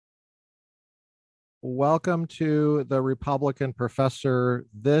welcome to the Republican Professor.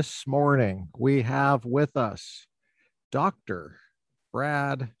 This morning, we have with us Dr.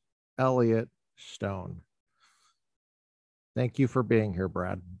 Brad Elliott Stone. Thank you for being here,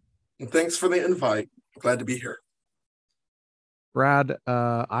 Brad. And thanks for the invite. Glad to be here. Brad,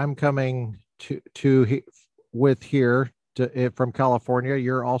 I'm coming from California.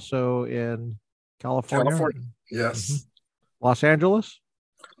 You're also in California? California, yes. Mm-hmm. Los Angeles?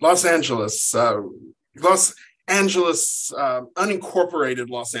 Los Angeles. Unincorporated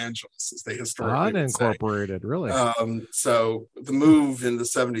Los Angeles, as they historically would say. Unincorporated, really? So the move in the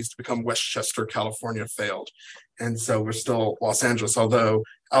 70s to become Westchester, California failed. And so we're still Los Angeles, although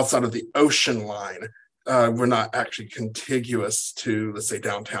outside of the ocean line, we're not actually contiguous to, let's say,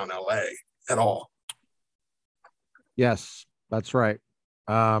 downtown LA at all. Yes, that's right.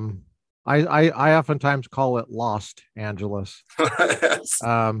 I oftentimes call it Lost Angeles. Yes.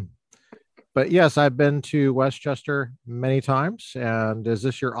 But yes, I've been to Westchester many times. And is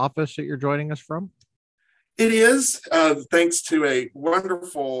this your office that you're joining us from? It is, thanks to a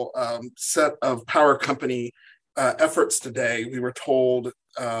wonderful set of power company efforts today. We were told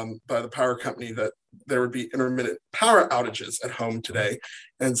by the power company that there would be intermittent power outages at home today.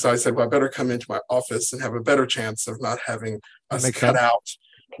 And so I said, well, I better come into my office and have a better chance of not having us cut out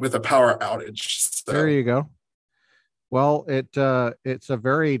with a power outage. So. There you go. Well, it's a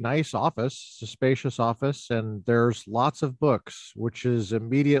very nice office. It's a spacious office, and there's lots of books, which is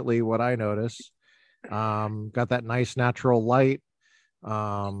immediately what I notice. Got that nice natural light.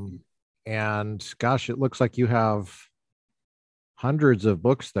 And gosh, it looks like you have hundreds of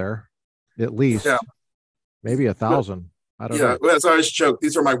books there, at least. Yeah. Maybe 1,000. I don't know. As I always joke,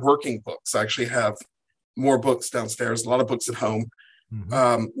 these are my working books. I actually have more books downstairs, a lot of books at home.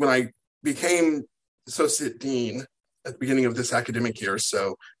 Mm-hmm. When I became associate dean at the beginning of this academic year,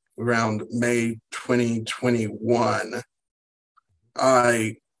 so around May 2021,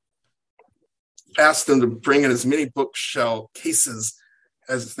 I asked them to bring in as many bookshelf cases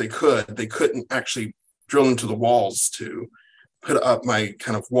as they could. They couldn't actually drill into the walls to put up my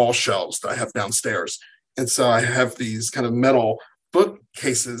kind of wall shelves that I have downstairs. And so I have these kind of metal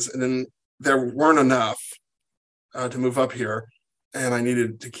bookcases, and then there weren't enough to move up here. And I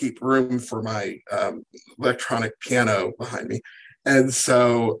needed to keep room for my electronic piano behind me. And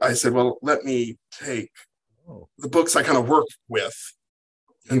so I said, well, let me take the books I kind of work with.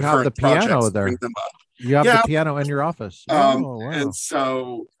 You have the piano there. Bring them up. You have the piano in your office. Wow. And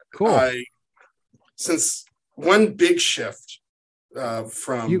so cool. Since one big shift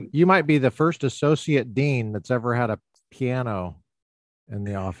from... You might be the first associate dean that's ever had a piano in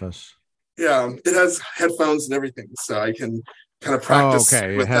the office. Yeah, it has headphones and everything, so I can kind of practice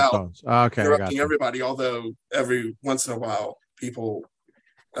without headphones. Interrupting everybody, although every once in a while people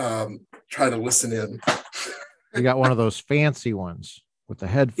try to listen in. You got one of those fancy ones with the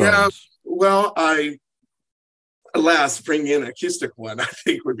headphones. Yeah, well, alas, bringing in an acoustic one, I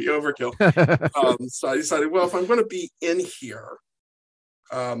think would be overkill. So I decided, well, if I'm going to be in here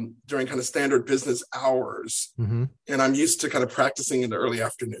during kind of standard business hours, mm-hmm. and I'm used to kind of practicing in the early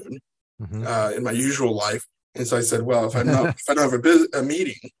afternoon mm-hmm. In my usual life. And so I said, well, if I don't have a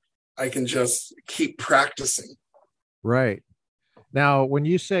meeting, I can just keep practicing. Right. Now, when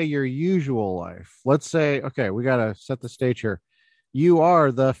you say your usual life, let's say, okay, we got to set the stage here. You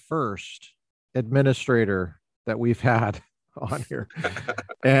are the first administrator that we've had on here.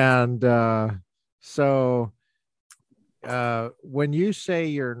 And so when you say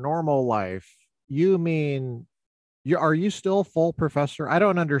your normal life, you mean... Are you still full professor? I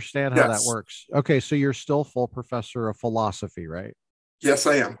don't understand how that works. Okay, so you're still full professor of philosophy, right? Yes,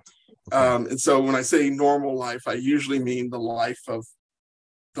 I am. Okay. And so when I say normal life, I usually mean the life of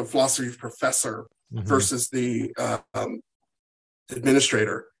the philosophy professor mm-hmm. versus the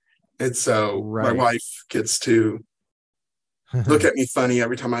administrator. And so my wife gets to look at me funny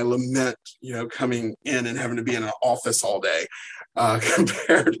every time I lament, coming in and having to be in an office all day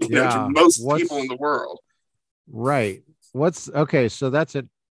compared to most people in the world. Right. So that's it.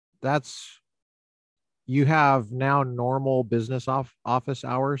 You have now normal business office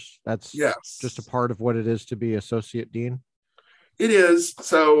hours. That's just a part of what it is to be associate dean. It is.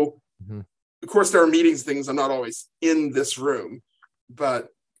 So mm-hmm. Of course there are meetings, things I'm not always in this room, but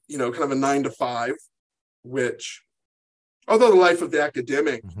kind of a 9 to 5, which although the life of the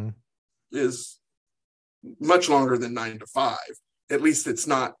academic mm-hmm. is much longer than 9 to 5, at least it's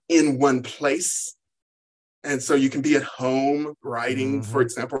not in one place. And so you can be at home writing, mm-hmm. for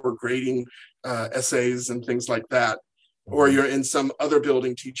example, or grading essays and things like that. Mm-hmm. Or you're in some other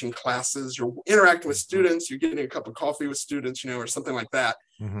building teaching classes, you're interacting with students, you're getting a cup of coffee with students, or something like that.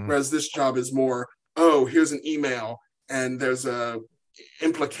 Mm-hmm. Whereas this job is more oh, here's an email and there's a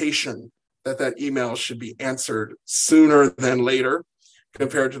implication that that email should be answered sooner than later,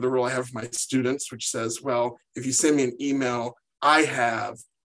 compared to the rule I have for my students, which says, well, if you send me an email, I have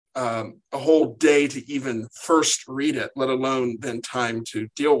a whole day to even first read it, let alone then time to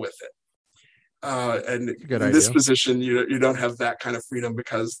deal with it. And in this position, you don't have that kind of freedom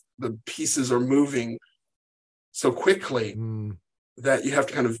because the pieces are moving so quickly that you have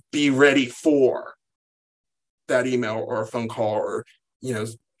to kind of be ready for that email or a phone call, or, you know,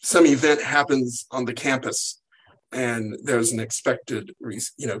 some event happens on the campus and there's an expected,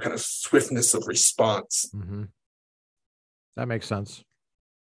 you know, kind of swiftness of response. Mm-hmm. That makes sense.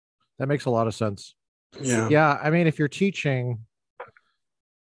 That makes a lot of sense. Yeah. Yeah. I mean, if you're teaching,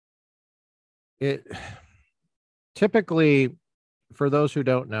 it typically, for those who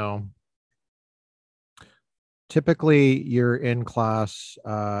don't know, typically you're in class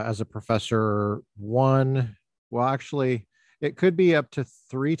as a professor actually, it could be up to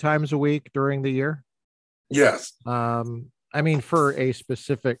 3 times a week during the year. Yes. I mean, for a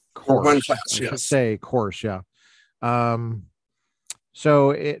specific course, or one class, I yes. should say course. Yeah.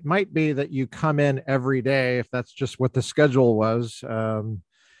 So it might be that you come in every day if that's just what the schedule was.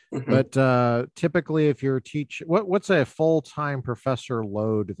 But typically if you're what's a full-time professor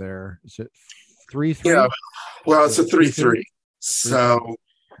load there? Is it 3-3? Yeah. Well, it's a 3-3. So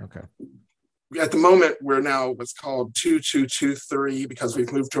okay. At the moment, we're now what's called 2-2-2-3 because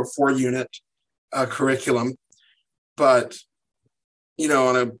we've moved to a 4-unit curriculum. But, you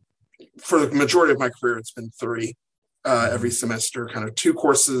know, for the majority of my career, it's been 3 every semester, kind of 2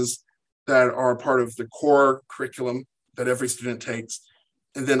 courses that are part of the core curriculum that every student takes,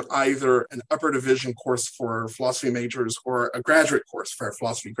 and then either an upper division course for philosophy majors or a graduate course for our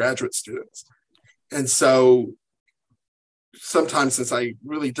philosophy graduate students. And so sometimes, since I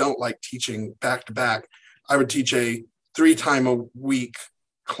really don't like teaching back to back, I would teach a 3-time-a-week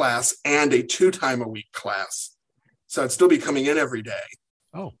class and a 2-time-a-week class. So I'd still be coming in every day.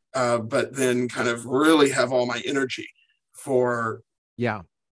 But then kind of really have all my energy for the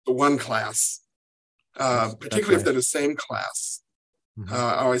one class, particularly if they're the same class.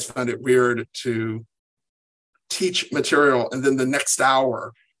 I always find it weird to teach material and then the next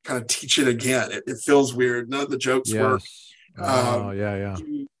hour kind of teach it again. It feels weird. None of the jokes work.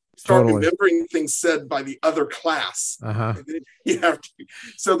 You start remembering things said by the other class. And then you have to,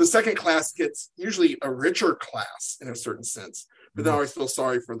 so the second class gets usually a richer class in a certain sense. But then I always feel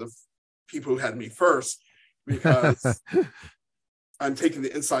sorry for the people who had me first, because I'm taking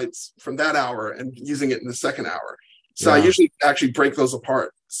the insights from that hour and using it in the second hour. So I usually actually break those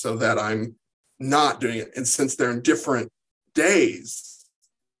apart so that I'm not doing it. And since they're in different days,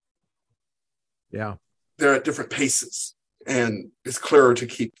 they're at different paces, and it's clearer to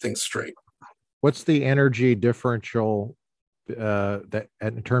keep things straight. What's the energy differential that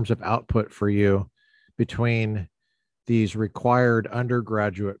in terms of output for you between these required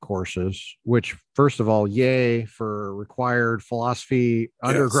undergraduate courses, which, first of all, yay for required philosophy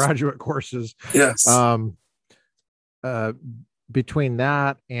undergraduate courses. Yes. Between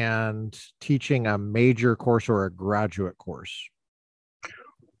that and teaching a major course or a graduate course?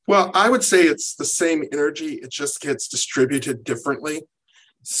 Well, I would say it's the same energy. It just gets distributed differently.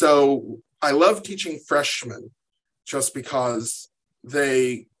 So I love teaching freshmen just because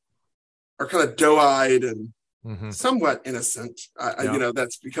they are kind of doe-eyed and somewhat innocent. You know,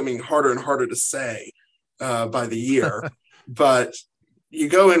 that's becoming harder and harder to say by the year. But you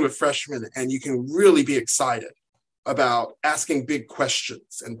go in with freshmen and you can really be excited about asking big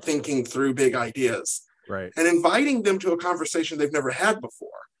questions and thinking through big ideas, right, and inviting them to a conversation they've never had before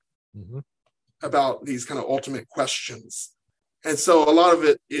about these kind of ultimate questions. And so a lot of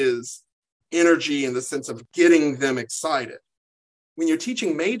it is energy in the sense of getting them excited. When you're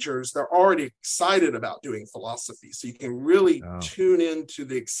teaching majors, they're already excited about doing philosophy. So you can really tune into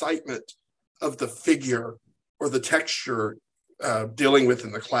the excitement of the figure or the texture dealing with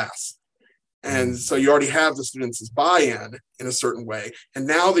in the class. And so you already have the students' buy-in in a certain way. And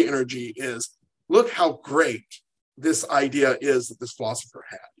now the energy is, look how great this idea is that this philosopher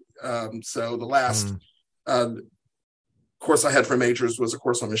had. So the last course I had for majors was a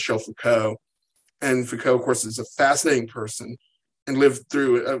course on Michel Foucault. And Foucault, of course, is a fascinating person and lived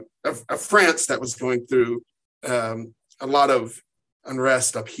through a France that was going through a lot of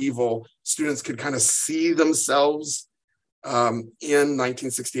unrest, upheaval. Students could kind of see themselves in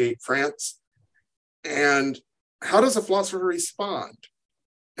 1968 France. And how does a philosopher respond?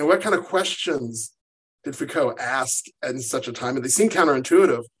 And what kind of questions did Foucault ask in such a time? And they seem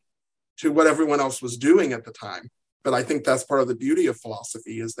counterintuitive to what everyone else was doing at the time. But I think that's part of the beauty of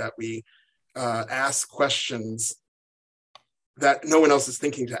philosophy, is that we ask questions that no one else is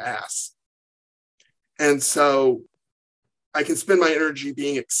thinking to ask. And so I can spend my energy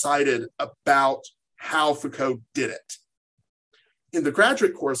being excited about how Foucault did it. In the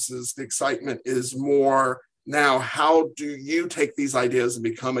graduate courses, the excitement is more now, how do you take these ideas and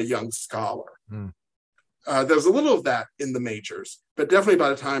become a young scholar? Mm. There's a little of that in the majors, but definitely by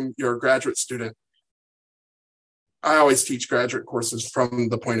the time you're a graduate student, I always teach graduate courses from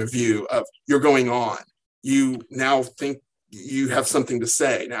the point of view of you're going on. You now think you have something to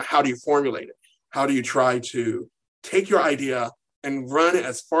say. Now, how do you formulate it? How do you try to take your idea and run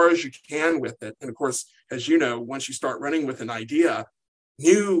as far as you can with it? And of course, as you know, once you start running with an idea,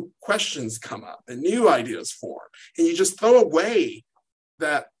 new questions come up and new ideas form. And you just throw away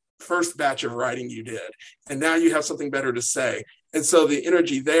that first batch of writing you did. And now you have something better to say. And so the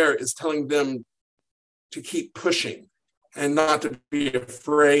energy there is telling them to keep pushing and not to be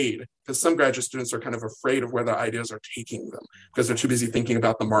afraid, because some graduate students are kind of afraid of where their ideas are taking them because they're too busy thinking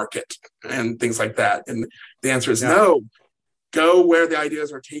about the market and things like that. And the answer is no, go where the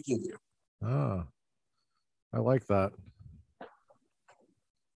ideas are taking you. Oh, I like that.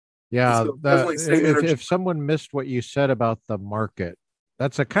 Yeah, so if someone missed what you said about the market,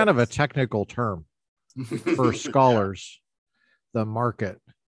 that's a kind of a technical term for scholars, the market.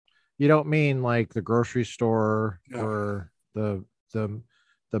 You don't mean like the grocery store or the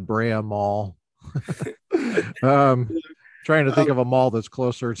Brea Mall. Trying to think of a mall that's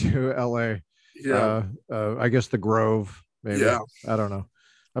closer to LA. I guess the Grove, maybe. Yeah. I don't know.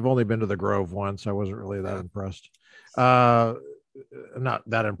 I've only been to the Grove once. I wasn't really that impressed. Not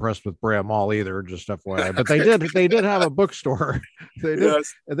that impressed with Brea Mall either, just FYI. But they did have a bookstore. They did.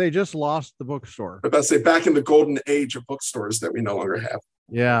 Yes. They just lost the bookstore. I was about to say, back in the golden age of bookstores that we no longer have.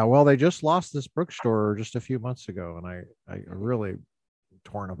 Yeah, well, they just lost this bookstore just a few months ago, and I really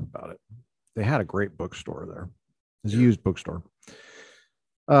torn up about it. They had a great bookstore there. It's a used bookstore.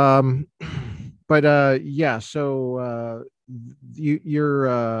 So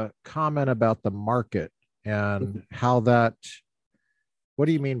your comment about the market and how that, what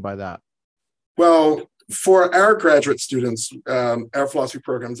do you mean by that? Well, for our graduate students, our philosophy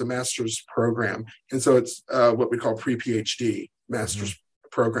program is a master's program. And so it's what we call pre-PhD master's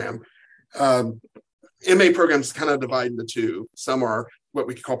program. MA programs kind of divide into two. Some are what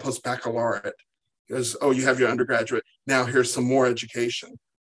we call post-baccalaureate. Because, you have your undergraduate, now here's some more education.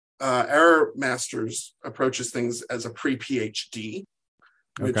 Our master's approaches things as a pre-PhD,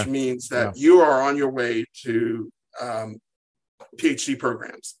 which means that you are on your way to PhD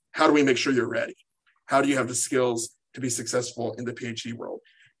programs. How do we make sure you're ready? How do you have the skills to be successful in the PhD world?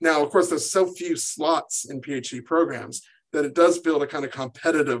 Now, of course, there's so few slots in PhD programs that it does build a kind of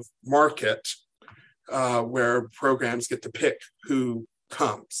competitive market where programs get to pick who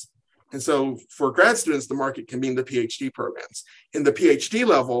comes. And so for grad students, the market can mean the PhD programs. In the PhD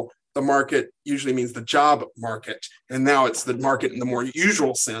level, the market usually means the job market. And now it's the market in the more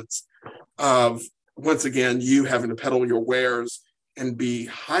usual sense of, once again, you having to peddle your wares and be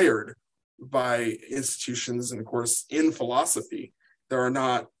hired by institutions. And of course, in philosophy, there are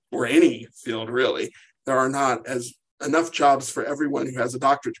not, or any field really, there are not enough jobs for everyone who has a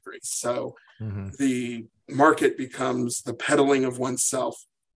doctorate degree. So the market becomes the peddling of oneself.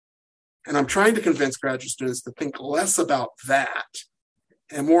 And I'm trying to convince graduate students to think less about that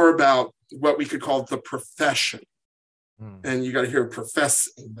and more about what we could call the profession. And you got to hear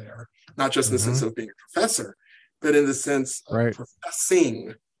professing there, not just in the sense of being a professor, but in the sense of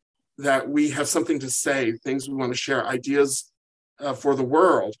professing that we have something to say, things we want to share, ideas for the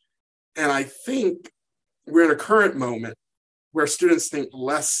world. And I think we're in a current moment where students think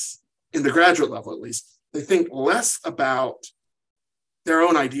less, in the graduate level at least, they think less about their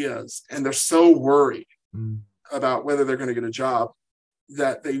own ideas, and they're so worried about whether they're going to get a job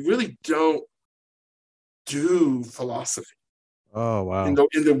that they really don't do philosophy. Oh, wow. In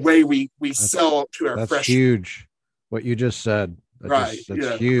the way we sell to our freshmen. That's huge, what you just said. That's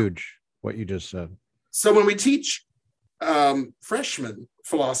huge, what you just said. So when we teach freshmen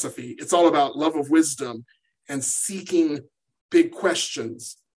philosophy, it's all about love of wisdom and seeking big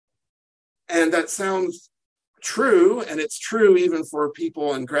questions. And that sounds true, and it's true even for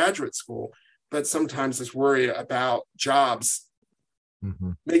people in graduate school, but sometimes this worry about jobs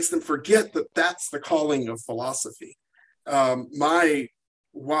makes them forget that that's the calling of philosophy. My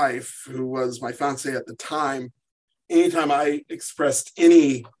wife, who was my fiancée at the time, anytime I expressed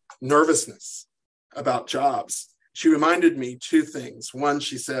any nervousness about jobs, she reminded me two things. One,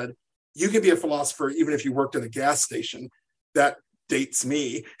 she said, you can be a philosopher even if you worked at a gas station. That dates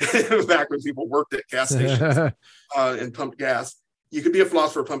me, back when people worked at gas stations and pumped gas. You could be a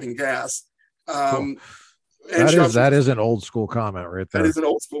philosopher pumping gas, Cool. And That is an old school comment right there. That is an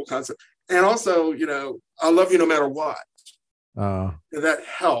old school concept. And also, I love you no matter what. That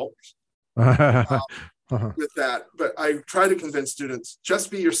helped with that. But I try to convince students,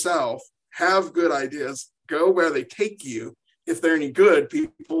 just be yourself, have good ideas, go where they take you. If they're any good,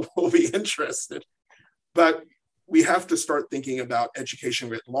 people will be interested. But we have to start thinking about education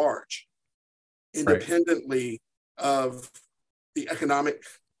writ large, independently of the economic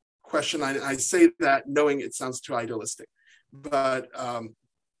question. I say that knowing it sounds too idealistic, but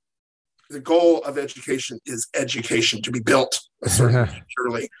the goal of education is education to be built a certain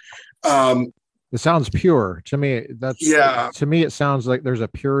surely. It sounds pure to me. To me, it sounds like there's a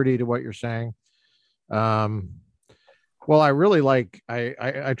purity to what you're saying. Well, I really like,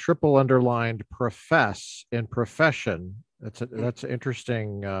 I triple underlined profess in profession. That's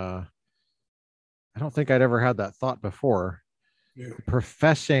interesting. I don't think I'd ever had that thought before. Yeah.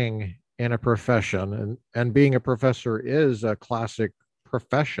 Professing in a profession, and being a professor is a classic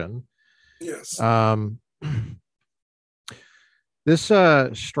profession. Yes. This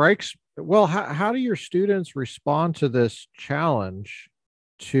strikes. Well, how do your students respond to this challenge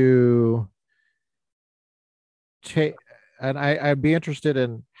to take? And I'd be interested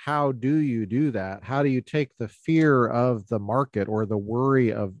in, how do you do that? How do you take the fear of the market or the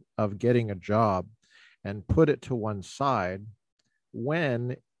worry of getting a job and put it to one side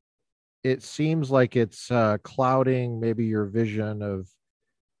when it seems like it's clouding maybe your vision of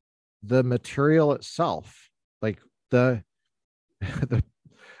the material itself, like the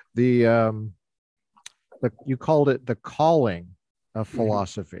you called it the calling of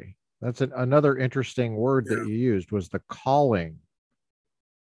philosophy. That's another interesting word that you used, was the calling.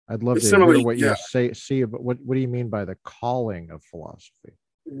 I'd love to hear what you see about what do you mean by the calling of philosophy?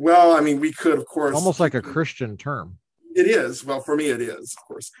 Well, I mean, we could, of course, almost like a Christian term. It is. Well, for me, it is, of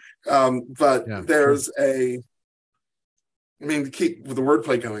course. But there's to keep the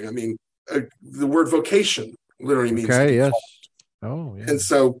wordplay going. I mean, the word vocation literally means. Okay. Yes. Oh, yeah. And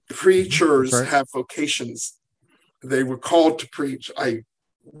so preachers have vocations. They were called to preach. I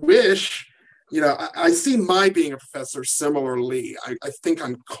wish, I see my being a professor similarly. I think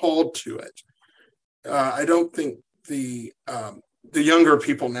I'm called to it. I don't think the younger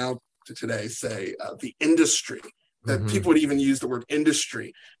people now today say the industry, that people would even use the word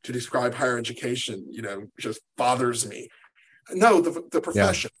industry to describe higher education, just bothers me. No, the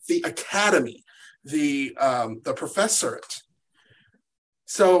profession, the academy, the professorate.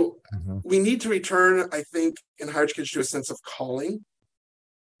 So we need to return, I think, in higher education to a sense of calling,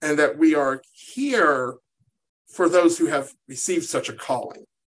 and that we are here for those who have received such a calling.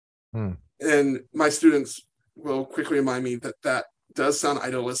 And my students will quickly remind me that does sound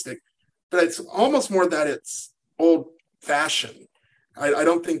idealistic, but it's almost more that it's old-fashioned. I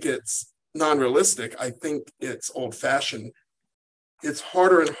don't think it's non-realistic. I think it's old-fashioned. It's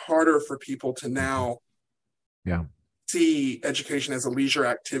harder and harder for people to now see education as a leisure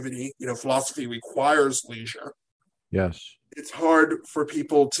activity. Philosophy requires leisure. Yes. It's hard for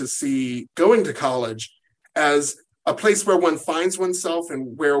people to see going to college as a place where one finds oneself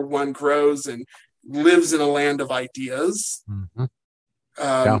and where one grows and lives in a land of ideas.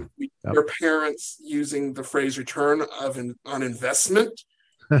 Your parents using the phrase return on investment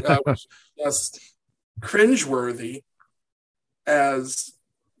was just cringeworthy as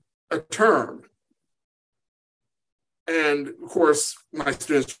a term. And of course, my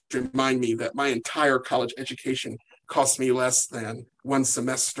students remind me that my entire college education cost me less than one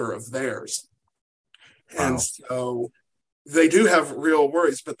semester of theirs. Wow. And so they do have real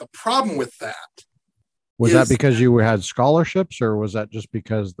worries. But the problem with that was that because you had scholarships, or was that just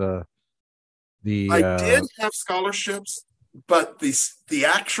because I did have scholarships, but the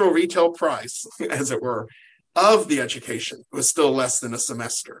actual retail price, as it were, of the education was still less than a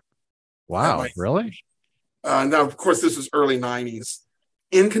semester. Wow, really? Now, of course, this was early 90s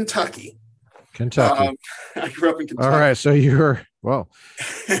in Kentucky. I grew up in Kentucky. All right, so you're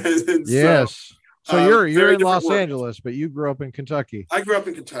yes. So you're in Los Angeles, but you grew up in Kentucky. I grew up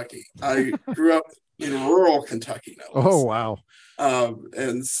in Kentucky. I grew up in rural Kentucky. Oh, wow.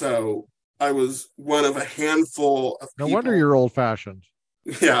 And so I was one of a handful of people. No wonder you're old-fashioned.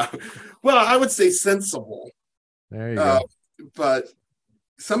 Yeah. Well, I would say sensible. There you go. But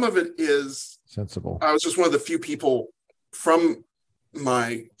some of it is sensible. I was just one of the few people from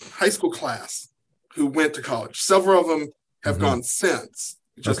my high school class who went to college. Several of them have gone since,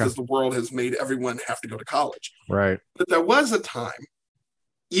 just as the world has made everyone have to go to college. Right. But there was a time,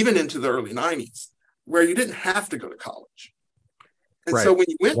 even into the early 90s, where you didn't have to go to college. And so when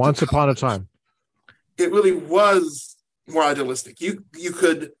you went once upon a time, it really was more idealistic. You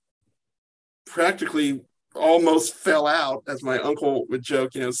could practically almost fell out, as my uncle would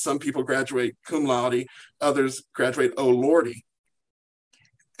joke. Some people graduate cum laude, others graduate oh lordy.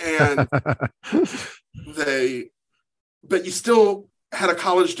 And but you still had a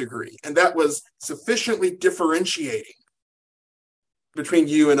college degree, and that was sufficiently differentiating between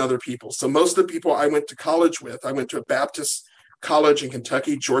you and other people. So most of the people I went to college with, I went to a Baptist college in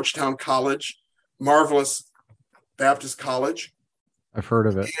Kentucky, Georgetown College, marvelous Baptist college. I've heard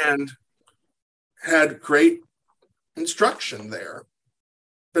of it. And had great instruction there.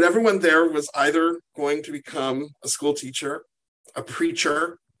 But everyone there was either going to become a school teacher, a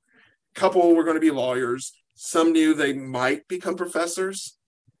preacher, a couple were going to be lawyers. Some knew they might become professors.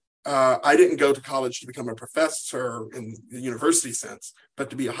 I didn't go to college to become a professor in the university sense, but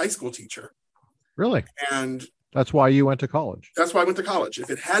to be a high school teacher. Really? And that's why you went to college? That's why I went to college. If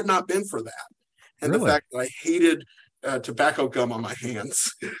it had not been for that, and really? The fact that I hated tobacco gum on my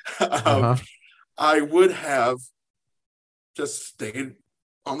hands, I would have just stayed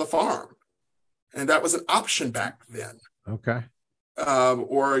on the farm. And that was an option back then. Okay.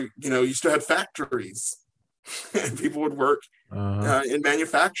 Or, you still had factories and people would work in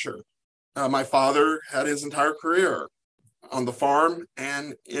manufacture. My father had his entire career on the farm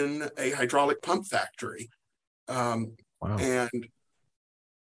and in a hydraulic pump factory. Wow. And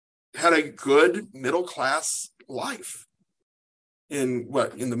had a good middle-class life in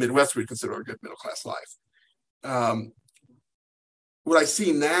the Midwest we'd consider a good middle-class life. What I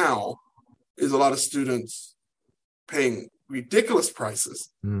see now is a lot of students paying ridiculous prices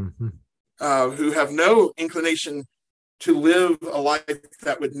who have no inclination to live a life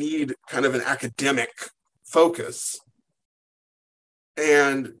that would need kind of an academic focus.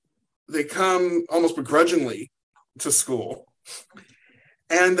 And they come almost begrudgingly to school,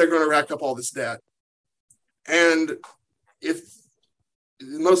 and they're going to rack up all this debt. And if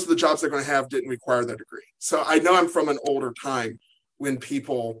most of the jobs they're going to have didn't require that degree. So I know I'm from an older time when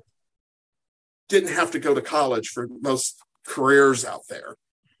people didn't have to go to college for most careers out there.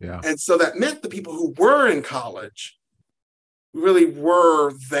 Yeah. And so that meant the people who were in college really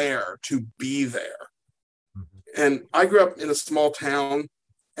were there to be there. And I grew up in a small town,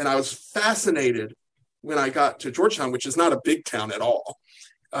 and I was fascinated when I got to Georgetown, which is not a big town at all,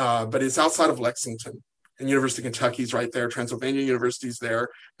 but it's outside of Lexington. And University of Kentucky's right there. Transylvania University's there.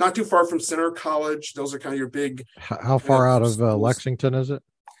 Not too far from Center College. Those are kind of your big... How far out of Lexington is it?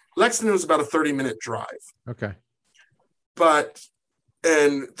 Lexington was about a 30-minute drive. Okay.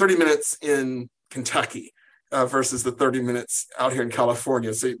 And 30 minutes in Kentucky versus the 30 minutes out here in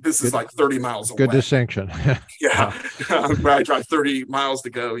California. So this is like 30 miles away. Good distinction. Yeah. Where I drive 30 miles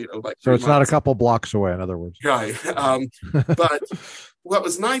to go, so it's not a couple blocks away, in other words. Right. But what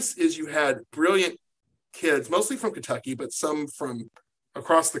was nice is you had brilliant kids, mostly from Kentucky, but some from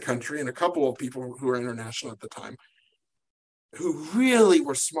across the country, and a couple of people who were international at the time, who really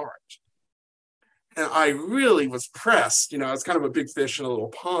were smart. And I really was pressed. I was kind of a big fish in a little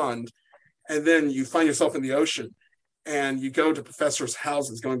pond. And then you find yourself in the ocean, and you go to professors'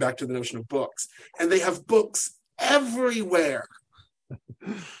 houses, going back to the notion of books, and they have books everywhere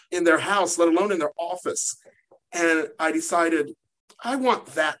in their house, let alone in their office. And I decided, I want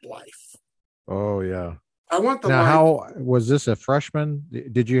that life. Oh, yeah. I want the now, life. How was this a freshman?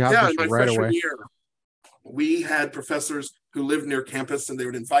 Did you have this my right freshman away? year, we had professors who lived near campus, and they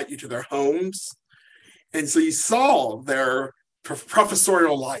would invite you to their homes. And so you saw their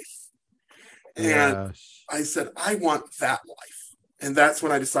professorial life. And yes. I said, I want that life. And that's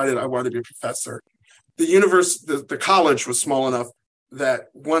when I decided I wanted to be a professor. The college was small enough that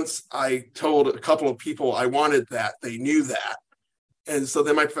once I told a couple of people I wanted that, they knew that. And so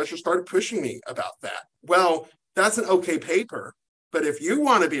then my professor started pushing me about that. Well, that's an okay paper, but if you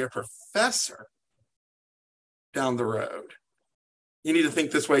want to be a professor down the road, you need to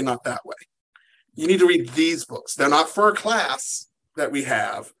think this way, not that way. You need to read these books. They're not for a class that we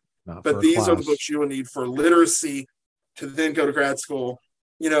have, but these are the books you will need for literacy to then go to grad school,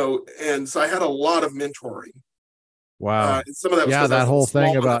 and so I had a lot of mentoring. Wow. Some of that was that whole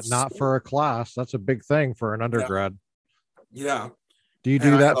thing about not for a class, that's a big thing for an undergrad. Yeah. Do you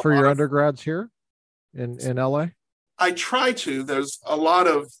do that for your undergrads here in LA? I try to. There's a lot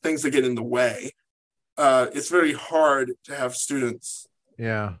of things that get in the way. It's very hard to have students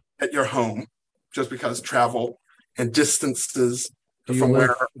at your home just because travel and distances from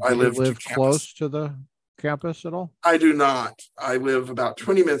where I live. Do you live close to the campus at all? I do not. I live about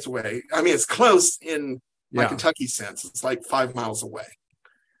 20 minutes away. I mean, it's close in my Kentucky sense. It's like 5 miles away.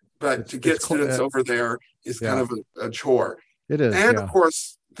 But to get students over there is kind of a chore. It is. And of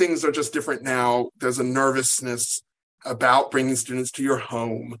course, things are just different now. There's a nervousness about bringing students to your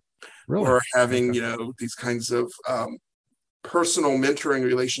home. Really? or having, Okay. these kinds of personal mentoring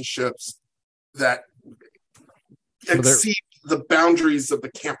relationships that So they're exceed the boundaries of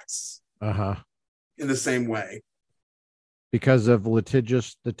the campus uh-huh. in the same way. Because of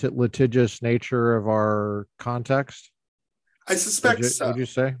litigious nature of our context. I suspect Would so. you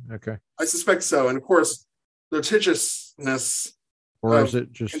say? Okay. I suspect so. And of course, the litigiousness Or is of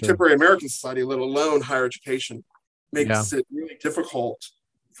it just a contemporary American society, let alone higher education, yeah. makes it really difficult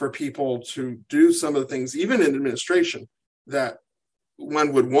for people to do some of the things, even in administration, that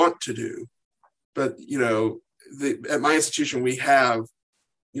one would want to do. But at my institution, we have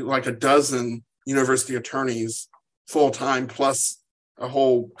like a dozen university attorneys full time, plus a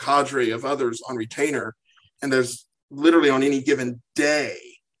whole cadre of others on retainer, and there's literally on any given day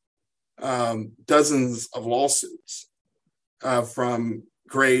dozens of lawsuits from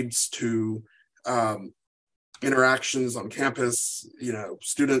grades to interactions on campus,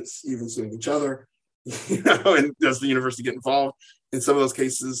 students even suing each other, and does the university get involved in some of those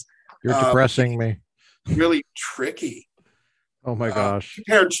cases? You're depressing me. Really tricky Oh my gosh.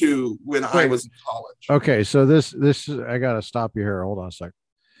 compared to when I Wait. was in college. Okay, so this I gotta stop you here. Hold on a sec.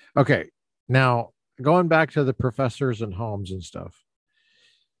 Okay. Now going back to the professors and homes and stuff,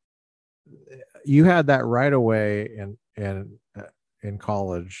 you had that right away in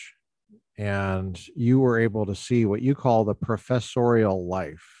college, and you were able to see what you call the professorial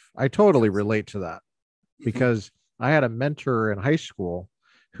life. I totally relate to that Mhm. because I had a mentor in high school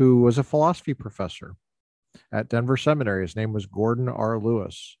who was a philosophy professor at Denver Seminary. His name was Gordon R.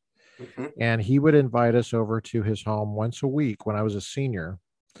 Lewis. Mhm. And he would invite us over to his home once a week when I was a senior.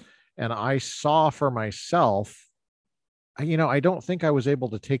 And I saw for myself, I don't think I was able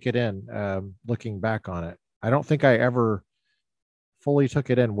to take it in looking back on it. I don't think I ever fully took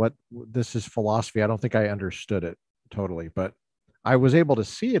it in what this is philosophy. I don't think I understood it totally, but I was able to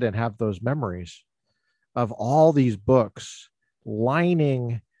see it and have those memories of all these books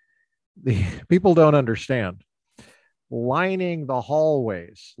lining the people don't understand lining the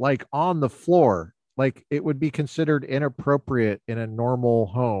hallways, like on the floor. Like it would be considered inappropriate in a normal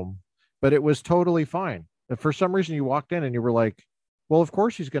home, but it was totally fine. If for some reason you walked in and you were like, well, of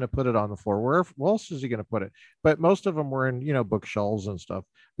course he's going to put it on the floor. Where else is he going to put it? But most of them were in, bookshelves and stuff.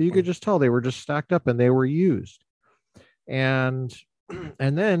 But you could just tell they were just stacked up and they were used. And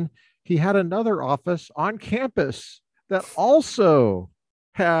and then he had another office on campus that also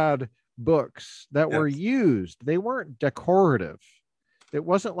had books that were Yes. used. They weren't decorative. It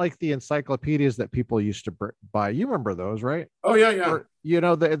wasn't like the encyclopedias that people used to buy. You remember those, right? Oh yeah, yeah.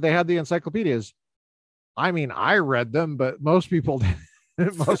 Or they had the encyclopedias. I mean, I read them, but most people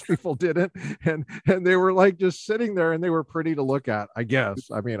didn't. Most people didn't, and they were like just sitting there, and they were pretty to look at. I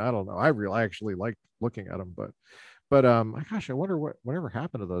guess. I mean, I don't know. I actually liked looking at them, but gosh, I wonder whatever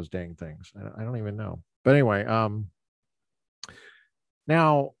happened to those dang things. I don't even know. But anyway,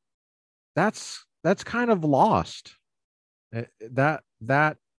 now that's kind of lost.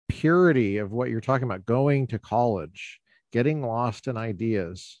 That purity of what you're talking about, going to college, getting lost in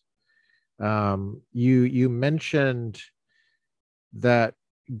ideas. You mentioned that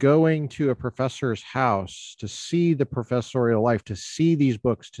going to a professor's house to see the professorial life, to see these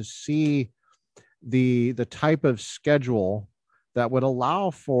books, to see the type of schedule that would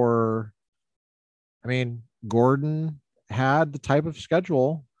allow for, I mean, Gordon had the type of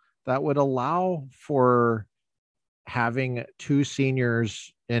schedule that would allow for having two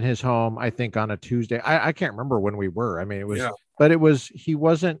seniors in his home, I think on a Tuesday. I can't remember when we were. I mean, it was, Yeah. but it was, he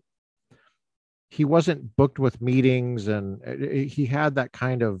wasn't booked with meetings, and he had that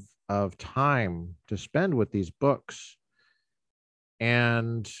kind of time to spend with these books.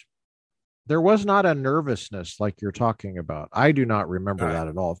 And there was not a nervousness like you're talking about. I do not remember Right. that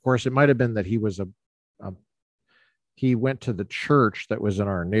at all. Of course, it might have been that a he went to the church that was in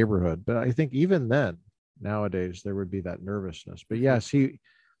our neighborhood, but I think even then, nowadays, there would be that nervousness. But Mhm. yes, he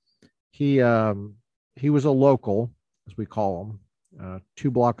he was a local, as we call him. 2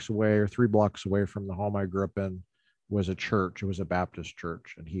 blocks away or 3 blocks away from the home I grew up in was a church. It was a Baptist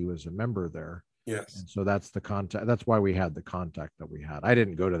church, and he was a member there. Yes. And so that's the contact. That's why we had the contact that we had. I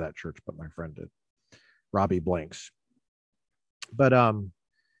didn't go to that church, but my friend did, Robbie Blanks. But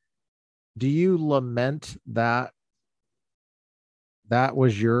do you lament that that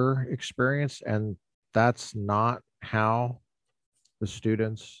was your experience and that's not how the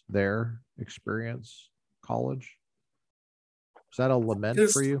students there experience college? Is that a It lament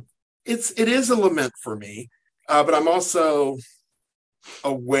for is. you? It is a lament for me, but I'm also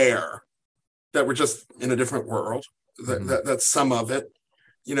aware that we're just in a different world. Mm-hmm. That's some of it.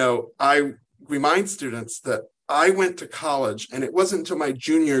 I remind students that I went to college, and it wasn't until my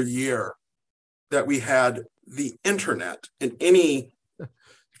junior year that we had the internet in any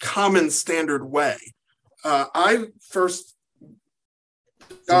common standard way. I first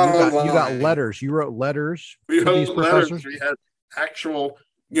So got you got online. letters. You wrote letters We to these wrote letters. professors. We had actual,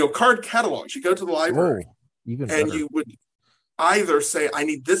 card catalogs. You go to the library, Even and better. you would either say, I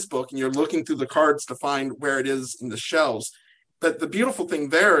need this book, and you're looking through the cards to find where it is in the shelves. But the beautiful thing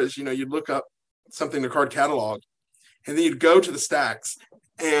there is, you'd look up something in the card catalog, and then you'd go to the stacks,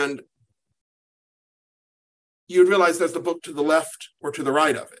 and you'd realize there's the book to the left or to the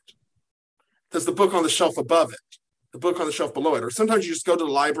right of it. There's the book on the shelf above it, the book on the shelf below it. Or sometimes you just go to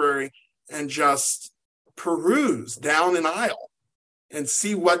the library and just peruse down an aisle and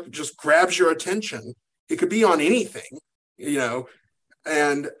see what just grabs your attention. It could be on anything,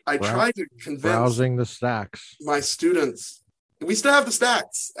 and I try to convince browsing the stacks. My students. We still have the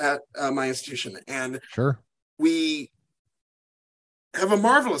stacks at my institution, and sure, we have a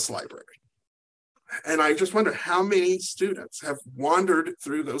marvelous library. And I just wonder how many students have wandered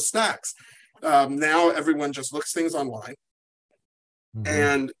through those stacks. Now everyone just looks things online,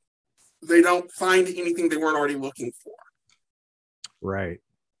 and they don't find anything they weren't already looking for. Right.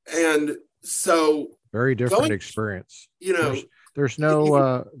 And so very different experience. There's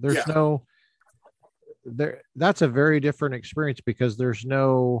that's a very different experience because there's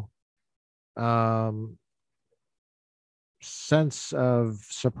no sense of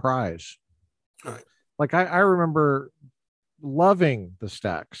surprise. Right. Like I remember loving the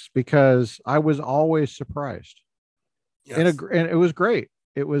stacks because I was always surprised. Yes. And it was great.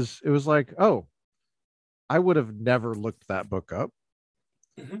 It was like, oh, I would have never looked that book up.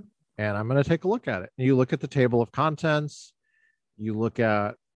 And I'm going to take a look at it. And you look at the table of contents, you look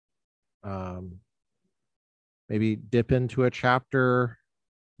at maybe dip into a chapter,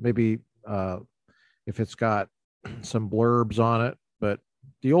 maybe if it's got some blurbs on it, but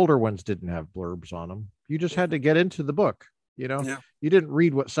the older ones didn't have blurbs on them. You just had to get into the book. You didn't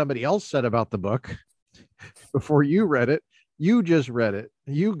read what somebody else said about the book before you read it. You just read it.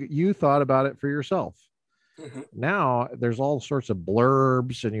 You thought about it for yourself. Now there's all sorts of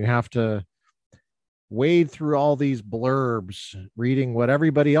blurbs, and you have to wade through all these blurbs, reading what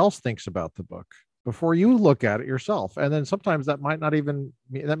everybody else thinks about the book before you look at it yourself. And then sometimes that might not even,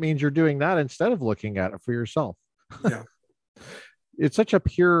 that means you're doing that instead of looking at it for yourself. Yeah. It's such a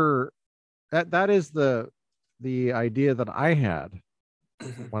pure, that is the idea that I had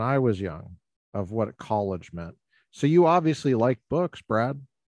when I was young of what college meant. So you obviously like books, Brad.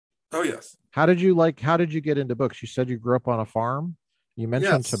 Oh, yes. How did you get into books? You said you grew up on a farm. You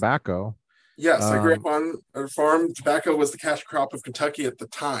mentioned tobacco. Yes, I grew up on a farm. Tobacco was the cash crop of Kentucky at the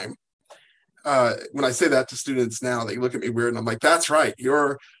time. When I say that to students now, they look at me weird, and I'm like, that's right.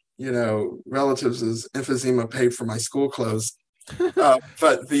 Your, relatives' emphysema paid for my school clothes.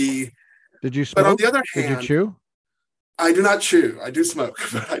 Did you smoke? But on the other hand, did you chew? I do not chew. I do smoke,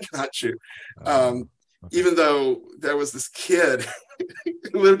 but I do not chew. Okay. Even though there was this kid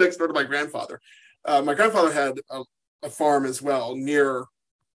who lived next door to my grandfather. My grandfather had a farm as well near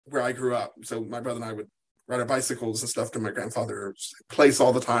where I grew up. So my brother and I would ride our bicycles and stuff to my grandfather's place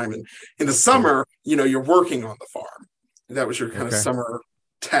all the time. And in the summer, you're working on the farm. That was your kind of summer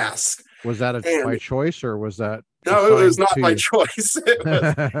task. Was that by choice, or was that? No, it was not by choice.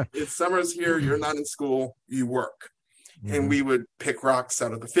 It's summers here. You're not in school. You work. And we would pick rocks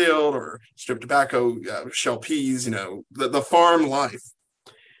out of the field or strip tobacco, shell peas, the farm life.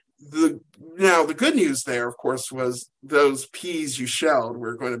 The good news there, of course, was those peas you shelled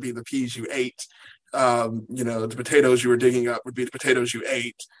were going to be the peas you ate. The potatoes you were digging up would be the potatoes you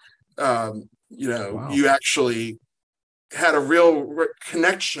ate. Wow. You actually had a real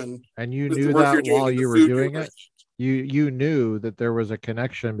connection. And you knew that while you were doing it? You knew that there was a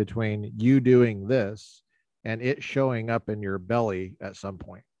connection between you doing this and it showing up in your belly at some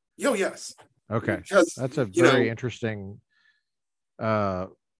point. Oh, yes. Okay. Because, that's a very interesting, I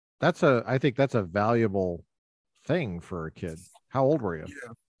think that's a valuable thing for a kid. How old were you?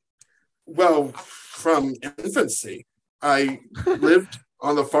 Yeah. Well, from infancy, I lived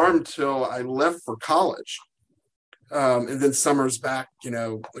on the farm till I left for college. And then summers back,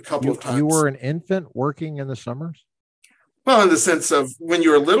 a couple of times. You were an infant working in the summers? Well, in the sense of when you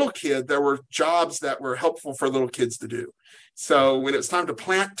were a little kid, there were jobs that were helpful for little kids to do. So when it was time to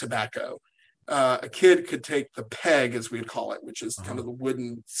plant tobacco, a kid could take the peg, as we'd call it, which is kind of the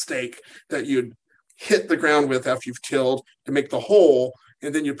wooden stake that you'd hit the ground with after you've tilled to make the hole.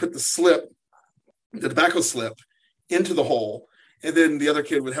 And then you put the tobacco slip into the hole. And then the other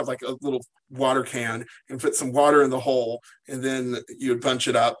kid would have like a little water can and put some water in the hole. And then you would bunch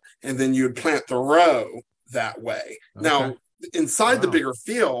it up. And then you would plant the row that way. Okay. Now, inside the Wow. bigger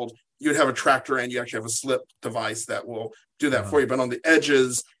field, you'd have a tractor and you actually have a slip device that will do that for Uh-huh. you. But on the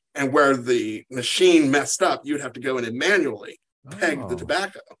edges and where the machine messed up, you'd have to go in and manually peg the Oh,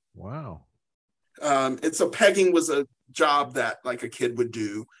 tobacco. wow. And so pegging was a job that like a kid would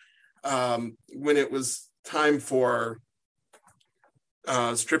do when it was time for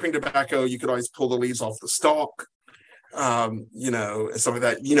stripping tobacco. You could always pull the leaves off the stalk, and stuff like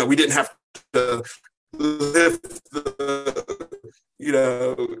that. We didn't have to lift the,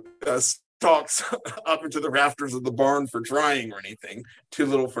 stalks up into the rafters of the barn for drying or anything. Too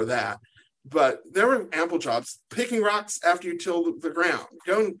little for that. But there were ample jobs. Picking rocks after you till the ground.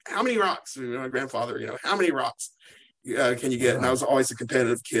 How many rocks? My grandfather, how many rocks can you get? And I Wow. was always a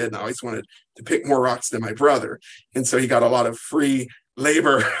competitive kid, and I always wanted to pick more rocks than my brother. And so he got a lot of free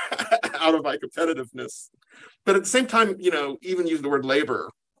labor out of my competitiveness. But at the same time, even using the word labor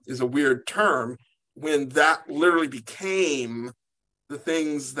is a weird term when that literally became the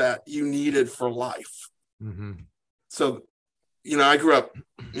things that you needed for life. Mm-hmm. So, I grew up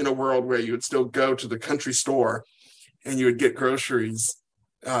in a world where you would still go to the country store and you would get groceries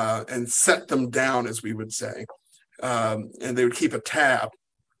and set them down, as we would say. And they would keep a tab.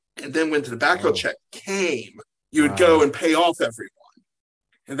 And then when the tobacco check came, you would go Wow. and pay off everyone.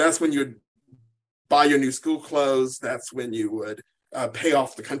 And that's when you would buy your new school clothes. That's when you would pay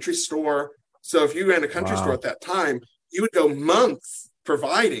off the country store. So if you ran a country store at Wow. that time, you would go months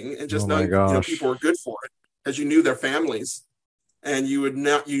providing and Oh just my knowing, gosh. people were good for it because you knew their families. And you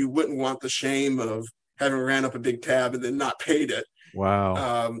wouldn't want the shame of having ran up a big tab and then not paid it.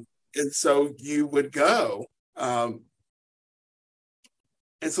 Wow. And so you would go. And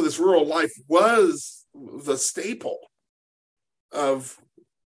so this rural life was the staple of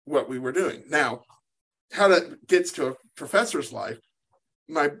what we were doing. Now, how that gets to a professor's life,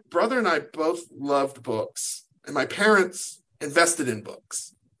 my brother and I both loved books, and my parents invested in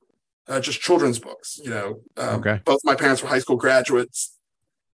books, just children's books. Okay. Both my parents were high school graduates,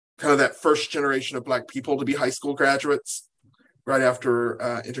 kind of that first generation of Black people to be high school graduates right after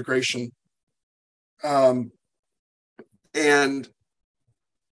integration. And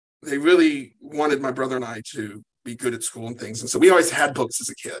they really wanted my brother and I to be good at school and things. And so we always had books as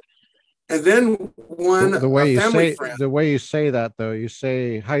a kid. And then one The a way you family say friend. that though, you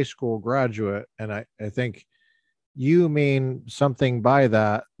say high school graduate, and I think you mean something by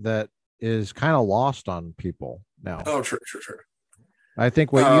that is kind of lost on people now. Oh, sure. I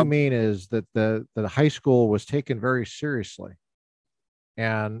think what you Um, mean is that the high school was taken very seriously,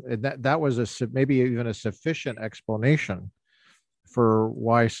 and that was maybe even a sufficient explanation for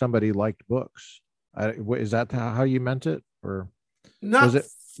why somebody liked books. Is that how you meant it, or was Not it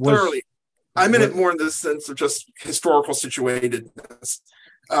was thoroughly. I meant what it more in the sense of just historical situatedness.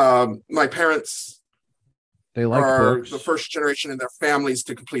 My parents they liked are the books? first generation in their families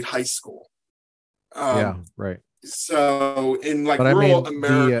to complete high school. Yeah, Um, right. so in like But I rural mean the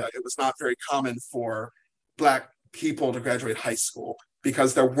America, it was not very common for Black people to graduate high school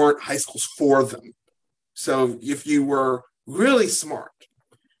because there weren't high schools for them. So if you were really smart,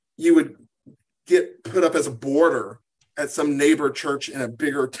 you would get put up as a boarder at some neighbor church in a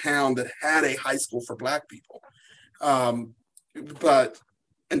bigger town that had a high school for Black people. But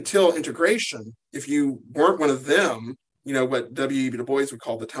until integration, if you weren't one of them, what W.E.B. Du Bois would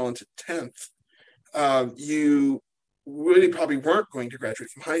call the talented 10th, you really probably weren't going to graduate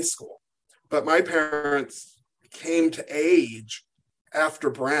from high school. But my parents came to age after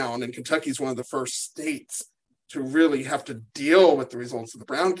Brown, and Kentucky is one of the first states to really have to deal with the results of the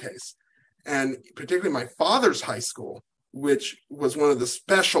Brown case. And particularly my father's high school, which was one of the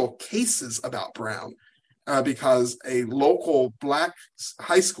special cases about Brown, because a local Black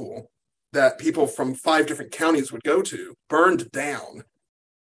high school that people from 5 different counties would go to burned down.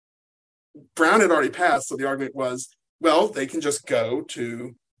 Brown had already passed, so the argument was, well, they can just go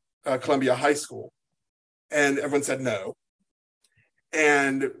to Columbia High School. And everyone said no.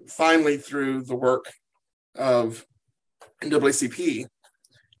 And finally, through the work of NAACP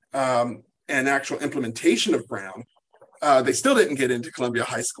and actual implementation of Brown, they still didn't get into Columbia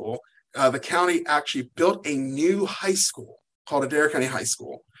High School. The county actually built a new high school called Adair County High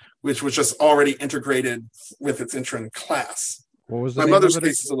School, which was just already integrated with its entrant class. what was the My name of mother's it?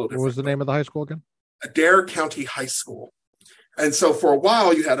 case is a little What was different. the name of the high school again? Adair County High School. And so for a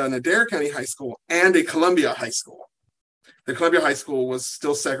while, you had an Adair County High School and a Columbia High School. The Columbia High School was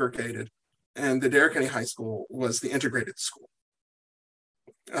still segregated, and the Adair County High School was the integrated school.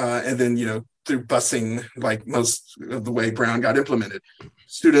 And then, through busing, like most of the way Brown got implemented,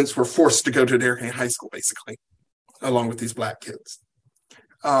 students were forced to go to Adair County High School, basically, along with these Black kids.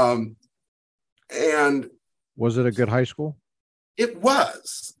 And Was it a good high school? It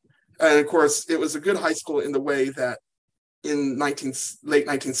was. And of course, it was a good high school in the way that in late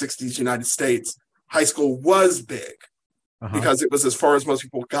 1960s United States, high school was big because it was as far as most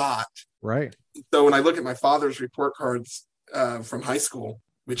people got. Right. So when I look at my father's report cards from high school,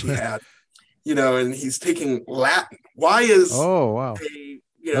 which he had, and he's taking Latin. Why is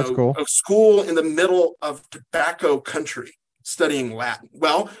That's cool. a school in the middle of tobacco country studying Latin?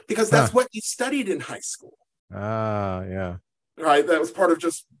 Well, because that's what you studied in high school. Yeah. Right. That was part of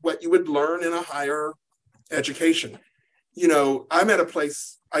just what you would learn in a higher education.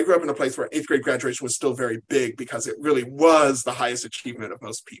 I grew up in a place where 8th grade graduation was still very big because it really was the highest achievement of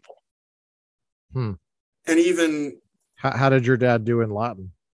most people. And even how did your dad do in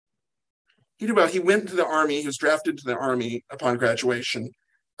Latin? He did well. He went to the army. He was drafted to the army upon graduation,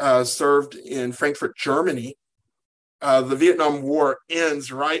 served in Frankfurt, Germany. The Vietnam War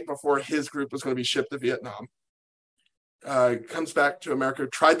ends right before his group was going to be shipped to Vietnam. Comes back to America,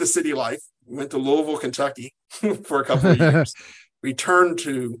 tried the city life, went to Louisville, Kentucky for a couple of years, returned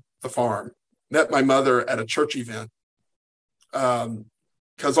to the farm, met my mother at a church event,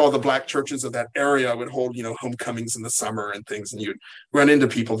 because all the Black churches of that area would hold, homecomings in the summer and things, and you'd run into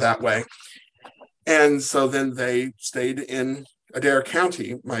people that way. And so then they stayed in Adair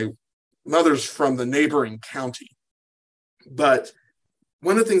County. My mother's from the neighboring county. But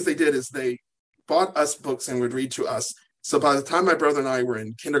one of the things they did is they bought us books and would read to us. So by the time my brother and I were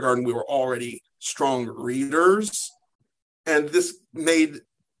in kindergarten, we were already strong readers. And this made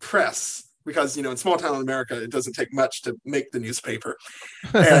press because, in small town America, it doesn't take much to make the newspaper.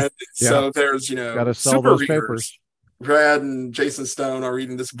 And so there's, gotta sell super those readers. papers. Brad and Jason Stone are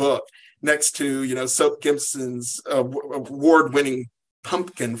reading this book next to, Soap Gibson's award-winning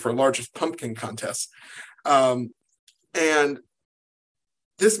pumpkin for largest pumpkin contest. And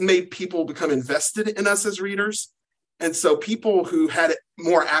this made people become invested in us as readers. And so people who had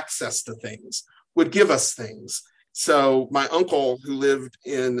more access to things would give us things. So my uncle, who lived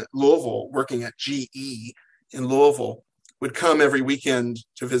in Louisville, working at GE in Louisville, would come every weekend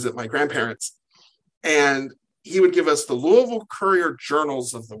to visit my grandparents. And he would give us the Louisville Courier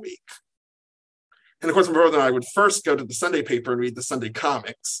Journals of the week. And of course, my brother and I would first go to the Sunday paper and read the Sunday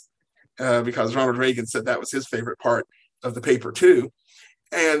comics, because Ronald Reagan said that was his favorite part of the paper too.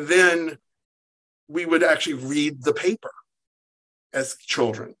 And then we would actually read the paper as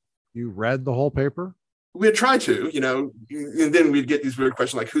children. You read the whole paper? We'd try to, and then we'd get these weird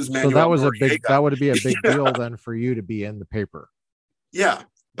questions like, who's Manuel? So that would be a big deal then for you to be in the paper. Yeah.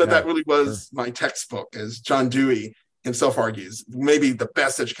 But that really was my textbook, as John Dewey himself argues. Maybe the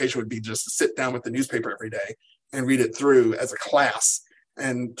best education would be just to sit down with the newspaper every day and read it through as a class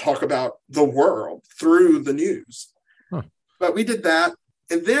and talk about the world through the news. But we did that.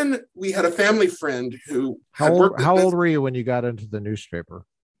 And then we had a family friend who How old were you when you got into the newspaper?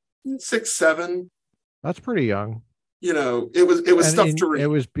 6, 7. That's pretty young. It was stuff to read. It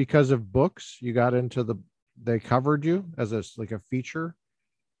was because of books you got into they covered you as a feature.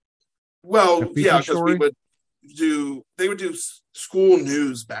 Well, yeah, because they would do school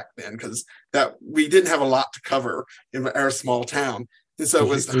news back then, because that we didn't have a lot to cover in our small town. And so it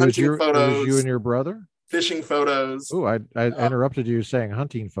was hunting photos. It was you and your brother? Fishing photos. Oh, I interrupted you saying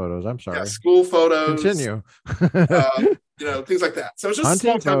hunting photos. I'm sorry. Yeah, school photos. Continue. Things like that. So it was just hunting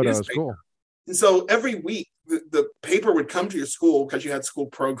small town photos. newspaper. Cool. And so every week the paper would come to your school because you had school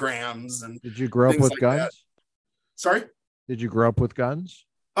programs. And did you grow up with guns? That. Sorry? Did you grow up with guns?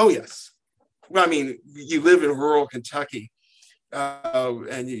 Oh, yes. Well, I mean, you live in rural Kentucky,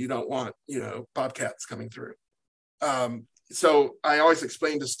 and you don't want, bobcats coming through. So I always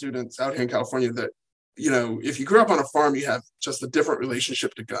explain to students out here in California that, if you grew up on a farm, you have just a different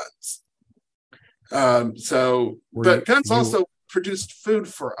relationship to guns. But guns also produced food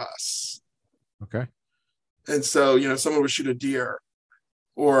for us. Okay. And so, someone would shoot a deer,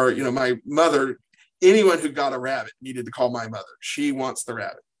 or, my mother, anyone who got a rabbit needed to call my mother. She wants the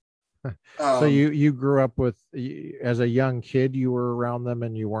rabbit. So you grew up with, as a young kid, you were around them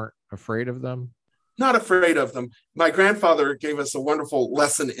and you weren't afraid of them? Not afraid of them. My grandfather gave us a wonderful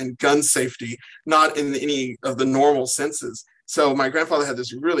lesson in gun safety, not in any of the normal senses. So my grandfather had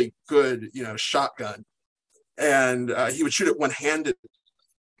this really good, shotgun, and he would shoot it one-handed.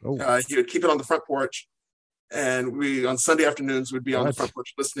 He would keep it on the front porch, and we on Sunday afternoons would be on the front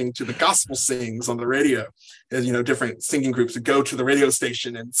porch listening to the gospel sings on the radio. And, different singing groups would go to the radio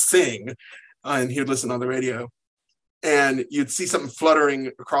station and sing, and he would listen on the radio. And you'd see something fluttering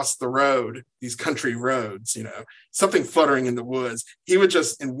across the road, these country roads, something fluttering in the woods. He would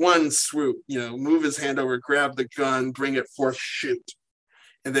just, in one swoop, move his hand over, grab the gun, bring it forth, shoot.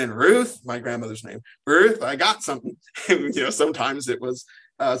 And then Ruth, my grandmother's name, Ruth, I got something. Sometimes it was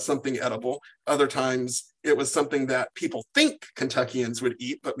something edible. Other times it was something that people think Kentuckians would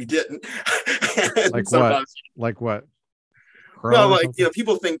eat, but we didn't. Like what? Like what? Well, like,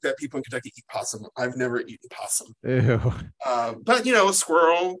 people think that people in Kentucky eat possum. I've never eaten possum. Ew. But, a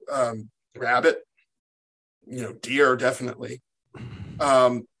squirrel, rabbit, deer, definitely.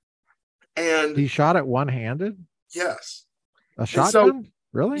 And he shot it one-handed? Yes. A shotgun?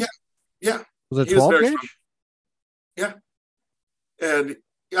 Really? Yeah. Yeah. Was it 12 gauge? Strong. Yeah. And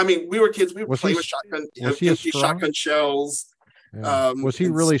I mean, we were kids. We would play with shotgun, empty shotgun shells. Yeah. Was he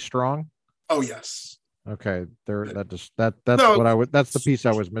really strong? Oh, yes. Okay. That's the piece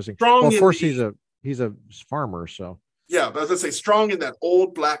I was missing. Well, of course he's a farmer, so. Yeah, but as I say, strong in that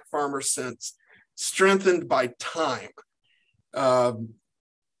old black farmer sense, strengthened by time. But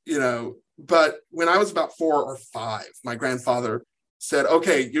when I was about 4 or 5, my grandfather said,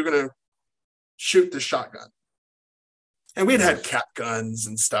 okay, you're going to shoot the shotgun. And we'd had cap guns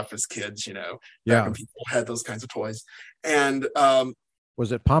and stuff as kids, back when people had those kinds of toys. And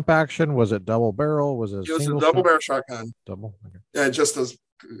was it pump action? Was it double barrel? Was it a double barrel shotgun? Double? Okay. And just as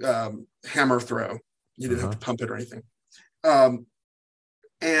hammer throw. You didn't have to pump it or anything.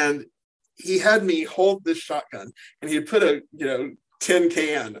 And he had me hold this shotgun, and he'd put a, tin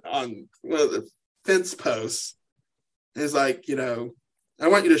can on one of the fence posts. And he's like, I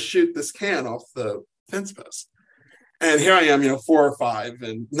want you to shoot this can off the fence post. And here I am, 4 or 5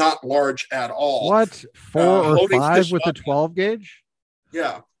 and not large at all. What? 4 or 5 with a 12 gauge?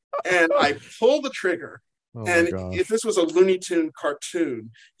 Yeah. And I pull the trigger. And if this was a Looney Tune cartoon,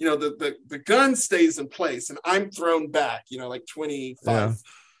 the gun stays in place and I'm thrown back, like 25. Yeah.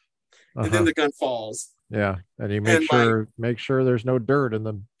 And then the gun falls. Yeah. And you make sure there's no dirt in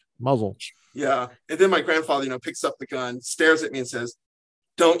the muzzle. Yeah. And then my grandfather, picks up the gun, stares at me and says,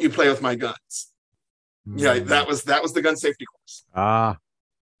 "Don't you play with my guns." Yeah, that was the gun safety course. And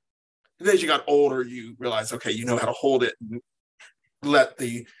then as you got older, you realize, okay, you know how to hold it and let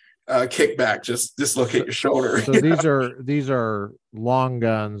the kickback just dislocate your shoulder. So these are long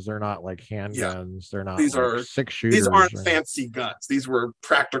guns. They're not like handguns. They're not. These are 6-shooters. These aren't fancy guns. These were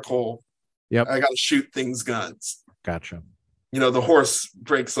practical. Yep. I got to shoot things guns. Gotcha. The horse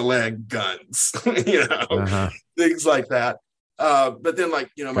breaks a leg guns. Things like that. But then, my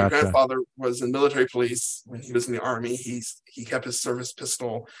grandfather was in military police when he was in the army. He kept his service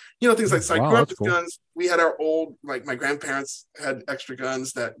pistol, things like that. So I grew up with guns. We had our old, my grandparents had extra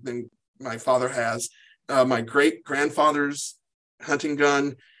guns that then my father has. My great grandfather's hunting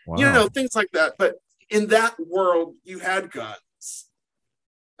gun, things like that. But in that world, you had guns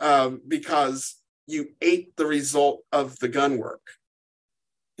because you ate the result of the gun work.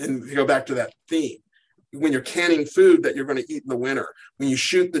 And to go back to that theme. When you're canning food that you're going to eat in the winter, when you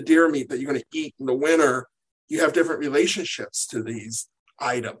shoot the deer meat that you're going to eat in the winter, you have different relationships to these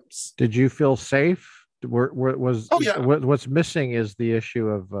items. Did you feel safe? What's missing is the issue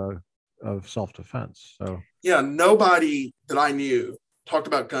of self-defense. So nobody that I knew talked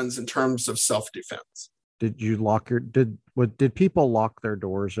about guns in terms of self-defense. Did you did people lock their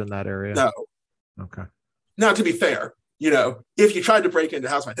doors in that area? No. Okay. Now, to be fair, if you tried to break into the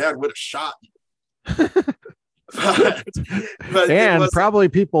house, my dad would have shot you. but probably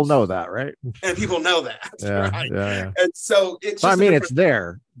people know that, right? And people know that, right? Yeah. And so it's just it's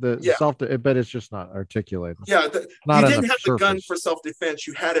there, but it's just not articulated. Yeah, you didn't have the gun for self-defense.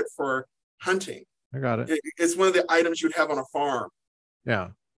 You had it for hunting. I got it. It's one of the items you'd have on a farm. Yeah,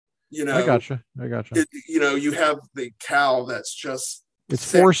 I gotcha. You have the cow that's just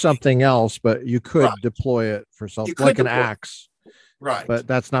for something else, but you could deploy it for like an axe. Right. But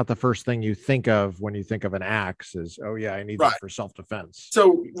that's not the first thing you think of when you think of an axe is, I need that for self-defense.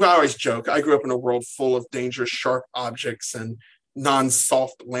 So I always joke, I grew up in a world full of dangerous, sharp objects and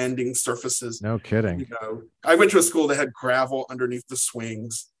non-soft landing surfaces. No kidding. I went to a school that had gravel underneath the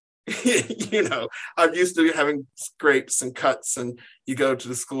swings. I'm used to having scrapes and cuts, and you go to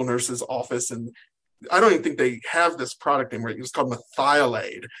the school nurse's office, and I don't even think they have this product anymore. It was called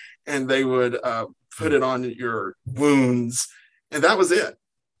methylate, and they would put it on your wounds. And that was it.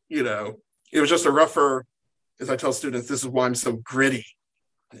 It was just a rougher, as I tell students, this is why I'm so gritty,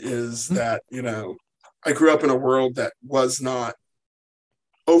 is that, I grew up in a world that was not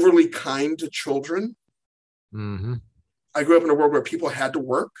overly kind to children. Mm-hmm. I grew up in a world where people had to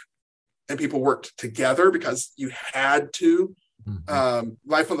work and people worked together because you had to. Mm-hmm.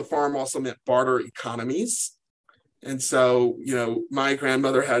 Life on the farm also meant barter economies. And so, my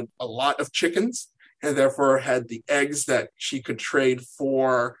grandmother had a lot of chickens, and therefore had the eggs that she could trade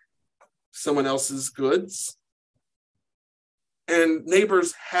for someone else's goods. And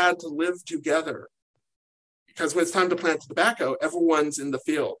neighbors had to live together because when it's time to plant tobacco, everyone's in the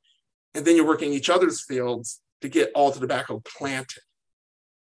field. And then you're working each other's fields to get all the tobacco planted.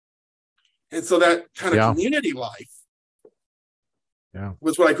 And so that kind of community life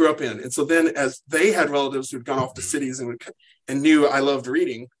was what I grew up in. And so then as they had relatives who'd gone off to cities and knew I loved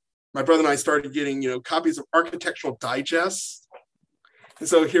reading, my brother and I started getting, copies of Architectural Digest. And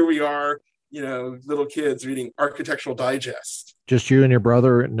so here we are, little kids reading Architectural Digest. Just you and your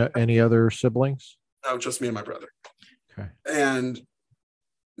brother, any other siblings? No, just me and my brother. Okay. And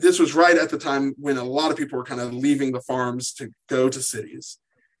this was right at the time when a lot of people were kind of leaving the farms to go to cities.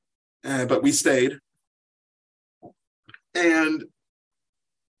 But we stayed. And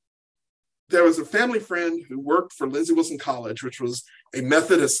there was a family friend who worked for Lindsey Wilson College, which was a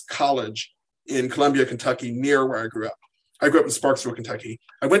Methodist college in Columbia, Kentucky, near where I grew up. I grew up in Sparksville, Kentucky.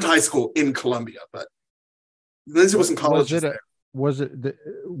 I went to high school in Columbia, but Lindsey Wilson College. Was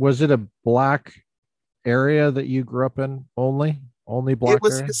it a black area that you grew up in? Only black? It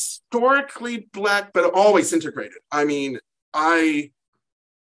was area? Historically black, but always integrated. I mean, my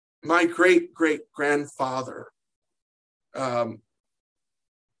great-great-grandfather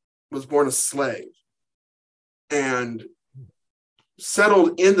was born a slave and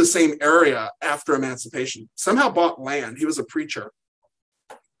settled in the same area after emancipation, somehow bought land. He was a preacher.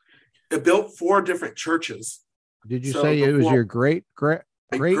 It built 4 different churches. Did you say it was your great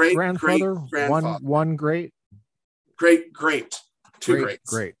grandfather? One great? Great. Two greats.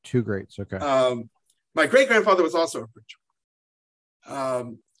 Great. 2 greats. Okay. My great-grandfather was also a preacher.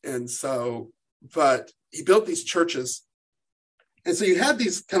 And so, but he built these churches. And so you had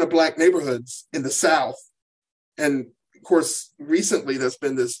these kind of black neighborhoods in the South. And of course, recently there's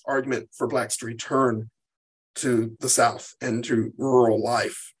been this argument for blacks to return to the South and to rural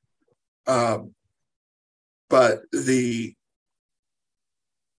life. But there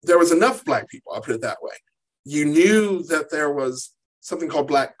was enough black people, I'll put it that way. You knew that there was something called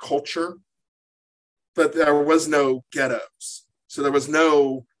black culture, but there was no ghettos. So there was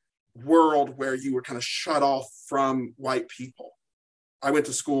no world where you were kind of shut off from white people. I went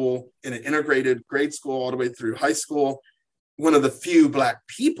to school in an integrated grade school all the way through high school, one of the few black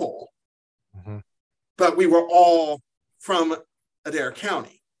people, but we were all from Adair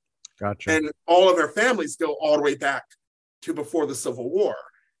County. Gotcha. And all of our families go all the way back to before the Civil War.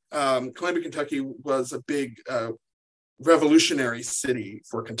 Columbia, Kentucky was a big revolutionary city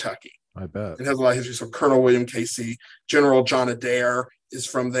for Kentucky. I bet. It has a lot of history. So Colonel William Casey, General John Adair is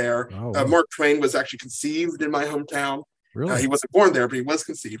from there. Oh, wow. Mark Twain was actually conceived in my hometown. Really? He wasn't born there, but he was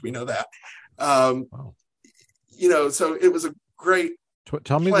conceived. We know that. Wow. So it was a great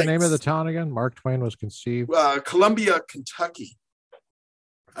Tell me place. The name of the town again. Mark Twain was conceived. Columbia, Kentucky,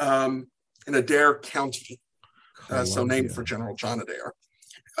 in Adair County. So named for General John Adair.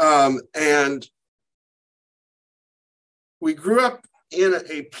 And we grew up in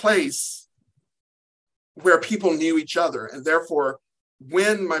a place where people knew each other. And therefore,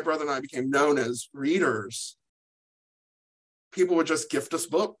 when my brother and I became known as readers, people would just gift us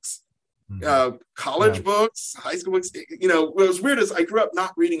books, college books, high school books. What was weird is I grew up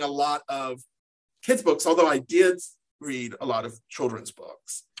not reading a lot of kids' books, although I did read a lot of children's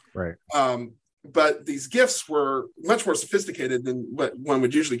books. Right. But these gifts were much more sophisticated than what one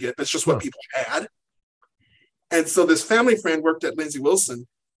would usually get. It's just what people had. And so this family friend worked at Lindsey Wilson,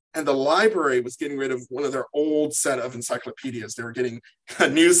 and the library was getting rid of one of their old set of encyclopedias. They were getting a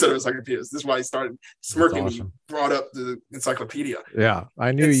new set of encyclopedias. This is why I started smirking when you brought up the encyclopedia. Yeah,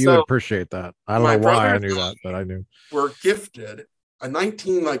 I knew you would appreciate that. I don't know why I knew that, but I knew. Were gifted a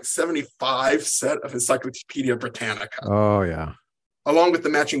 1975 set of Encyclopedia Britannica. Oh, yeah. Along with the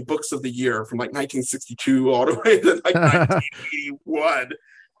matching books of the year from 1962 all the way to 1981.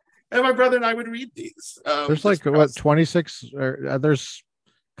 And my brother and I would read these. There's 26? There's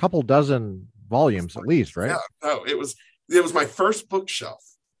a couple dozen volumes at least, right? Yeah, no, it was my first bookshelf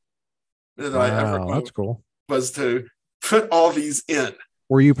that I ever owned. That's cool. Was to put all these in.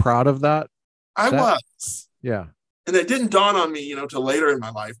 Were you proud of that? I was. Yeah. And it didn't dawn on me, till later in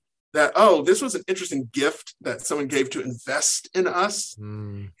my life that, this was an interesting gift that someone gave to invest in us.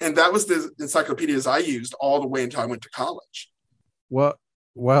 And that was the encyclopedias I used all the way until I went to college. Well,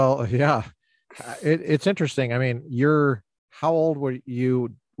 yeah. It's interesting. I mean, how old were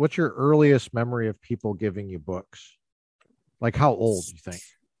you? What's your earliest memory of people giving you books? Like how old do you think?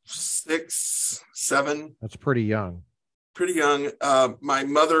 6, 7. That's pretty young. Pretty young. My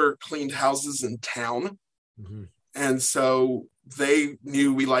mother cleaned houses in town. And so they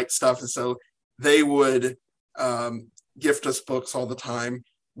knew we liked stuff. And so they would gift us books all the time.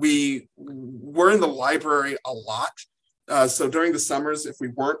 We were in the library a lot. So during the summers, if we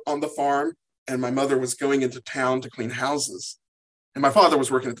weren't on the farm and my mother was going into town to clean houses, and my father was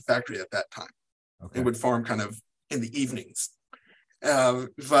working at the factory at that time, and would farm kind of in the evenings.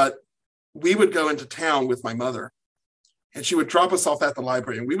 But we would go into town with my mother, and she would drop us off at the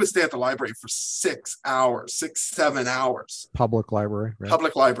library, and we would stay at the library for 6 hours, 7 hours. Public library, right?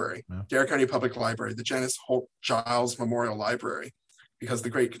 Public library, yeah. Dare County Public Library, the Janice Holt Giles Memorial Library, because the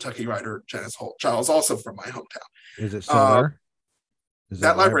great Kentucky writer Janice Holt Giles, also from my hometown. Is it still there?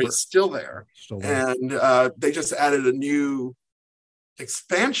 That library is still there. And they just added a new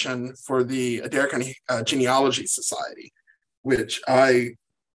expansion for the Dare County Genealogy Society, which I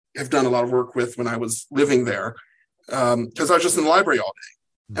have done a lot of work with when I was living there, because I was just in the library all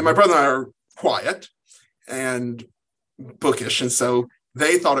day. And my brother and I are quiet and bookish, and so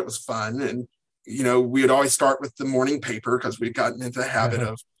they thought it was fun. And we would always start with the morning paper because we'd gotten into the habit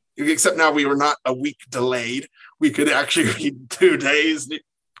of, except now we were not a week delayed. We could actually read 2 days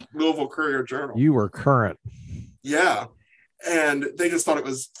Louisville Courier Journal. You were current. Yeah. And they just thought it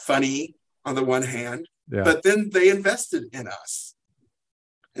was funny on the one hand, but then they invested in us.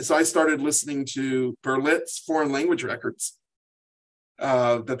 And so I started listening to Berlitz foreign language records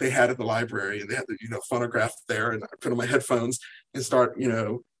that they had at the library, and they had the phonograph there, and I put on my headphones and start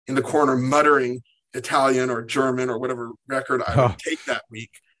in the corner muttering Italian or German or whatever record I would take that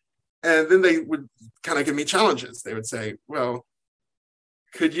week. And then they would kind of give me challenges. They would say, well,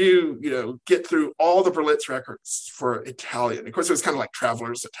 could you get through all the Berlitz records for Italian? Of course, it was kind of like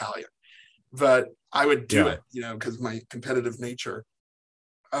Traveler's Italian, but I would do it, because of my competitive nature.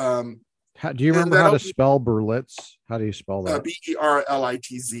 Do you remember how to spell Berlitz? How do you spell that?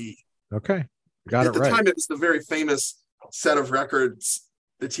 Berlitz. Okay, got it right. At the time, it was the very famous set of records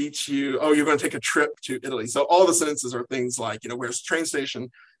that teach you, you're going to take a trip to Italy. So all the sentences are things like, where's the train station,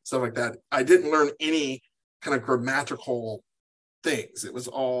 stuff like that. I didn't learn any kind of grammatical things. It was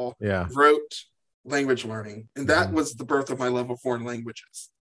all rote language learning. And that was the birth of my love of foreign languages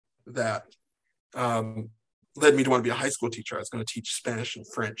that led me to want to be a high school teacher. I was going to teach Spanish and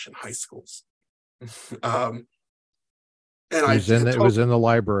French in high schools. And it was in the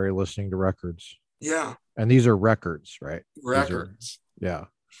library listening to records. Yeah. And these are records, right? Records. Yeah.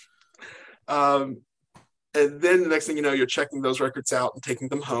 And then the next thing you know, you're checking those records out and taking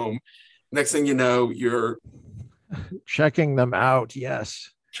them home. Next thing you know, you're checking them out.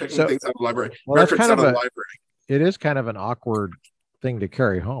 Yes. Checking things out of the library. Well, records out of the library. It is kind of an awkward thing to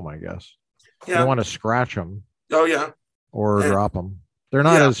carry home, I guess. Yeah. You don't want to scratch them. Oh yeah. Or drop them. They're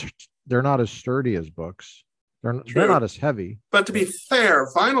not as sturdy as books. They're not as heavy. But to be fair,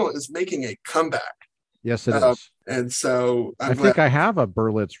 vinyl is making a comeback. Yes, it is. And so I think I have a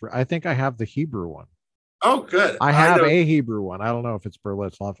Berlitz. I think I have the Hebrew one. Oh, good. I have a Hebrew one. I don't know if it's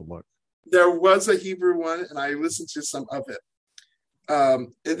Berlitz. I'll have to look. There was a Hebrew one, and I listened to some of it.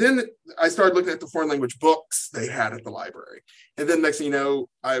 And then I started looking at the foreign language books they had at the library. And then next thing you know,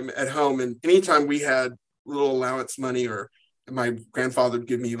 I'm at home, and anytime we had little allowance money, or my grandfather would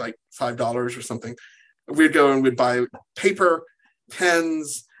give me like $5 or something, we'd go and we'd buy paper,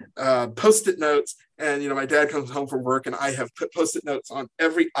 pens, Post-it notes. And, my dad comes home from work, and I have put Post-it notes on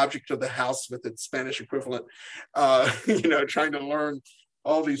every object of the house with its Spanish equivalent, trying to learn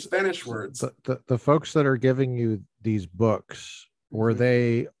all these Spanish words. The folks that are giving you these books, were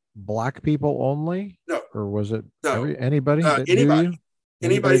they Black people only? No. Or was it anybody?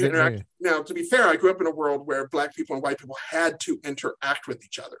 Anybody that interact. Now, to be fair, I grew up in a world where Black people and white people had to interact with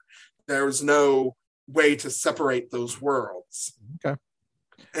each other. There was no way to separate those worlds. Okay.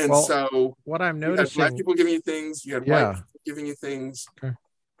 And so what I'm noticing, you had Black people giving you things, you had white people giving you things. Okay.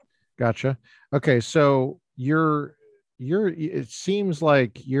 Gotcha. Okay. So it seems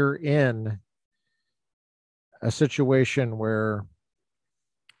like you're in a situation where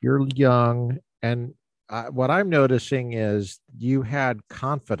you're young, and what I'm noticing is you had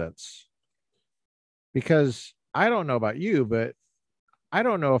confidence, because I don't know about you, but I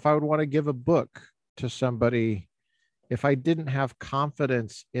don't know if I would want to give a book to somebody if I didn't have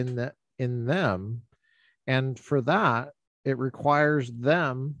confidence in them. And for that, it requires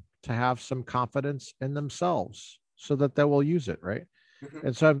them to have some confidence in themselves so that they will use it. Right. Mm-hmm.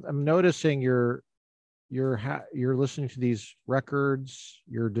 And so I'm noticing you're listening to these records,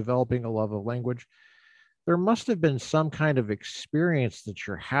 you're developing a love of language. There must have been some kind of experience that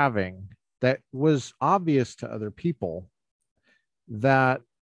you're having that was obvious to other people, that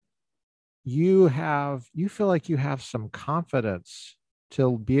you feel like you have some confidence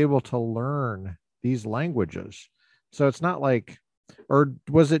to be able to learn these languages. So it's not like, or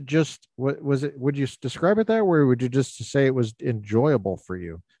was it just, would you describe it that way, or would you just say it was enjoyable for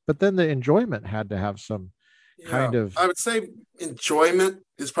you? But then the enjoyment had to have some Yeah, kind of I would say enjoyment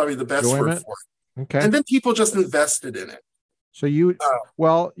is probably the best word enjoyment? for it. Okay. And then people just invested in it. So you, Uh,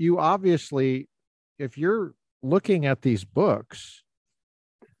 well, you obviously, if you're looking at these books,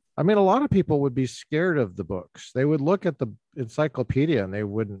 I mean, a lot of people would be scared of the books. They would look at the encyclopedia and it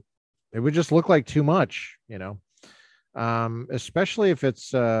would just look like too much, you know, especially if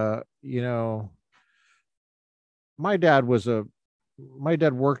it's, my dad was a, my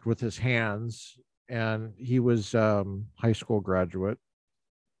dad worked with his hands and he was high school graduate.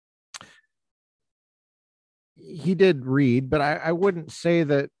 He did read, but I wouldn't say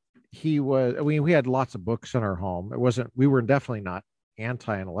that he was. I mean, we had lots of books in our home. It wasn't. We were definitely not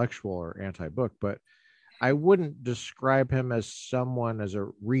anti-intellectual or anti-book, but I wouldn't describe him as someone as a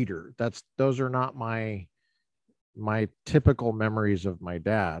reader. Those are not my typical memories of my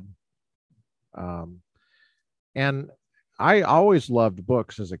dad. Um, and I always loved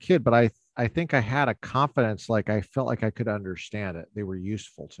books as a kid, but I think I had a confidence, like I felt like I could understand it. They were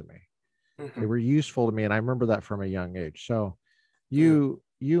useful to me. They mhm. were useful to me, and I remember that from a young age. So Yeah.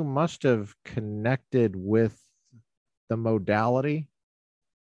 you must have connected with the modality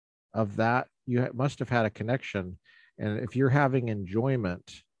of that. You must have had a connection, and if you're having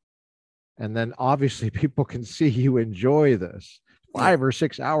enjoyment, and then obviously people can see you enjoy this Yeah. 5 or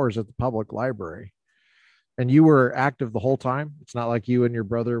 6 hours at the public library, and you were active the whole time. It's not like you and your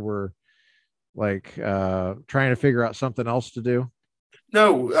brother were like trying to figure out something else to do.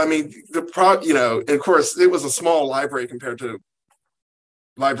 No, I mean and of course it was a small library compared to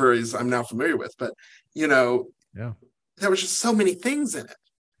libraries I'm now familiar with, but you know, Yeah. there was just so many things in it.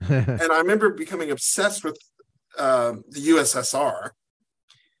 And I remember becoming obsessed with the USSR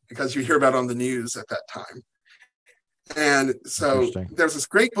because you hear about it on the news at that time. And so Interesting. there's this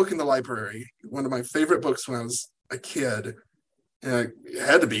great book in the library, one of my favorite books when I was a kid. And it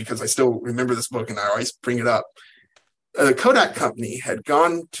had to be because I still remember this book and I always bring it up. The Kodak company had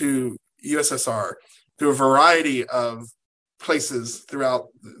gone to USSR through a variety of places throughout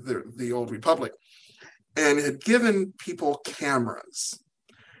the old republic and had given people cameras.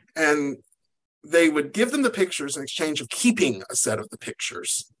 And they would give them the pictures in exchange of keeping a set of the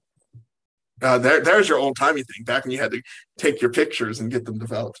pictures. There's your old timey thing back when you had to take your pictures and get them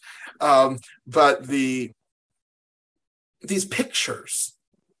developed. But these pictures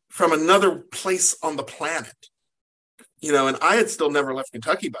from another place on the planet, and I had still never left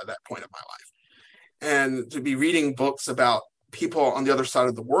Kentucky by that point of my life. And to be reading books about people on the other side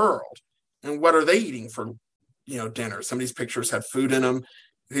of the world and what are they eating for, dinner. Some of these pictures had food in them.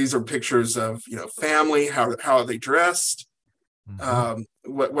 These are pictures of, family, how are they dressed? Mm-hmm.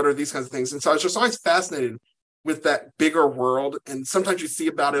 What are these kinds of things? And so I was just always fascinated with that bigger world. And sometimes you see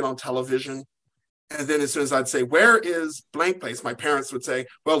about it on television. And then as soon as I'd say, where is blank place? My parents would say,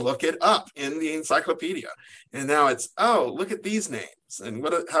 well, look it up in the encyclopedia. And now it's, oh, look at these names. And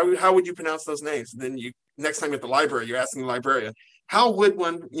how would you pronounce those names? And then next time at the library, you're asking the librarian, how would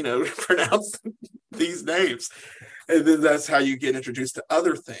one, pronounce these names? And then that's how you get introduced to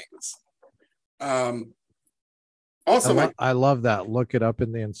other things. Also, I love that. Look it up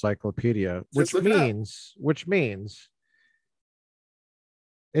in the encyclopedia, just look it up. which means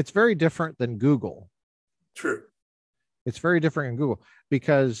it's very different than Google. True. It's very different in Google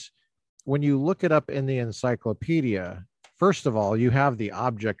because when you look it up in the encyclopedia, first of all, you have the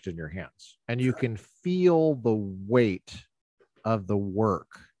object in your hands and you can feel the weight of the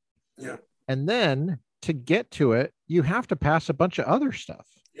work. Yeah. And then to get to it, you have to pass a bunch of other stuff.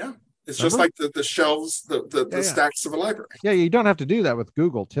 Yeah. It's Remember? just like the shelves, the Yeah. stacks of a library. Yeah, you don't have to do that with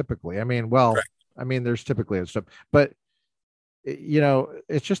Google typically. I mean, well, Right. I mean, there's typically a stuff, but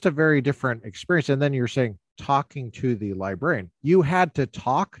it's just a very different experience. And then you're saying talking to the librarian. You had to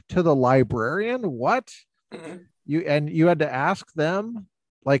talk to the librarian. What? Mm-hmm. You had to ask them,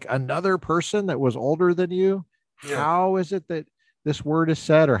 like another person that was older than you, Yeah. how is it that this word is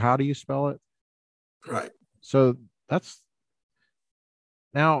said, or how do you spell it? Right. So that's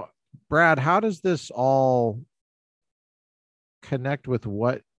now, Brad, how does this all connect with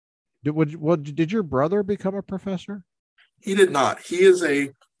what did your brother become a professor? He did not. He is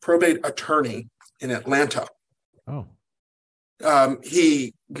a probate attorney in Atlanta. Oh.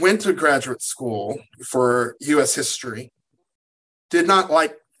 He went to graduate school for U.S. history, did not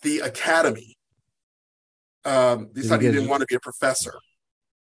like the academy. Decided he didn't want to be a professor.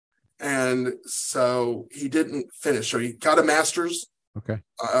 And so he didn't finish. So he got a master's, okay,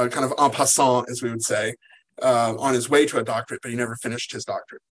 kind of en passant, as we would say, on his way to a doctorate, but he never finished his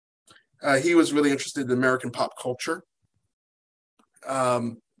doctorate. He was really interested in American pop culture.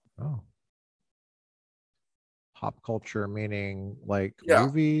 Oh. Pop culture meaning like Yeah,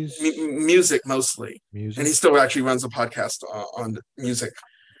 movies, music mostly, and music? he still actually runs a podcast on music.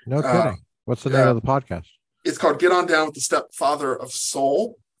 No Uh, kidding. What's the name uh, of the podcast? it's called "Get On Down with the Stepfather of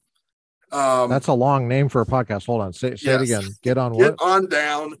Soul." Um, That's a long name for a podcast. Hold on. Say it yes, again. Get on "Get what? On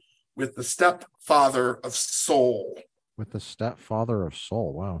Down with the Stepfather of Soul." With the stepfather of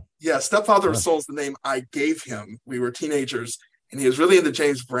soul. Wow. Yeah, Stepfather of Yeah. Soul is the name I gave him. We were teenagers, and he was really into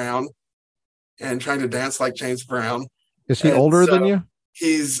James Brown and trying to dance like James Brown. Is he And older so than you?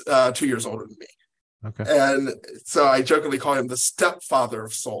 he's 2 years older than me. Okay. And so I jokingly call him the stepfather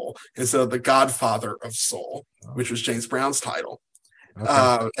of soul instead of the godfather of soul, Oh, which was James Brown's title.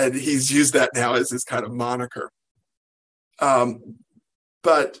 okay. And he's used that now as his kind of moniker.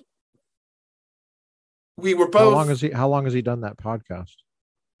 But we were both, How long has he done that podcast?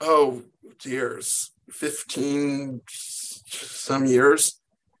 oh, dears, 15 some years.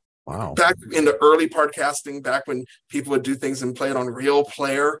 Wow. Back in the early podcasting, back when people would do things and play it on Real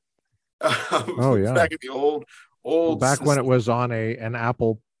Player, Oh yeah. back in the old Back when it system. was on an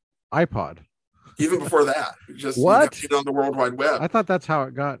Apple iPod. Even before that, just you'd have to What? get on the World Wide Web. I thought that's how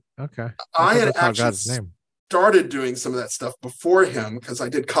it got. Okay. I I thought had that's how it got actually its name. started doing some of that stuff before him because I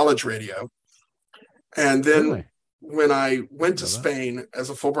did college radio. And then Really? when I I went didn't to know that. Spain as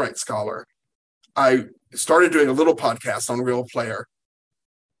a Fulbright scholar, I started doing a little podcast on Real Player.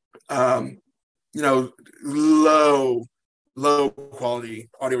 Um, you know, low quality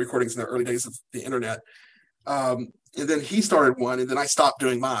audio recordings in the early days of the internet. And then he started one, and then I stopped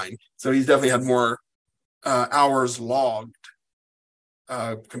doing mine. So he's definitely had more hours logged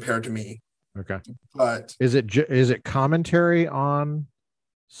compared to me. Okay. But Is it commentary on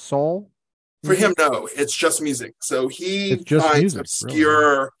soul for him, music? no, it's just music. So It's he just finds music, really.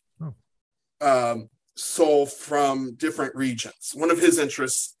 obscure Oh. soul from different regions. One of his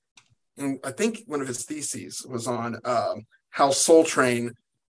interests, and I think one of his theses, was on how Soul Train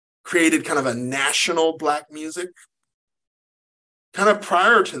created kind of a national black music. Kind of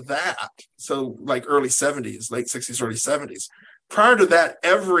prior to that, so like early 70s, late 60s, early 70s, prior to that,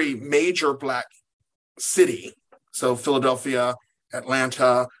 every major black city, so Philadelphia,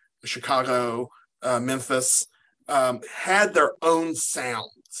 Atlanta, Chicago, Memphis, had their own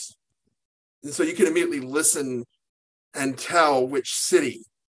sounds. And so you can immediately listen and tell which city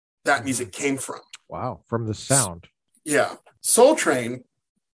that music came from. Wow. From the sound. Yeah. Soul Train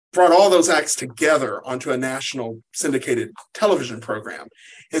brought all those acts together onto a national syndicated television program.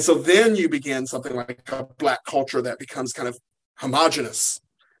 And so then you begin something like a black culture that becomes kind of homogenous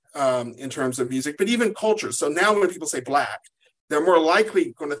in terms of music, but even culture. So now when people say black, they're more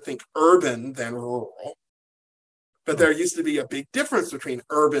likely going to think urban than rural. But there used to be a big difference between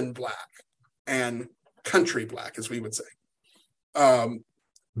urban black and country black, as we would say.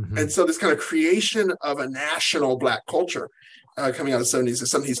 And so this kind of creation of a national black culture coming out of the 70s is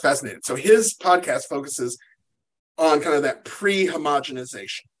something he's fascinated. So his podcast focuses on kind of that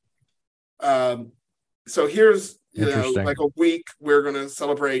pre-homogenization. So here's, like a week, we're going to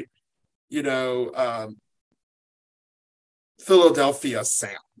celebrate, Philadelphia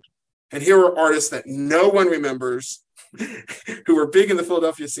sound. And here are artists that no one remembers who were big in the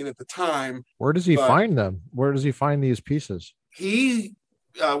Philadelphia scene at the time. Where does he find them? Where does he find these pieces?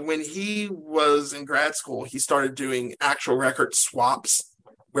 When he was in grad school, he started doing actual record swaps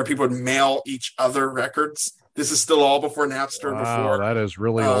where people would mail each other records. This is still all before Napster, Wow, that is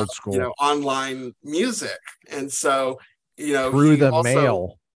really old school. Online music. And so, through the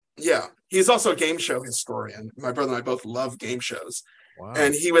mail. Yeah, he's also a game show historian. My brother and I both love game shows. Wow.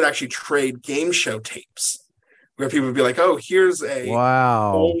 And he would actually trade game show tapes where people would be like, oh, here's a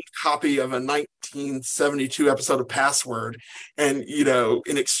old copy of a 1972 episode of Password. And,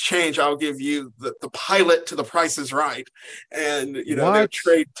 in exchange, I'll give you the pilot to The Price is Right. And, they'll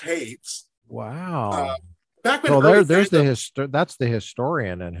trade tapes. Wow. Back when there's that's the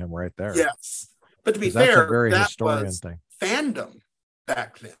historian in him right there. Yes. But to be fair, that's a very historian thing. Fandom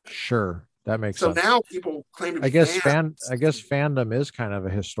back then. Sure. That makes sense. So now people claim to be I guess fandom is kind of a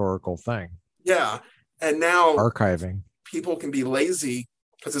historical thing. Yeah. And now archiving. People can be lazy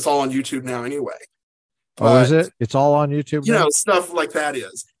because it's all on YouTube now anyway. But, is it? It's all on YouTube now? Stuff like that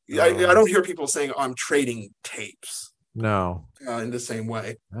is. I don't hear people saying, I'm trading tapes. No. In the same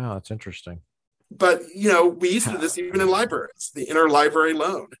way. Oh, that's interesting. But, we used to do this even in libraries, the interlibrary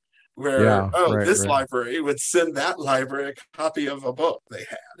loan, where, this library would send that library a copy of a book they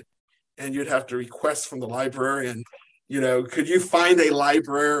had. And you'd have to request from the librarian, could you find a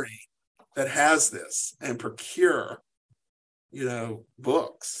library that has this and procure,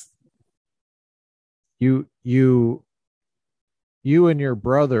 books? You and your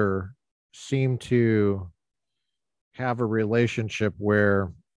brother seem to have a relationship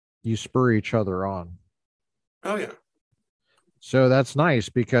where you spur each other on. Oh yeah. So that's nice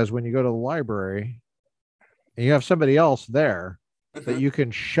because when you go to the library and you have somebody else there that you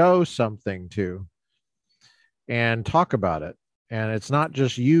can show something to and talk about it. And it's not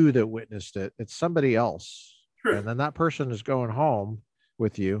just you that witnessed it, it's somebody else. True. And then that person is going home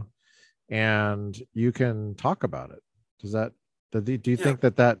with you and you can talk about it. Do you think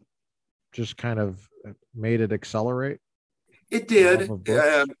that just kind of made it accelerate? It did.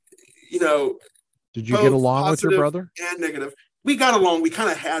 You know, Did you get both along with your positive brother? and negative. We got along. We kind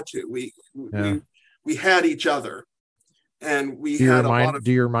of had to. Yeah. We had each other, and we Do you had a lot of.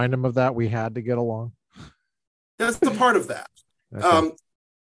 do you remind him of that? We had to get along. That's a part of that. Okay.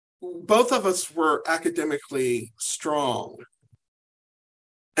 Both of us were academically strong,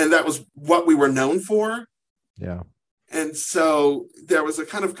 and that was what we were known for. Yeah. And so there was a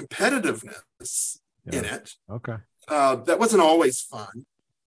kind of competitiveness in it. Okay. That wasn't always fun.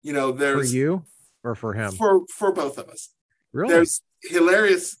 You know, For there's you or for him? For both of us. Really? There's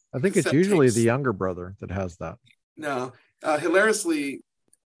hilarious. I think it's usually the younger brother that has that. No, hilariously,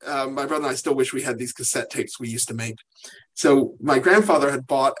 my brother and I still wish we had these cassette tapes we used to make. So my grandfather had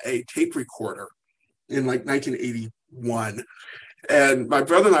bought a tape recorder in like 1981. And my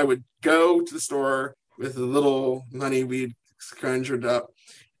brother and I would go to the store with the little money we'd scrounged up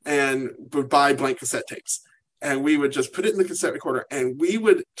and would buy blank cassette tapes. And we would just put it in the cassette recorder and we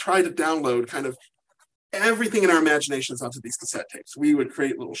would try to download kind of everything in our imaginations onto these cassette tapes. We would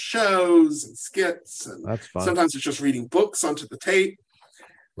create little shows and skits. And that's fun. Sometimes it's just reading books onto the tape.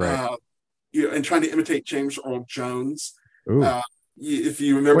 Right. And trying to imitate James Earl Jones. Ooh. If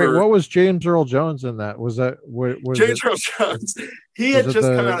you remember, wait, what was James Earl Jones in that? Was James Earl Jones? He had just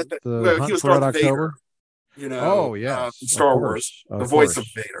come out. He was Darth Vader. You know. Oh yeah, Star Wars, the voice of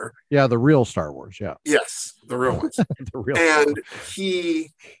Vader. Yeah, the real Star Wars. Yeah. Yes, the real ones. The real. And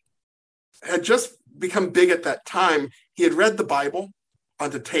he had just become big at that time. He had read the Bible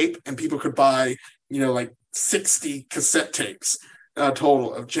onto tape, and people could buy, like 60 cassette tapes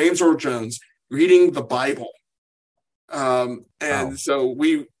total of James Earl Jones reading the Bible. So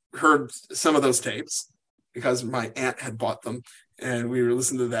we heard some of those tapes because my aunt had bought them and we were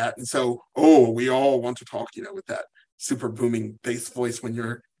listening to that. And so, we all want to talk, with that super booming bass voice when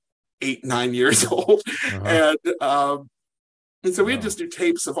you're 8-9 years old. And so we'd just do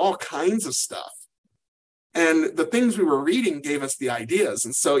tapes of all kinds of stuff. And the things we were reading gave us the ideas.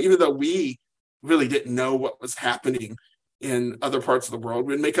 And so even though we really didn't know what was happening in other parts of the world,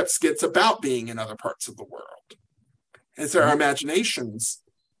 we'd make up skits about being in other parts of the world. And so our imaginations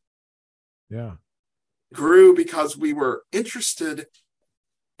grew because we were interested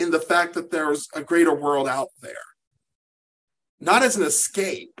in the fact that there was a greater world out there. Not as an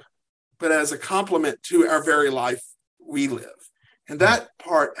escape, but as a complement to our very life we live. And that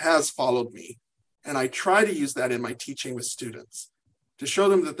part has followed me. And I try to use that in my teaching with students to show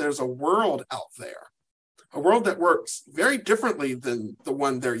them that there's a world out there, a world that works very differently than the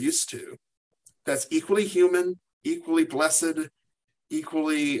one they're used to, that's equally human, equally blessed,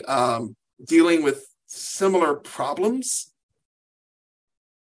 equally dealing with similar problems.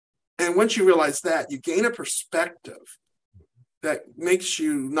 And once you realize that, you gain a perspective that makes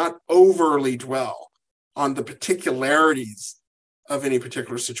you not overly dwell on the particularities of any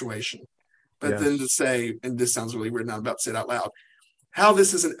particular situation, but then to say, and this sounds really weird now, I'm about to say it out loud, how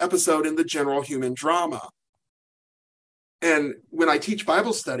this is an episode in the general human drama. And when I teach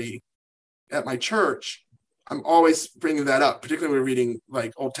Bible study at my church, I'm always bringing that up, particularly when we're reading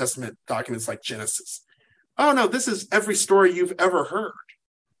like Old Testament documents like Genesis. Oh no, this is every story you've ever heard.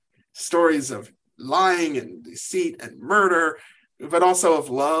 Stories of lying and deceit and murder, but also of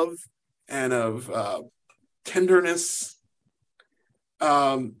love and of tenderness.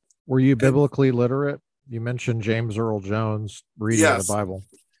 Were you biblically literate? You mentioned James Earl Jones reading the Bible.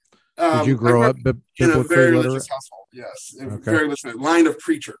 Did you grow up biblically in a very literate? religious household? Yes, very literate line of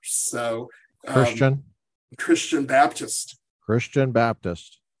preachers. So Christian Baptist. Christian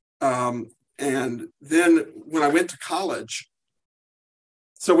Baptist. And then when I went to college,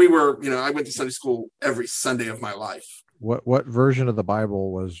 so we were, I went to Sunday school every Sunday of my life. What version of the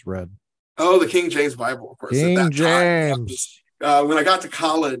Bible was read? Oh, the King James Bible, of course. King James. When I got to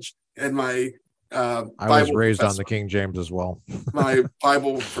college and my I was raised on the King James as well. My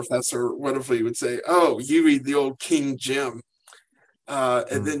Bible professor wonderfully would say, "Oh, you read the old King Jim."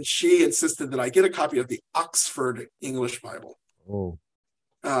 And then she insisted that I get a copy of the Oxford English Bible. Oh.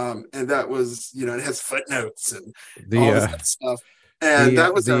 And that was, it has footnotes and all this stuff. And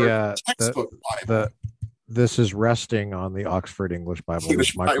that was our textbook Bible. This is resting on the Oxford English Bible.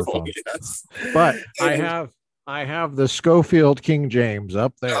 English Bible, yes. But I I have the Schofield King James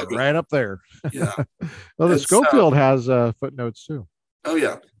up there, Okay. right up there. Yeah. Well, the And so, Schofield has footnotes too. oh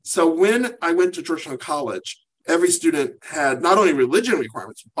yeah. So when I went to Georgetown College, every student had not only religion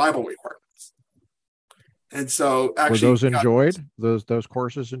requirements, but Bible requirements. And so Were actually those enjoyed? Those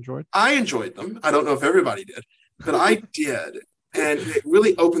courses enjoyed? I enjoyed them. I don't know if everybody did, but I did. And it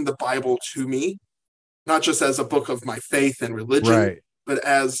really opened the Bible to me, not just as a book of my faith and religion, Right. but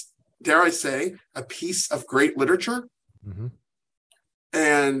as, dare I say, a piece of great literature. Mm-hmm.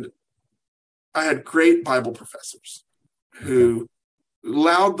 And I had great Bible professors who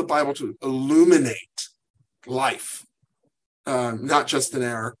allowed the Bible to illuminate life, not just in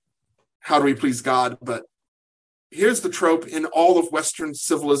our how do we please God, but here's the trope in all of Western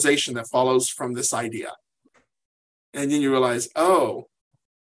civilization that follows from this idea. And then you realize, oh,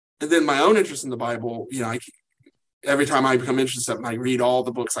 and then my own interest in the Bible, every time I become interested in something, I read all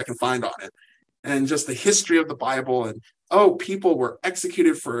the books I can find on it. And just the history of the Bible, and people were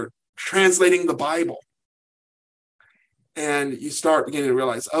executed for translating the Bible. And you start beginning to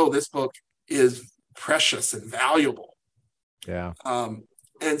realize, this book is precious and valuable. Yeah.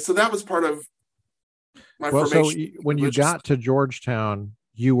 And so that was part of my formation. So when you got to Georgetown,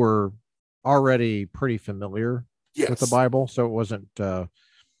 you were already pretty familiar with the Bible. So it wasn't,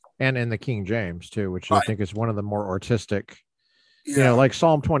 and in the King James too, which I think is one of the more artistic, like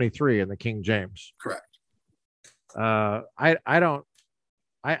Psalm 23 in the King James. Correct.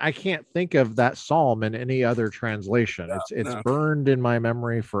 I can't think of that Psalm in any other translation. It's burned in my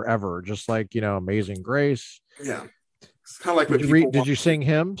memory forever, just like, Amazing Grace. Yeah. It's kind of like did you sing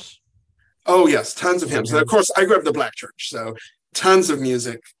hymns? Oh yes, tons of hymns. And of course, I grew up in the Black church, so tons of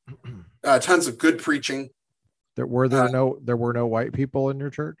music, tons of good preaching. There were no white people in your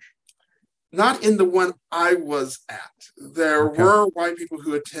church? Not in the one I was at. There were white people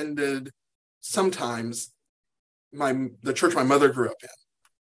who attended sometimes the church my mother grew up in.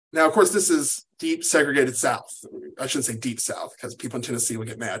 Now, of course, this is deep segregated South. I shouldn't say deep South because people in Tennessee will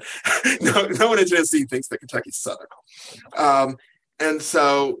get mad. No one in Tennessee thinks that Kentucky's Southern. And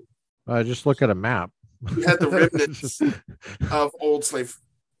so just look at a map. We had the remnants of old slave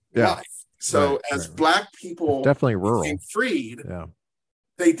life. So as Black people definitely rural became freed,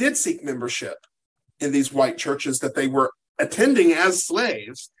 they did seek membership in these white churches that they were attending as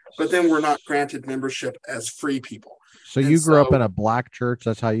slaves, but then were not granted membership as free people. So you grew up in a Black church.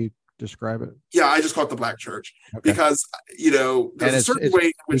 That's how you describe it? Yeah, I just call it the Black church because, there's a certain way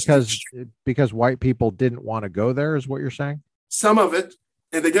in which because white people didn't want to go there is what you're saying? Some of it,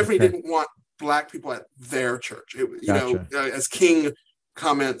 and they definitely didn't want Black people at their church. As King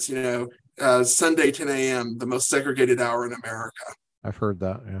comments, Sunday 10 a.m., the most segregated hour in America. I've heard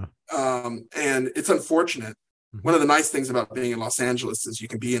that, and it's unfortunate. Mm-hmm. One of the nice things about being in Los Angeles is you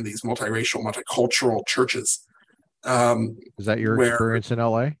can be in these multiracial, multicultural churches. Is that your experience in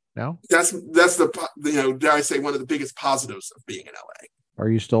LA now? That's the dare I say, one of the biggest positives of being in LA. Are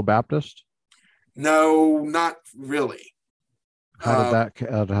you still Baptist? No, not really. How did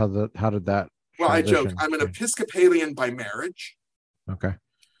that? Well, I joke. I'm an Episcopalian by marriage. Okay.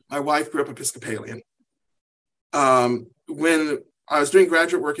 My wife grew up Episcopalian. When I was doing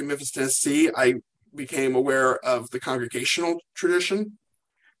graduate work in Memphis, Tennessee, I became aware of the congregational tradition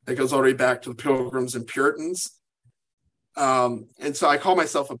that goes all the way back to the Pilgrims and Puritans. And so I call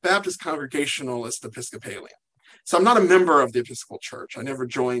myself a Baptist Congregationalist Episcopalian. So I'm not a member of the Episcopal Church. I never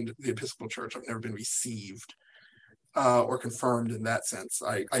joined the Episcopal Church. I've never been received or confirmed in that sense.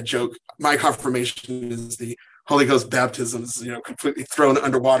 I joke, my confirmation is the Holy Ghost baptisms, completely thrown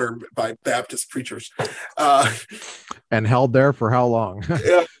underwater by Baptist preachers. And held there for how long?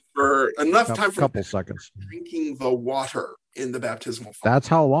 For enough time for a couple seconds. Drinking the water in the baptismal font. That's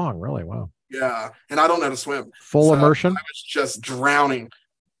how long, really? Wow. Yeah, and I don't know how to swim. Full immersion? I was just drowning.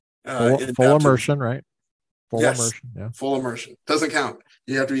 Full immersion, right? Immersion, yeah. Full immersion. Doesn't count.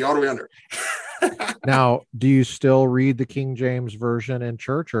 You have to be all the way under. Now, do you still read the King James Version in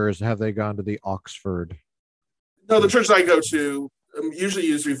church, or have they gone to the Oxford? No, the churches I go to usually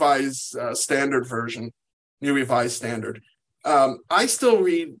use Revised Standard Version, New Revised Standard. I still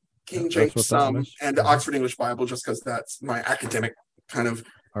read King James some and the Oxford English Bible just because that's my academic kind of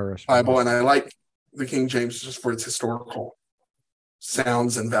Bible, and I like the King James just for its historical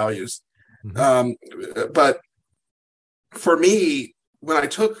sounds and values. Mm-hmm. But for me, when I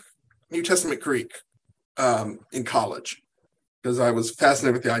took New Testament Greek in college, because I was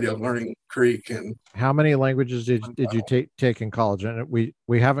fascinated with the idea of learning Greek. And how many languages did you take in college? And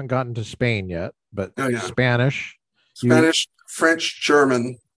we haven't gotten to Spain yet, but Spanish, French,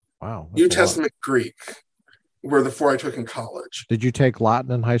 German. Wow, New Testament Greek were the four I took in college. Did you take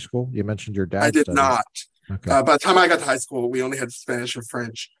Latin in high school? You mentioned your dad. I did not. Okay. By the time I got to high school, we only had Spanish and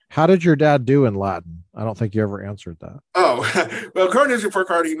French. How did your dad do in Latin? I don't think you ever answered that. Oh, well, according to his report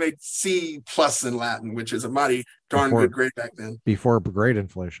card, he made C plus in Latin, which is a mighty darn good grade back then. Before grade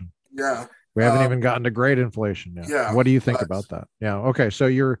inflation. Yeah. We haven't even gotten to grade inflation yet. Yeah. What do you think about that? Yeah. Okay. So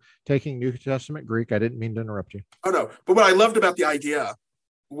you're taking New Testament Greek. I didn't mean to interrupt you. Oh, no. But what I loved about the idea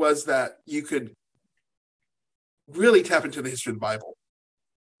was that you could really tap into the history of the Bible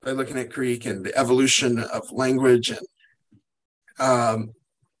by looking at Greek and the evolution of language, and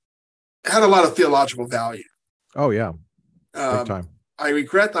had a lot of theological value. Oh, yeah. Big time. I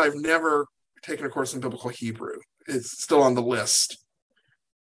regret that I've never taken a course in biblical Hebrew. It's still on the list.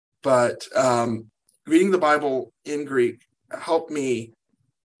 But reading the Bible in Greek helped me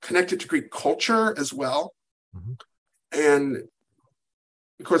connect it to Greek culture as well. Mm-hmm. And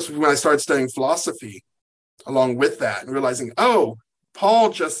of course, when I started studying philosophy along with that and realizing, oh, Paul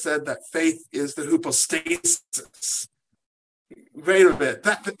just said that faith is the hypostasis. Wait a bit.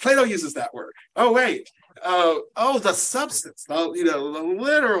 Plato uses that word. Oh, wait. The substance, the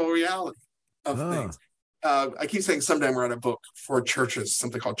literal reality of things. I keep saying someday I'm going to write a book for churches,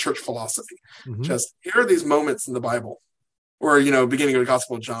 something called church philosophy. Mm-hmm. Just here are these moments in the Bible, or beginning of the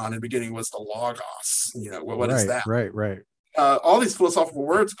Gospel of John, and beginning was the Logos. What is that? Right. All these philosophical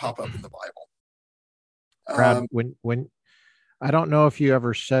words pop up in the Bible. Brad, when I don't know if you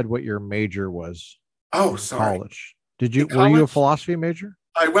ever said what your major was. Oh, sorry. College. Were you a philosophy major?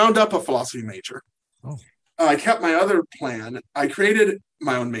 I wound up a philosophy major. Oh. I kept my other plan. I created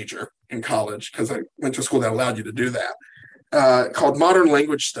my own major in college because I went to a school that allowed you to do that, called Modern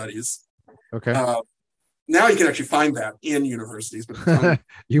Language Studies. Okay. Now you can actually find that in universities. But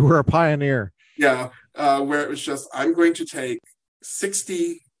you were a pioneer. Yeah, where it was just, I'm going to take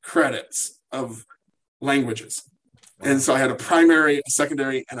 60 credits of languages. And so I had a primary, a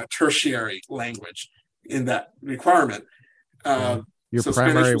secondary, and a tertiary language in that requirement. Your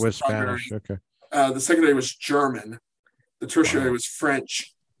primary was Spanish. Okay. The secondary was German. The tertiary was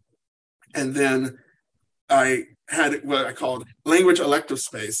French. And then I had what I called language elective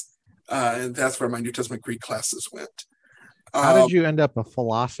space. And that's where my New Testament Greek classes went. How did you end up a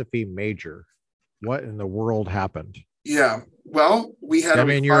philosophy major? What in the world happened? Yeah. Well, we had.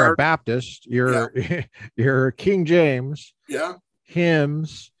 You're a Baptist. You're King James. Yeah.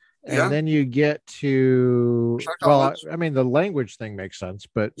 Hymns. And then you get to, the language thing makes sense,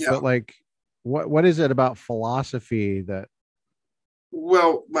 but like, what is it about philosophy that?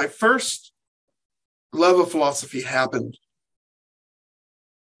 Well, my first love of philosophy happened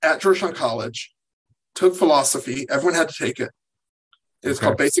at Georgetown College. Took philosophy. Everyone had to take it. It was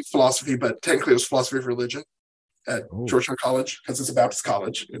called basic philosophy, but technically it was philosophy of religion at Georgetown College because it's a Baptist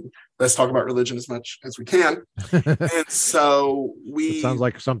college. And let's talk about religion as much as we can. And so it sounds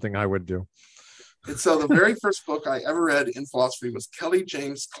like something I would do. And so the very first book I ever read in philosophy was Kelly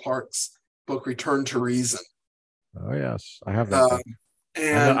James Clark's book, Return to Reason. Oh, yes. I have that book.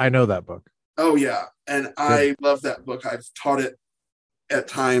 And I know that book. Oh, yeah. And I love that book. I've taught it at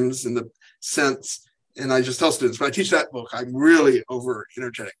times in the sense, and I just tell students, when I teach that book, I'm really over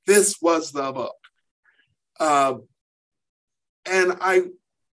energetic. This was the book. And I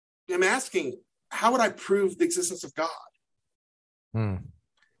am asking, how would I prove the existence of God? And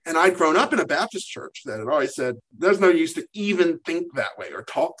I'd grown up in a Baptist church that had always said, there's no use to even think that way or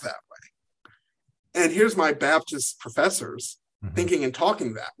talk that way. And here's my Baptist professors thinking and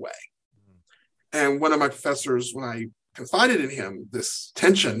talking that way. And one of my professors, when I confided in him this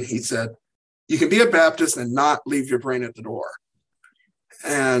tension, he said, you can be a Baptist and not leave your brain at the door.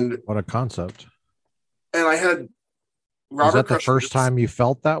 And what a concept. And I had Robert. Was that the first time you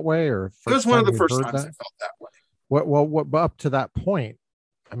felt that way, or it was one of the first times I felt that way? What up to that point?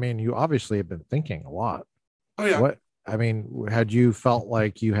 I mean, you obviously have been thinking a lot. Oh yeah. Had you felt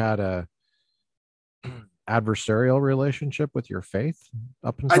like you had a adversarial relationship with your faith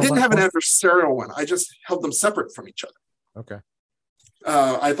up until I didn't have point? An adversarial one. I just held them separate from each other. Okay.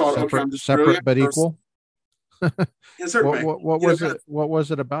 I thought, I'm just separate but equal. What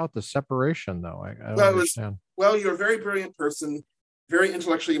was it about the separation, though? I don't understand. You're a very brilliant person, very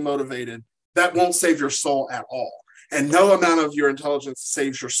intellectually motivated. That won't save your soul at all, and no amount of your intelligence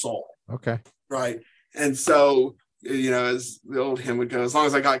saves your soul. Okay, right. And so, as the old hymn would go, as long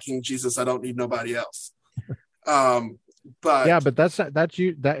as I got King Jesus, I don't need nobody else. But that's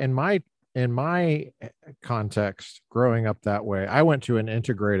you. That in my context, growing up that way, I went to an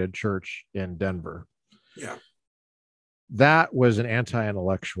integrated church in Denver. Yeah. That was an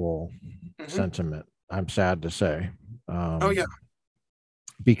anti-intellectual sentiment, I'm sad to say.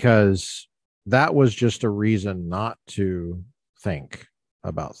 Because that was just a reason not to think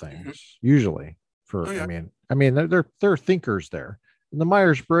about things, usually, For Oh yeah. they're thinkers there. In the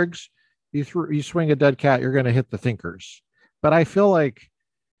Myers Briggs, you swing a dead cat, you're going to hit the thinkers. But I feel like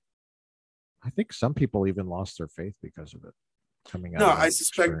I think some people even lost their faith because of it coming out No, of I that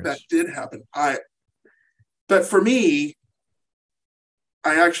suspect that experience. did happen. But for me,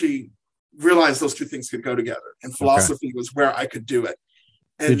 I actually realized those two things could go together, and Okay. philosophy was where I could do it.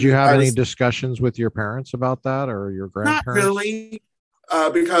 Did you And have I any was discussions with your parents about that or your not grandparents? really,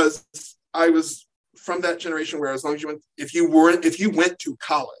 because I was from that generation where as long as if you went to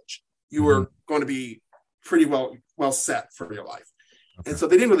college, you Mm-hmm. were going to be pretty well set for your life. And Okay. so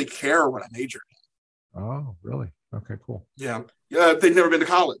they didn't really care what I majored Oh, really? Okay, cool. in. Yeah. They'd never been to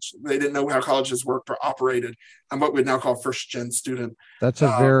college. They didn't know how colleges worked or operated. I'm what we'd now call first gen student.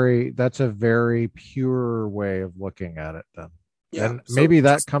 Um, That's a very pure way of looking at it then. yeah. And So maybe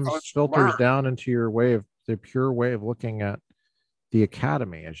that just comes college filters learn. down into your way of the pure way of looking at the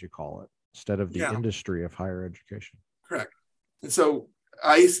academy, as you call it, instead of the Yeah, industry of higher education. correct. And so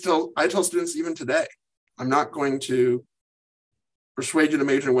I tell students even today, I'm not going to persuade you to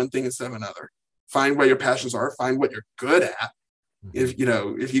major in one thing instead of another. Find where your passions are, find what you're good at.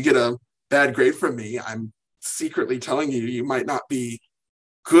 Mm-hmm. If you get a bad grade from me, I'm secretly telling you you might not be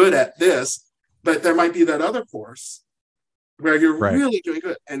good at this, but there might be that other course where you're Right. really doing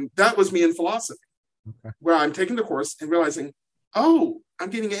good. And that was me in philosophy, Okay. where I'm taking the course and realizing, oh, I'm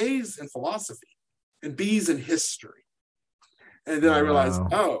getting A's in philosophy and B's in history. And then I realized, Wow.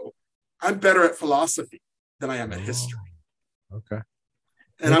 oh, I'm better at philosophy than I am at Oh, history. okay.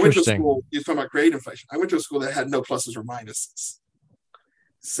 And I went to a Interesting. school, you're talking about grade inflation. I went to a school that had no pluses or minuses.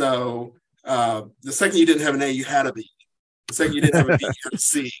 So the second you didn't have an A, you had a B. The second you didn't have a B, you had a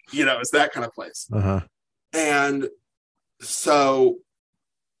C. It's that kind of place. Uh-huh. And so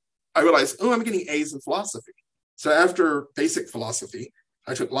I realized, oh, I'm getting A's in philosophy. So after basic philosophy,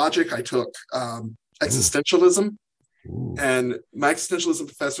 I took logic, I took Ooh. existentialism. Ooh. And my existentialism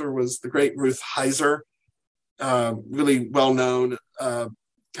professor was the great Ruth Heiser, really well known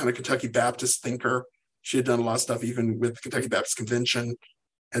kind of Kentucky Baptist thinker. She had done a lot of stuff even with the Kentucky Baptist Convention,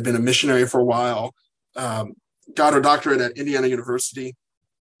 had been a missionary for a while, got her doctorate at Indiana University,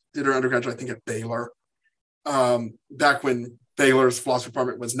 did her undergraduate, I think, at Baylor, back when Baylor's philosophy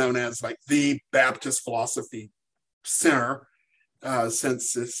department was known as like the Baptist Philosophy Center,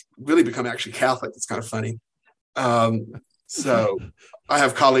 since it's really become actually Catholic. It's kind of funny. So I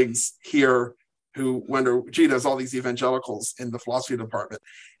have colleagues here who wonder, gee, there's all these evangelicals in the philosophy department.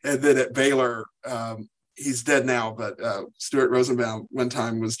 And then at Baylor, he's dead now, but Stuart Rosenbaum one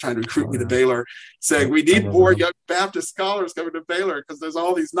time was trying to recruit me to Baylor, saying, Yep, we I need remember more him. young Baptist scholars coming to Baylor because there's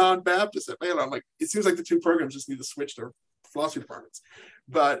all these non-Baptists at Baylor. I'm like, it seems like the two programs just need to switch their philosophy departments.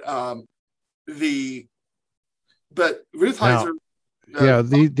 But Ruth Now, Heiser, yeah,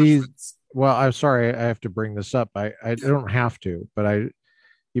 these well, I'm sorry I have to bring this up. I yeah, don't have to, but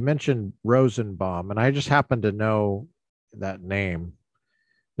you mentioned Rosenbaum, and I just happen to know that name.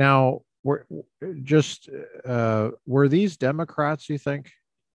 Now, were these Democrats, you think?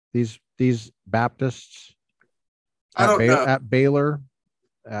 These Baptists I don't know. At Baylor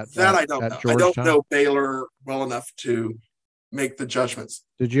That I don't at know. I don't Georgetown? know Baylor well enough to make the judgments.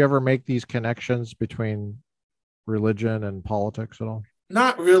 Did you ever make these connections between religion and politics at all?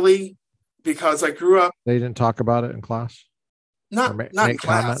 Not really, because I grew up They didn't talk about it in class or not in make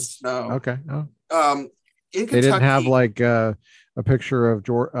class. comments. No, Okay, no, in they didn't have Kentucky. like a picture of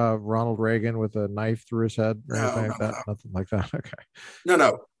Ronald Reagan with a knife through his head or No, anything no, like no, that. no, Nothing like that. Okay. no,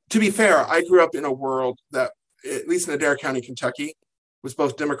 no. To be fair, I grew up in a world that, at least in Adair County, Kentucky, was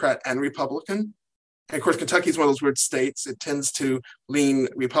both Democrat and Republican. And of course, Kentucky is one of those weird states. It tends to lean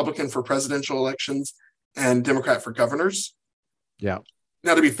Republican for presidential elections and Democrat for governors. Yeah.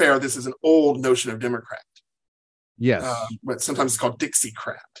 Now, to be fair, this is an old notion of Democrat, Yes. but sometimes it's called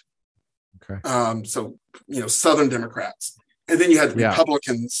Dixiecrat. Okay. So, Southern Democrats. And then you had Yeah.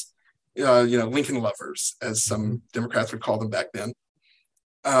 Republicans, Lincoln lovers, as Mm-hmm. some Democrats would call them back then.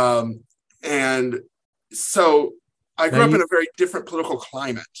 And so I Now grew up in a very different political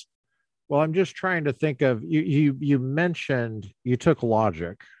climate. well, I'm just trying to think of you mentioned you took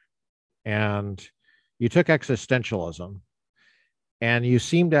logic and you took existentialism and you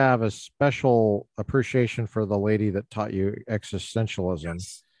seem to have a special appreciation for the lady that taught you existentialism.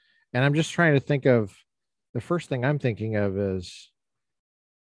 Yes. And I'm just trying to think of the first thing I'm thinking of is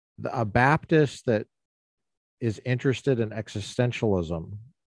a Baptist that is interested in existentialism.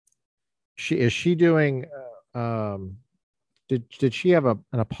 She doing did she have an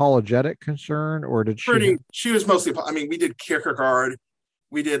apologetic concern or did she She was mostly, we did Kierkegaard.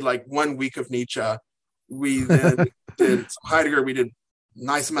 We did like 1 week of Nietzsche. We then did some Heidegger. We did a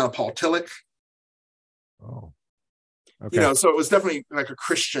nice amount of Paul Tillich. Oh, okay. So it was definitely like a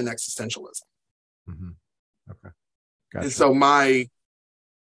Christian existentialism. Mm-hmm. Okay, And gotcha. so my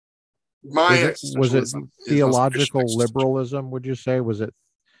Was it existentialism is also Christian theological existentialism. liberalism? Would you say was it?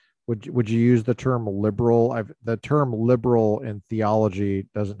 Would you use the term liberal? The term liberal in theology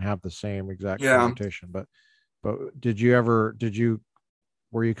doesn't have the same exact Yeah. connotation, but were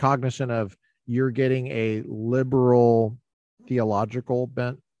you cognizant of you're getting a liberal theological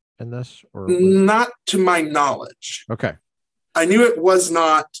bent in this, or was Not to my knowledge. okay? I knew it was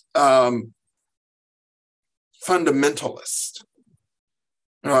not fundamentalist,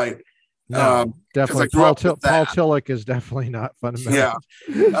 right? No, Because I definitely. grew up with Paul that. Tillich is definitely not Yeah. fundamental.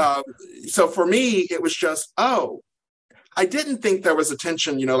 So for me, it was just, I didn't think there was a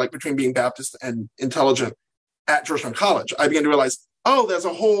tension, like between being Baptist and intelligent at Georgetown College. I began to realize, there's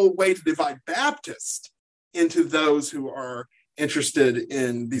a whole way to divide Baptist into those who are interested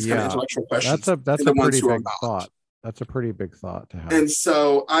in these kind of Yeah, intellectual questions that's and a the ones pretty who are big not. thought. That's a pretty big thought to have. And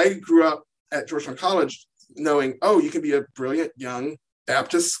so I grew up at Georgetown College knowing, you can be a brilliant young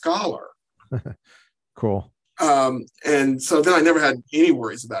Baptist scholar. Cool. And so then I never had any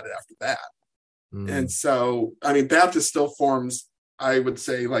worries about it after that. And so, Baptist still forms, I would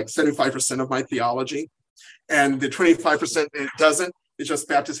say, like 75% of my theology. And the 25% it doesn't. It's just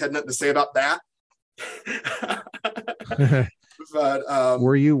Baptist had nothing to say about that. But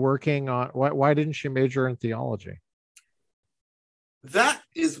were you working on why didn't you major in theology? That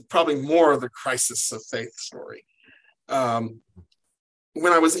is probably more of the crisis of faith story.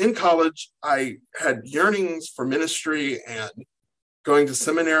 When I was in college, I had yearnings for ministry and going to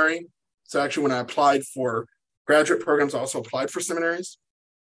seminary. So actually, when I applied for graduate programs, I also applied for seminaries.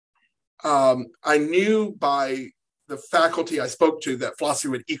 I knew by the faculty I spoke to that philosophy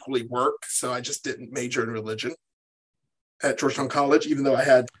would equally work. So I just didn't major in religion at Georgetown College, even though I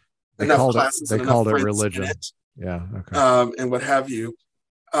had enough classes and enough friends religion. in it. Yeah. Okay. And what have you.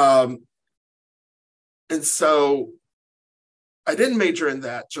 And so I didn't major in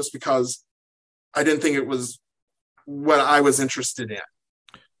that just because I didn't think it was what I was interested in.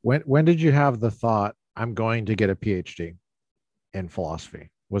 When did you have the thought, I'm going to get a PhD in philosophy?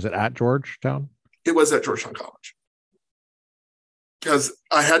 Was it at Georgetown? It was at Georgetown College. Because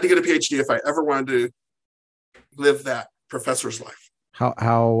I had to get a PhD if I ever wanted to live that professor's life.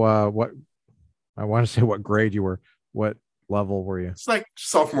 What I want to say what grade you were, what level were you? It's like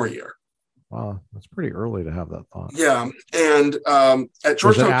sophomore year. Wow, that's pretty early to have that thought. Yeah. And at Georgetown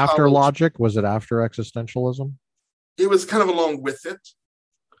was it after College, logic? Was it after existentialism? It was kind of along with it.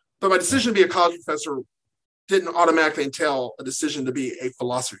 But my decision to be a college professor didn't automatically entail a decision to be a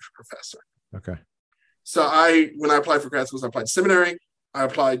philosophy professor. Okay. So when I applied for grad schools, I applied to seminary, I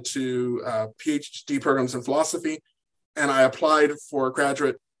applied to Ph.D. programs in philosophy, and I applied for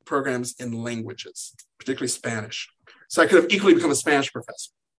graduate programs in languages, particularly Spanish. So I could have equally become a Spanish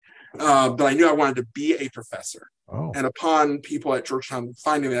professor. But I knew I wanted to be a professor. Oh. And upon people at Georgetown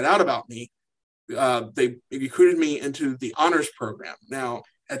finding that out about me, they recruited me into the honors program. Now,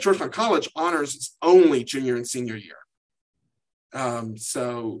 at Georgetown College, honors is only junior and senior year.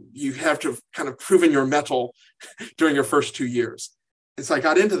 So you have to have kind of proven your mettle during your first 2 years. And so I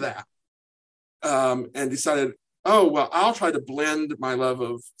got into that and decided, I'll try to blend my love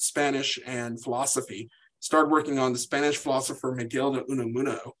of Spanish and philosophy. Started working on the Spanish philosopher Miguel de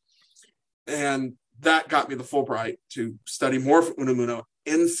Unamuno. And that got me the Fulbright to study more of Unamuno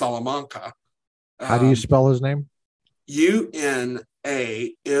in Salamanca. How do you spell his name? Unamuno.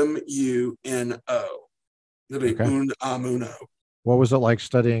 Okay. Unamuno. What was it like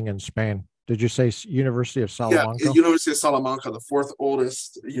studying in Spain? Did you say University of Salamanca? Yeah, University of Salamanca, the fourth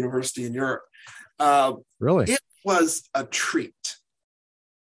oldest university in Europe. Really? It was a treat.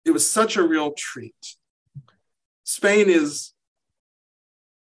 It was such a real treat. Spain is...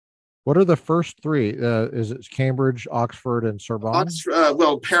 What are the first three? Is it Cambridge, Oxford, and Sorbonne?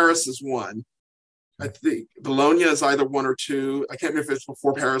 Paris is one. I think Bologna is either one or two. I can't remember if it's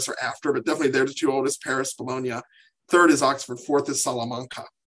before Paris or after, but definitely they're the two oldest, Paris, Bologna. Third is Oxford. Fourth is Salamanca.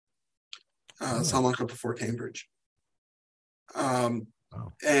 Salamanca before Cambridge. And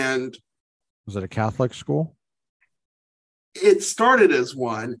was it a Catholic school? It started as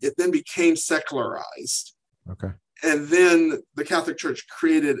one. It then became secularized. Okay. And then the Catholic Church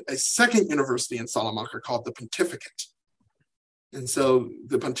created a second university in Salamanca called the Pontificate. And so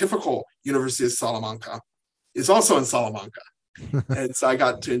the Pontifical University of Salamanca is also in Salamanca. And so I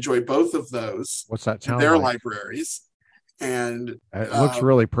got to enjoy both of those. What's that town their like? Libraries. And it looks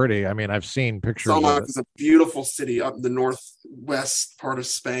really pretty. I mean, I've seen pictures. Salamanca is a beautiful city up in the northwest part of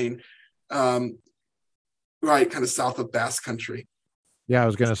Spain, right kind of south of Basque Country. Yeah, I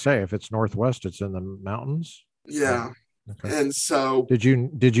was going to say if it's northwest, it's in the mountains. Right. Yeah. Okay. And so Did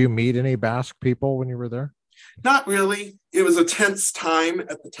you meet any Basque people when you were there? not really. It was a tense time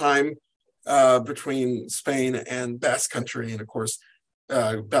at the time between Spain and Basque Country. And of course,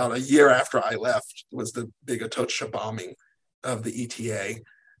 about a year after I left was the big Atocha bombing of the ETA.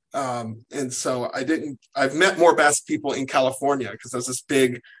 And so I've met more Basque people in California because there's this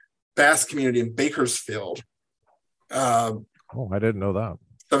big Basque community in Bakersfield. Oh, I didn't know that.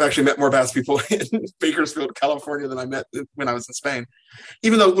 I've actually met more Basque people in Bakersfield, California than I met when I was in Spain,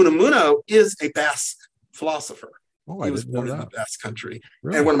 even though Unamuno is a Basque philosopher. Oh, He I was didn't know born in the that. Basque country.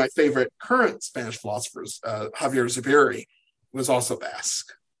 Really? And one of my favorite current Spanish philosophers, Javier Zubiri, was also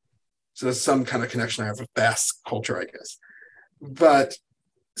Basque. So there's some kind of connection I have with Basque culture, I guess. But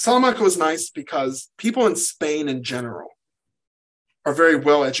Salamanca was nice because people in Spain in general are very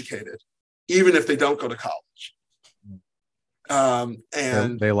well educated, even if they don't go to college.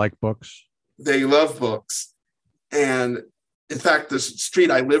 And they like books. they love books. And in fact, the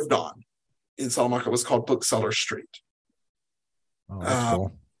street I lived on in Salamanca was called Bookseller Street. Oh, that's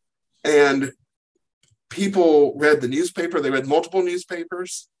cool. And people read the newspaper. They read multiple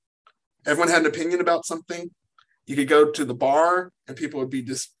newspapers. Everyone had an opinion about something. You could go to the bar and people would be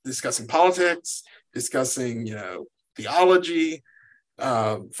discussing politics, discussing, theology,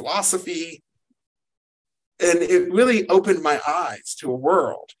 philosophy. And it really opened my eyes to a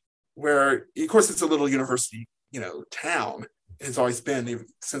world where, of course, it's a little university, town. It's always been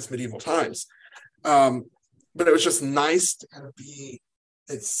since medieval times. But it was just nice to kind of be,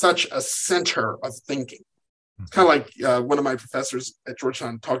 it's such a center of thinking. It's kind of like one of my professors at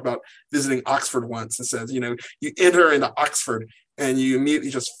Georgetown talked about visiting Oxford once and says, you enter into Oxford and you immediately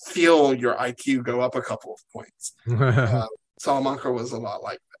just feel your IQ go up a couple of points. Salamanca was a lot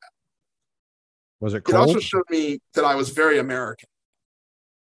like that. Was it It cold? also showed me that I was very American.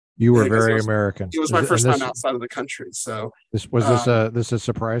 You were very American. It was my first time outside of the country. So this a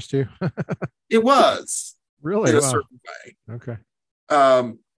surprise to you? It was. Really? In a certain way. Okay.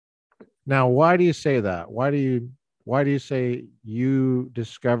 Um, Now, why do you say that? Why do you say you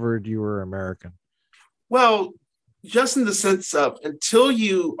discovered you were American? Well, just in the sense of until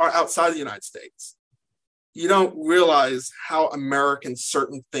you are outside the United States, you don't realize how American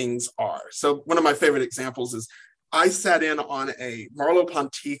certain things are. So one of my favorite examples is I sat in on a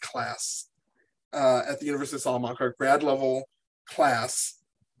Merleau-Ponty class at the University of Salamanca, grad level class.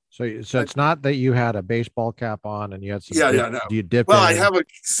 So it's not that you had a baseball cap on and you had some no. You dipped well, in, I have a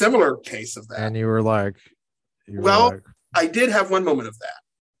similar case of that. And you were like, I did have one moment of that.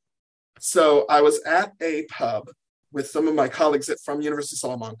 So I was at a pub with some of my colleagues from University of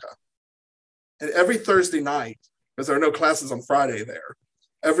Salamanca. And every Thursday night, because there are no classes on Friday there,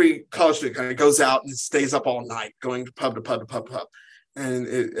 every college student kind of goes out and stays up all night, going to pub to pub to pub to pub. And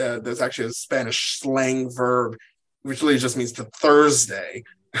there's actually a Spanish slang verb, which really just means to Thursday.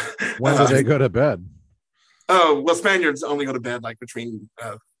 When do they go to bed? Oh, well, Spaniards only go to bed like between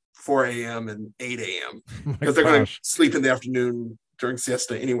 4 a.m. and 8 a.m. because they're going to sleep in the afternoon during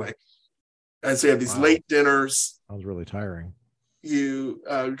siesta anyway. And so you have these late dinners. Sounds really tiring. You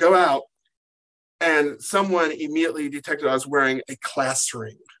go out, and someone immediately detected I was wearing a class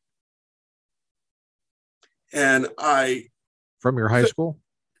ring. And From your high school?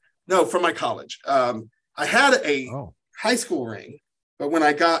 No, from my college. I had a high school ring, but when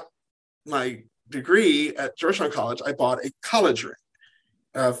I got my degree at Georgetown College, I bought a college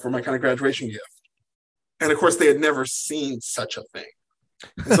ring for my kind of graduation gift. And of course, they had never seen such a thing.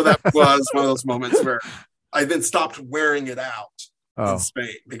 And so that was one of those moments where I then stopped wearing it out in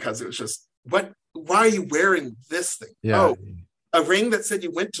Spain because it was just, why are you wearing this thing? Yeah. Oh, a ring that said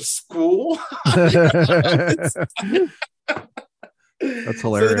you went to school? That's hilarious.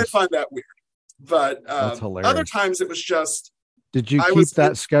 So they did find that weird. But other times it was just. Did you keep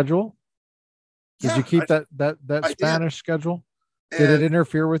that schedule? Did you keep that Spanish schedule? Did it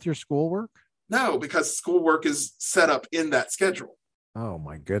interfere with your schoolwork? No, because schoolwork is set up in that schedule. Oh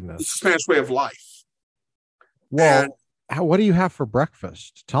my goodness. It's a Spanish way of life. Well, what do you have for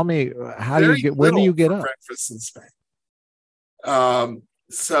breakfast? Tell me, when do you get up? Breakfast in Spain.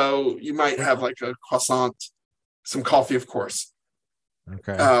 So you might have like a croissant, some coffee, of course.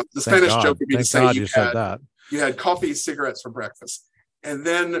 Okay. The Spanish joke would be to say you had coffee, cigarettes for breakfast. And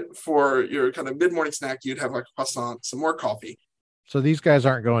then for your kind of mid-morning snack, you'd have like a croissant, some more coffee. So these guys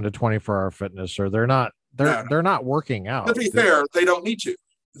aren't going to 24-hour fitness, or they're not working out. To be fair, they don't need to.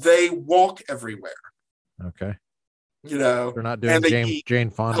 They walk everywhere. Okay. They're not doing Jane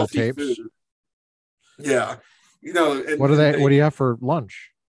Fonda tapes. Food. Yeah. What do you have for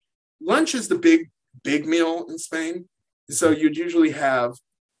lunch? Lunch is the big meal in Spain. So you'd usually have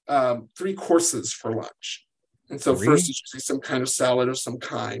 3 courses for lunch. And so Three? first it's usually some kind of salad of some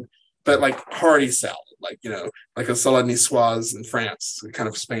kind, but like hearty salad, like, like a salade niçoise in France, kind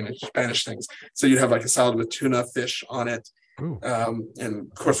of Spanish things. So you'd have like a salad with tuna fish on it.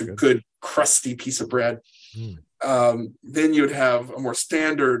 And of course, a good crusty piece of bread. Then you'd have a more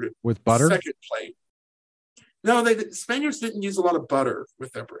standard with butter second plate. No, Spaniards didn't use a lot of butter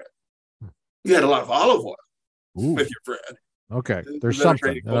with their bread. You had a lot of olive oil with your bread. Okay, there's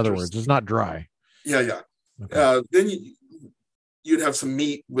something. In other words, it's not dry. Yeah. Okay. Then you'd have some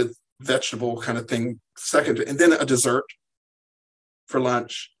meat with vegetable kind of thing second, and then a dessert for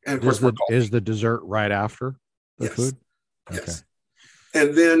lunch. And of course, is the dessert right after the food? Okay. Yes.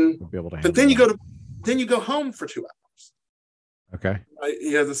 And then, but then you go home for 2 hours. Okay.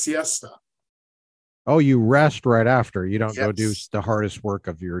 You have the siesta. Oh, you rest right after. You don't go do the hardest work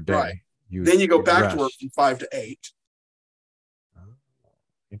of your day. Right. Then you go back to work from 5 to 8. Oh,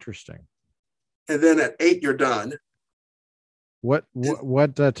 interesting. And then at 8, you're done. What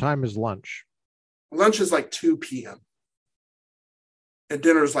time is lunch? Lunch is like 2 p.m. And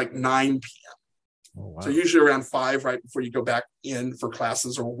dinner is like 9 p.m. Oh, wow. So usually around 5, right before you go back in for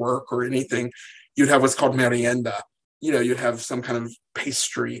classes or work or anything, you'd have what's called merienda. You'd have some kind of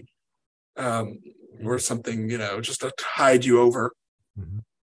pastry or something, just to tide you over. Mm-hmm.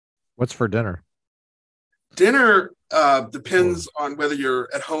 What's for dinner? Dinner depends on whether you're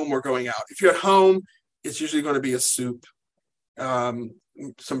at home or going out. If you're at home, it's usually going to be a soup, some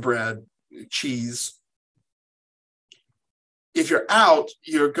bread, cheese. If you're out,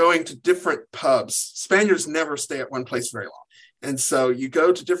 you're going to different pubs. Spaniards never stay at one place very long. And so you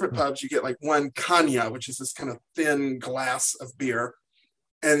go to different pubs, you get like one caña, which is this kind of thin glass of beer,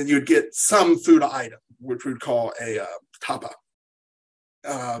 and you'd get some food item, which we'd call a tapa.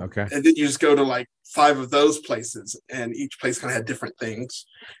 Okay. And then you just go to like 5 of those places, and each place kind of had different things.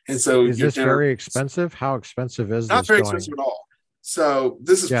 And so is this very expensive? How expensive is this? Not very expensive at all. So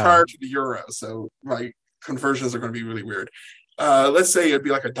this is prior to the euro. So like conversions are going to be really weird. Let's say it'd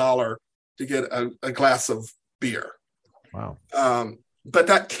be like $1 to get a glass of beer. Wow. But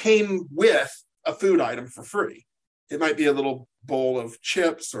that came with a food item for free. It might be a little bowl of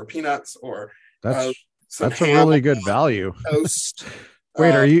chips or peanuts or that's a really good value. Toast.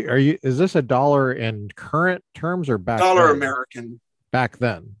 Wait, are you? Is this $1 in current terms or back? $1 American. Back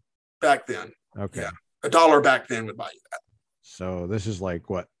then. Back then. Okay. Yeah. $1 back then would buy you that. So this is like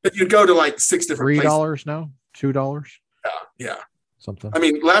what? But you'd go to like 6 different $3 places. now? $2? Yeah. Something. I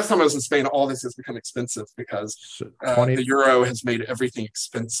mean, last time I was in Spain, all this has become expensive because the euro has made everything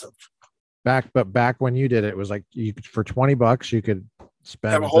expensive. Back when you did it, it was like for $20 you could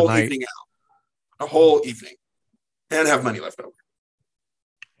spend have a whole evening out, a whole evening, and have money left over.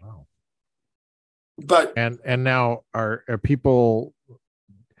 Wow. But and now are people?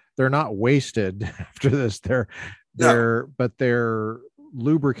 They're not wasted after this. They're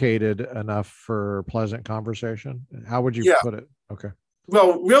lubricated enough for pleasant conversation. How would you put it? Okay.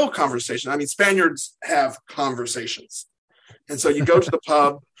 Well, real conversation. I mean, Spaniards have conversations, and so you go to the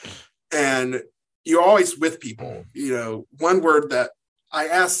pub. And you're always with people. One word that I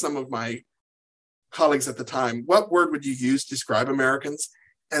asked some of my colleagues at the time, what word would you use to describe Americans?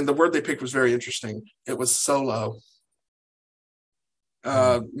 And the word they picked was very interesting. It was solo.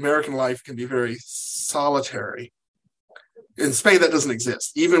 American life can be very solitary. In Spain, that doesn't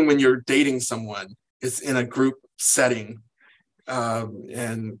exist. Even when you're dating someone, it's in a group setting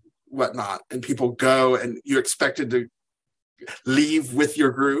and whatnot. And people go and you're expected to leave with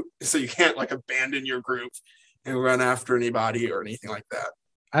your group, so you can't like abandon your group and run after anybody or anything like that.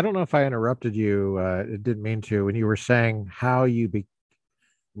 I don't know if I interrupted you. It didn't mean to. When you were saying how you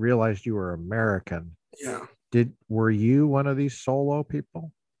realized you were American. Yeah. Were you one of these solo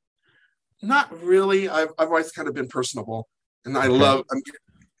people? Not really. I've always kind of been personable, and I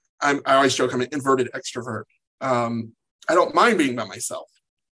always joke I'm an inverted extrovert. I don't mind being by myself.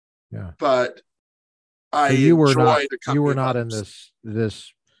 Yeah. But you were not in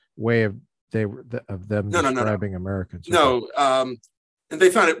this way of them describing Americans. No, and they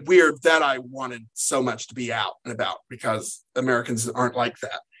found it weird that I wanted so much to be out and about because Americans aren't like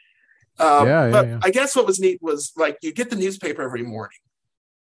that. But I guess what was neat was like you get the newspaper every morning,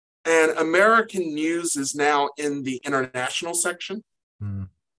 and American news is now in the international section, and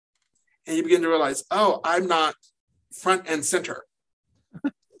you begin to realize, oh, I'm not front and center.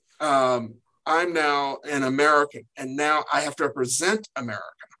 I'm now an American, and now I have to represent America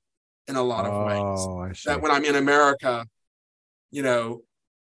in a lot of ways. That when I'm in America,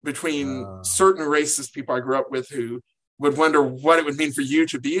 between certain racist people I grew up with who would wonder what it would mean for you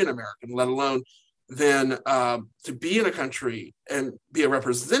to be an American, let alone then to be in a country and be a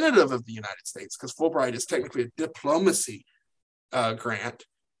representative of the United States, because Fulbright is technically a diplomacy grant,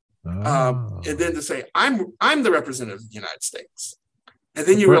 and then to say, I'm the representative of the United States. And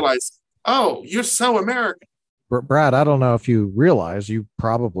then you realize, oh, you're so American. Brad, I don't know if you realize, you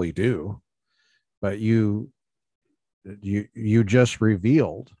probably do, but you just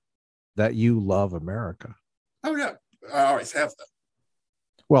revealed that you love America. Oh yeah, I always have that.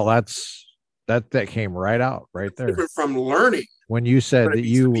 Well, that came right out right there. Different from learning when you said that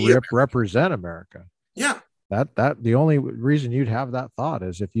you represent America. Yeah, that the only reason you'd have that thought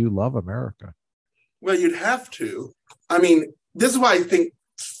is if you love America. Well, you'd have to. I mean, this is why I think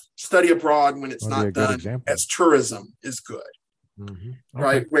study abroad when it's not done as tourism is good. Okay.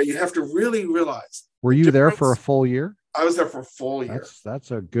 Right? Where you have to really realize. Were you there for a full year? I was there for a full year.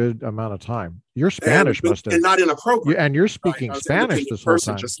 That's a good amount of time. Your Spanish must have, and not in a program. And you're speaking Spanish this whole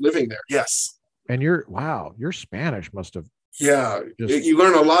time. Just living there. Yes. And your Spanish must have. Yeah, you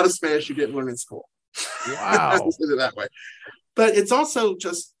learn a lot of Spanish you didn't learn in school. Wow. Let's put it that way. But it's also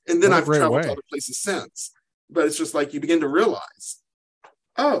just, and then I've traveled to other places since. But it's just like you begin to realize,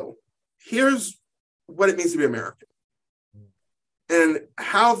 oh, here's what it means to be American, and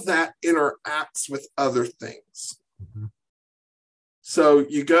how that interacts with other things. Mm-hmm. So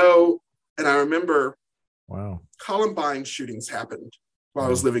you go, and I remember, Columbine shootings happened while I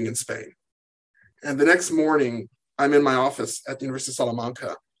was living in Spain. And the next morning, I'm in my office at the University of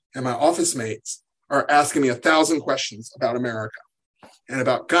Salamanca, and my office mates are asking me 1,000 questions about America and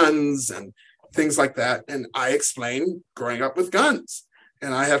about guns and things like that. And I explain growing up with guns.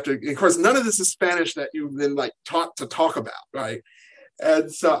 And I have to, of course, none of this is Spanish that you've been like taught to talk about, right?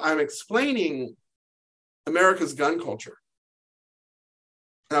 And so I'm explaining America's gun culture.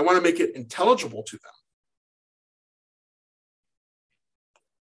 And I want to make it intelligible to them.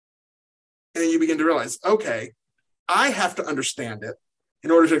 And you begin to realize, okay, I have to understand it in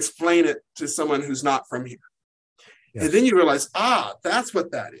order to explain it to someone who's not from here. Yes. And then you realize, that's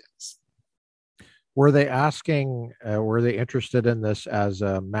what that is. Were they asking, were they interested in this as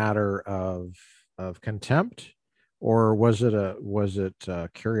a matter of contempt, or was it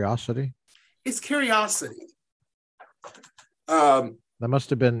curiosity? It's curiosity. That must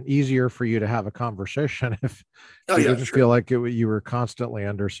have been easier for you to have a conversation if you didn't feel like you were constantly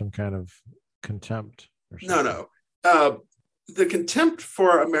under some kind of contempt. Or something. No. The contempt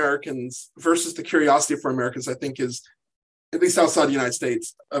for Americans versus the curiosity for Americans, I think, is, at least outside the United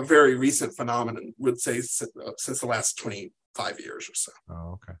States, a very recent phenomenon, would say, since the last 25 years or so.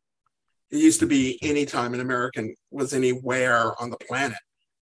 Oh, okay. It used to be anytime an American was anywhere on the planet,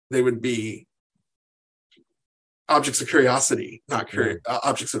 they would be objects of curiosity, not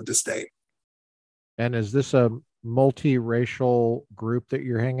objects of disdain. And is this a multiracial group that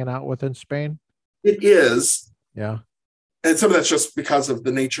you're hanging out with in Spain? It is. Yeah. And some of that's just because of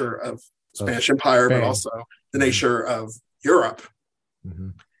the nature of Spanish Empire, but also the nature of Europe. Mm-hmm.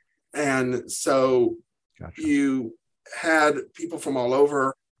 And so you had people from all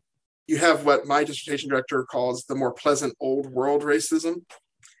over. You have what my dissertation director calls the more pleasant old world racism.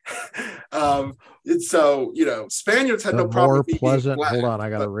 And so, Spaniards had no problem being pleasant. Black, hold on, I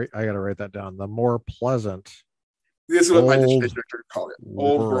gotta write that down. The more pleasant. This is what my dissertation director called it.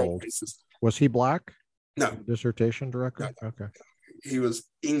 Old world racism. Was he black? No. Dissertation director? No. Okay. He was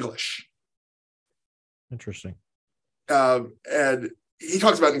English. Interesting. And he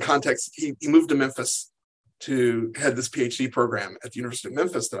talks about in context, he moved to Memphis to head this Ph.D. program at the University of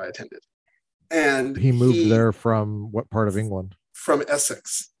Memphis that I attended. And he moved there from what part of England? From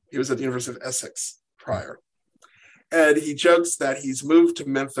Essex. He was at the University of Essex prior. And he jokes that he's moved to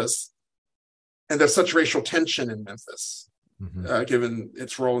Memphis, and there's such racial tension in Memphis, given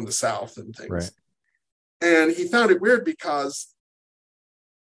its role in the South and things. Right. And he found it weird because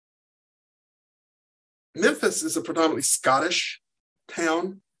Memphis is a predominantly Scottish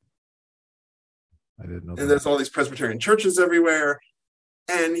town. I didn't know that. And there's all these Presbyterian churches everywhere.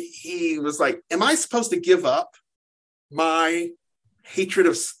 And he was like, am I supposed to give up my hatred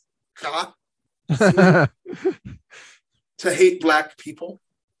of Scott to hate Black people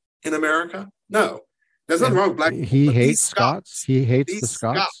in America? No. There's nothing wrong with Black people. He hates Scots. He hates the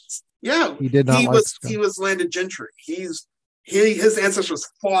Scots. Yeah. He did not like Scots. He was landed gentry. His ancestors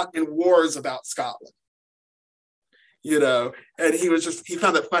fought in wars about Scotland. And he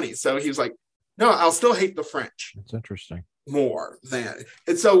found that funny. So he was like, no, I'll still hate the French. It's interesting. More than.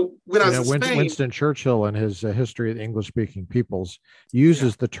 And so when I was in Spain, Winston Churchill in his history of the English-speaking peoples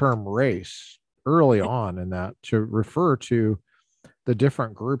uses the term race early on in that to refer to the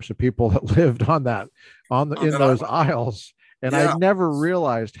different groups of people that lived in those isles. And I Yeah. never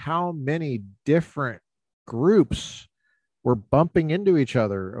realized how many different groups were bumping into each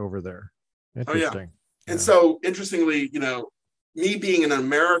other over there. Oh, yeah. Interesting. And Yeah. so, interestingly, me being an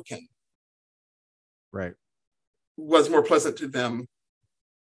American Right. was more pleasant to them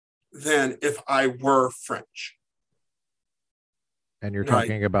than if I were French. And you're Right.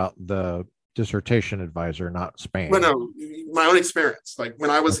 talking about the dissertation advisor, not Spain. Well, no, my own experience. Like when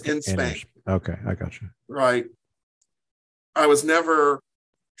I was Okay. in Spain, Okay, I got you. right? I was never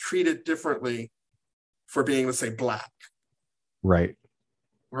treated differently for being, let's say, black, Right.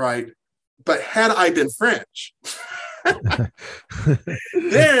 right? But had I been French, then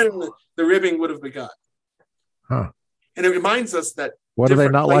the ribbing would have begun. Huh. And it reminds us that What do they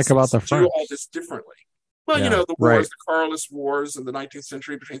different not like about places the do French? all this differently. Well, Yeah, the right. wars, the Carlist Wars in the 19th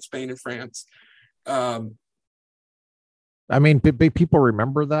century between Spain and France. I mean, people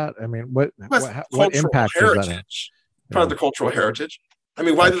remember that. I mean, what impact does that have? Part of Yeah, the cultural heritage. I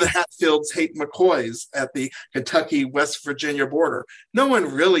mean, why do the gotcha. Hatfields hate McCoys at the Kentucky West Virginia border? No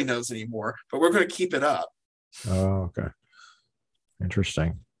one really knows anymore, but we're going to keep it up. Oh, okay.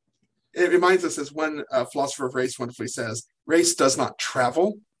 Interesting. It reminds us, as one philosopher of race wonderfully says, race does not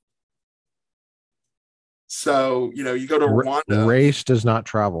travel. So, you go to Rwanda. Race does not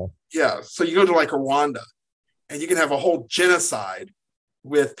travel. Yeah. So you go to like Rwanda and you can have a whole genocide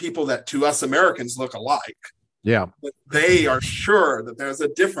with people that to us Americans look alike. Yeah. But they are sure that there's a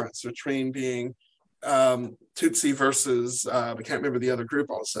difference between being Tutsi versus, I can't remember the other group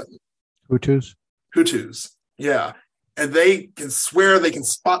all of a sudden. Hutus. Yeah. And they can swear they can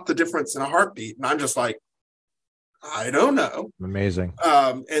spot the difference in a heartbeat. And I'm just like, I don't know. Amazing.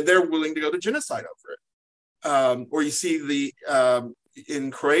 And they're willing to go to genocide over it. Or you see the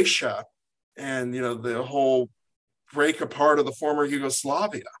in Croatia and, the whole break apart of the former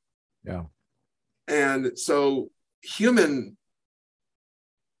Yugoslavia. Yeah. And so human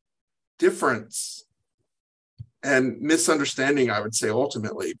difference and misunderstanding, I would say,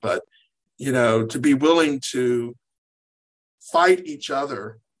 ultimately, but, to be willing to fight each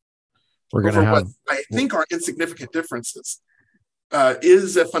other we're going to have what I think are insignificant differences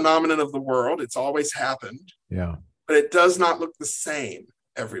is a phenomenon of the world. It's always happened. Yeah. But it does not look the same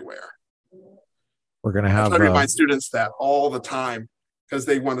everywhere. We're going to have I remind students that all the time because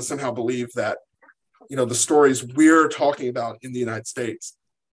they want to somehow believe that, the stories we're talking about in the United States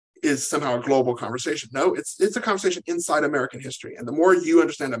is somehow a global conversation. No, it's a conversation inside American history. And the more you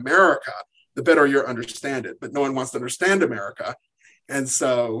understand America, the better you understand it. But no one wants to understand America. And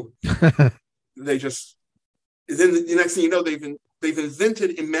so they just, then the next thing you know, they've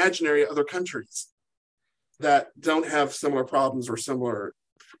invented imaginary other countries that don't have similar problems or similar,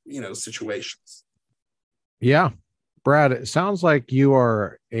 situations. Yeah. Brad, it sounds like you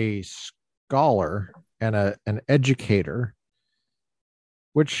are a scholar and an educator,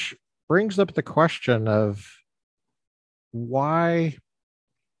 which brings up the question of why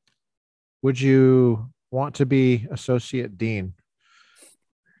would you want to be associate dean?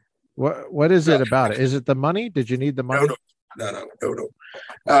 What is it about it? Is it the money? Did you need the money? No.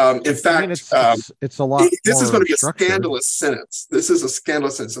 In fact, it's a lot. This is going to be structured. a scandalous sentence. This is a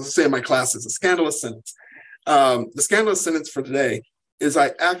scandalous sentence. Let's say in my class, it's a scandalous sentence. The scandalous sentence for today is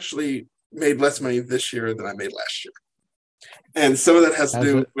I actually made less money this year than I made last year. And some of that has to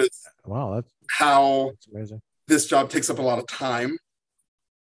do with how this job takes up a lot of time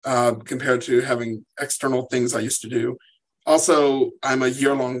compared to having external things I used to do. Also, I'm a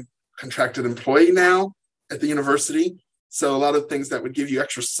year-long contracted employee now at the university. So a lot of things that would give you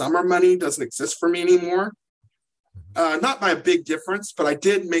extra summer money doesn't exist for me anymore. Not by a big difference, but I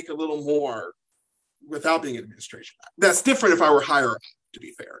did make a little more without being in administration. That's different if I were higher up, to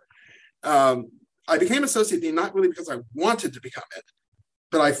be fair. I became associate dean not really because I wanted to become it,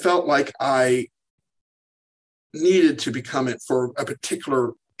 but I felt like I needed to become it for a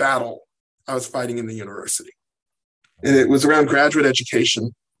particular battle I was fighting in the university. And it was around graduate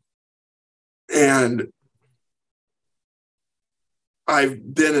education. And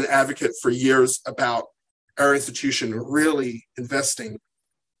I've been an advocate for years about our institution really investing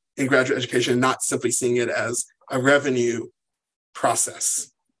in graduate education and not simply seeing it as a revenue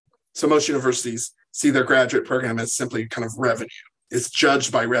process. So most universities see their graduate program as simply kind of revenue. It's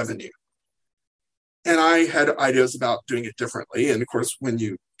judged by revenue. And I had ideas about doing it differently. And of course, when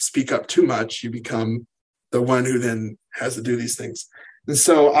you speak up too much, you become the one who then has to do these things. And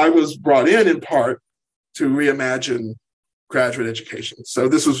so I was brought in part to reimagine graduate education. So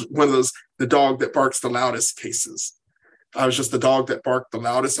this was one of those, the dog that barks the loudest cases. I was just the dog that barked the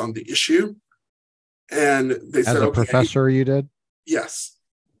loudest on the issue. And they said, as a professor, you did? Yes.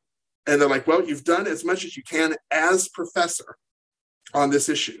 And they're like, well, you've done as much as you can as professor on this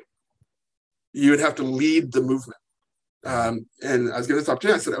issue. You would have to lead the movement. And I was given this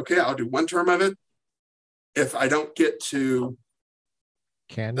opportunity. I said, okay, I'll do one term of it. If I don't get to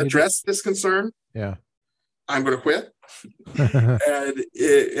address this concern, I'm going to quit. And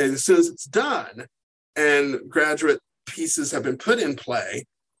as soon as it's done and graduate pieces have been put in play,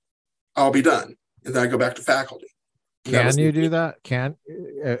 I'll be done. And then I go back to faculty. Can you do that?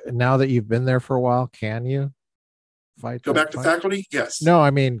 Now that you've been there for a while, can you go back to faculty? Yes. No,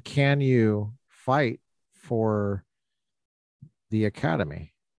 I mean, can you fight for the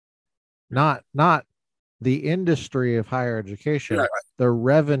academy? Not the industry of higher education, right. The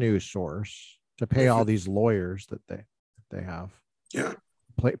revenue source to pay all these lawyers that they have. Yeah.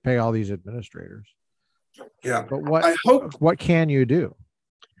 Pay all these administrators. Yeah. But what can you do?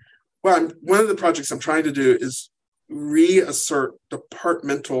 Well, one of the projects I'm trying to do is reassert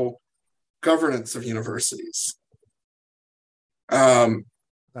departmental governance of universities.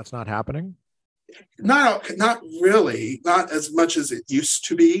 That's not happening? Not really, not as much as it used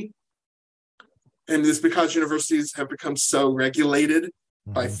to be. And it's because universities have become so regulated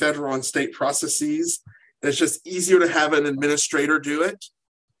by federal and state processes. It's just easier to have an administrator do it.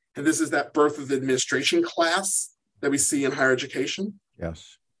 And this is that birth of the administration class that we see in higher education.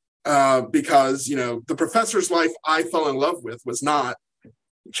 Yes. Because, the professor's life I fell in love with was not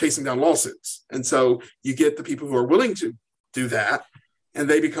chasing down lawsuits. And so you get the people who are willing to do that, and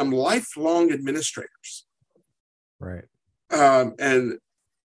they become lifelong administrators. Right. And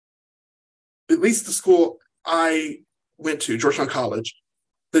at least the school I went to, Georgetown College,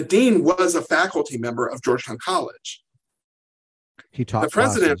 the dean was a faculty member of Georgetown College. He taught. The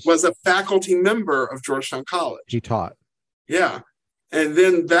president was a faculty member of Georgetown College. He taught. Yeah. And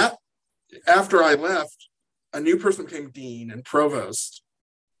then after I left, a new person became dean and provost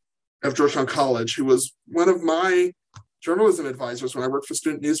of Georgetown College, who was one of my journalism advisors when I worked for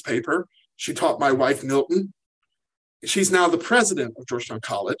Student Newspaper. She taught my wife, Milton. She's now the president of Georgetown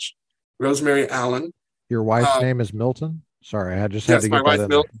College, Rosemary Allen. Your wife's name is Milton? Sorry, I just had to get my that wife, in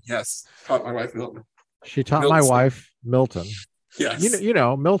Milton. There. Yes, taught my wife, Milton. She taught my wife, Milton. Yes. You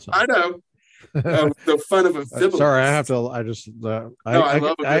know Milton. I know. The fun of amphibians. Sorry, I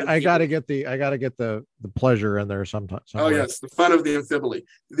gotta get the pleasure in there sometimes. Oh yes, the fun of the amphibole.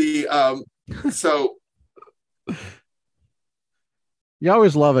 So you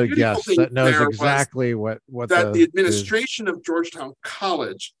always love a guest that knows exactly what the administration of Georgetown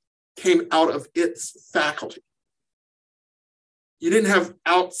College came out of its faculty. You didn't have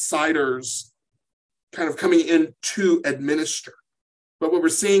outsiders kind of coming in to administer. But what we're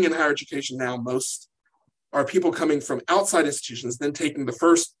seeing in higher education now, most are people coming from outside institutions, then taking the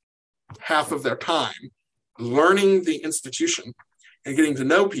first half of their time, learning the institution and getting to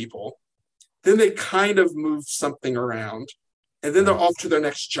know people. Then they kind of move something around, and then they're off to their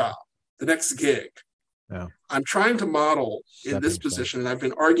next job, the next gig. Yeah. I'm trying to model in this position, and I've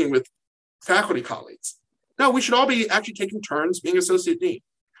been arguing with faculty colleagues. No, we should all be actually taking turns being associate dean.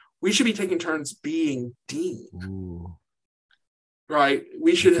 We should be taking turns being dean. Ooh. Right?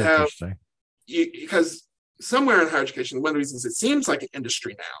 We should have, because somewhere in higher education, one of the reasons it seems like an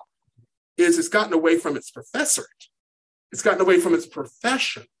industry now is it's gotten away from its professorate. It's gotten away from its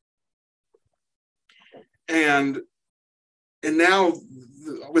profession. And now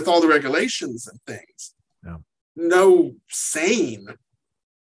with all the regulations and things, no sane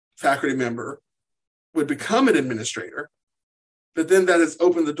faculty member would become an administrator, but then that has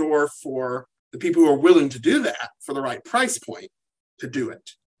opened the door for the people who are willing to do that for the right price point to do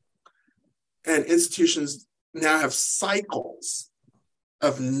it. And institutions now have cycles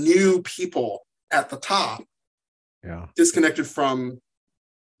of new people at the top, disconnected from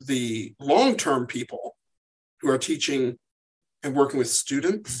the long-term people who are teaching and working with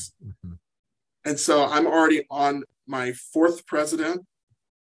students. Mm-hmm. And so I'm already on my fourth president,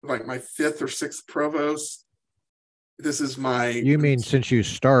 like my fifth or sixth provost. This is my... You mean since you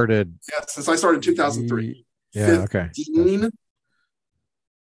started? Yeah, since I started in 2003. Yeah, fifth okay. Dean.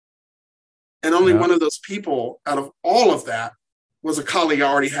 And only one of those people out of all of that was a colleague I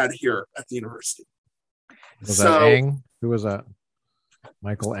already had here at the university. Was that Eng? Who was that?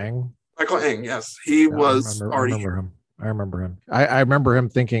 Michael Eng? Michael Eng, yes. He was already here. I remember him. I remember him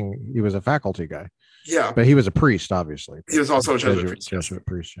thinking he was a faculty guy. Yeah. But he was a priest, obviously. He was also a Jesuit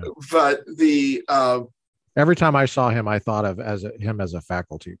priest. Yeah. But every time I saw him, I thought of him as a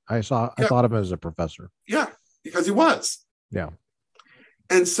faculty. I thought of him as a professor. Yeah, because he was. Yeah.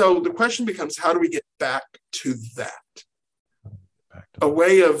 And so the question becomes, how do we get back to that? A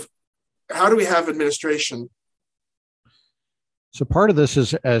way of, how do we have administration So part of this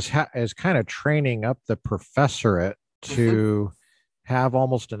is as kind of training up the professorate Hmm. to have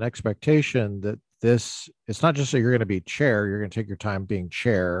almost an expectation that this it's not just that you're going to be chair, you're going to take your time being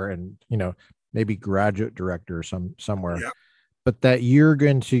chair and maybe graduate director somewhere, Yeah. but that you're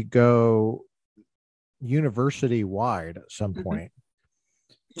going to go university wide at some Hmm. point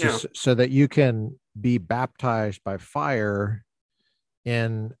Yeah. just so that you can be baptized by fire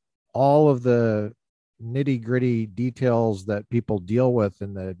in all of the nitty gritty details that people deal with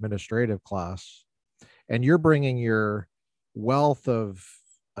in the administrative class. And you're bringing your wealth of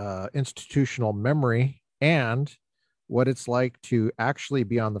institutional memory and what it's like to actually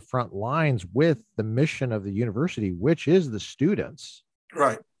be on the front lines with the mission of the university, which is the students.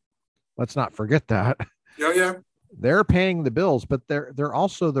 Right. Let's not forget that. Yeah. Yeah. They're paying the bills, but they're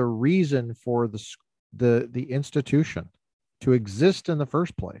also the reason for the institution to exist in the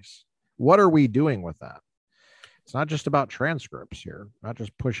first place. What are we doing with that? It's not just about transcripts here, not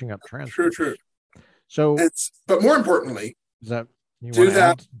just pushing up True. True. transcripts. So But more importantly, is that you want do to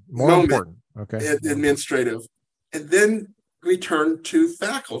that add more moment important? Okay, in more important. administrative, and then return to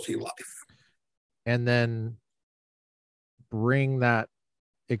faculty life. And then bring that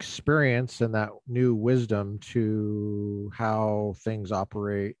experience and that new wisdom to how things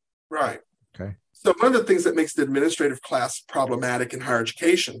operate. Right. Okay. So one of the things that makes the administrative class problematic in higher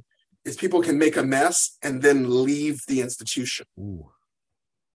education is people can make a mess and then leave the institution. Ooh,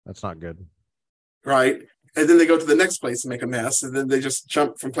 that's not good. Right. And then they go to the next place and make a mess, and then they just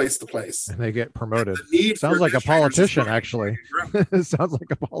jump from place to place. And they get And promoted. the need for Sounds like a administrators is politician, growing actually. and growing. It sounds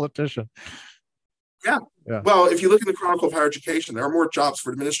like a politician. Yeah. Yeah. Well, if you look in the Chronicle of Higher Education, there are more jobs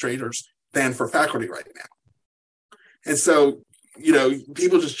for administrators than for faculty right now. And so,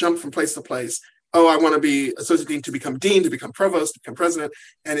 people just jump from place to place. Oh, I want to be associate dean to become dean, to become provost, to become president.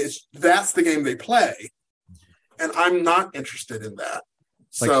 And that's the game they play. And I'm not interested in that.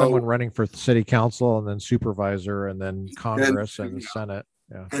 Like someone So, running for city council and then supervisor and then and, Congress and the Senate.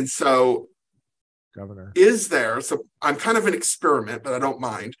 Yeah. and so Governor. so I'm kind of an experiment, but I don't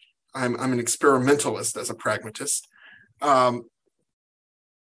mind. I'm an experimentalist as a pragmatist. Um,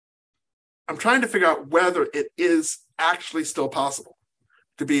 I'm trying to figure out whether it is actually still possible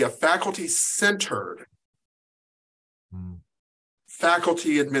to be a faculty centered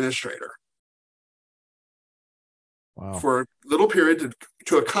faculty administrator. Wow. For a little period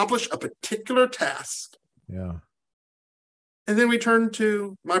to accomplish a particular task. Yeah. And then return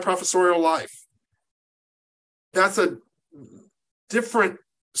to my professorial life. That's a different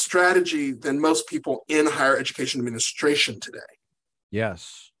strategy than most people in higher education administration today.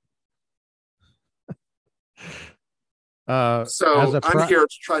 Yes. So I'm here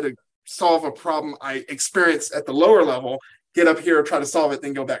to try to solve a problem I experienced at the lower level, get up here, try to solve it,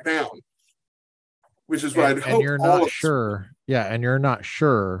 then go back down. Which is what I'd hope you're all not of sure. Yeah, and you're not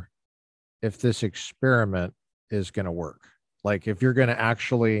sure if this experiment is going to work. Like if you're going to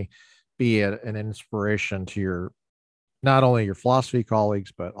actually be an inspiration to your not only your philosophy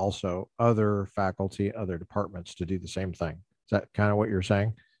colleagues but also other faculty, other departments to do the same thing. Is that kind of what you're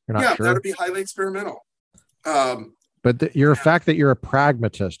saying? You're not sure. That'd be highly experimental. But the fact that you're a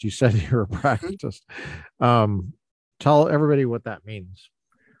pragmatist, you said you're a pragmatist. Tell everybody what that means.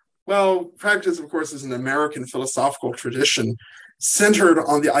 Well, pragmatism, of course, is an American philosophical tradition centered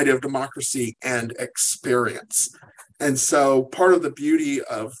on the idea of democracy and experience. And so part of the beauty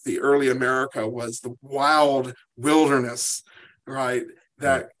of the early America was the wild wilderness, right,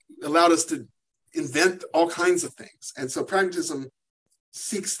 that allowed us to invent all kinds of things. And so pragmatism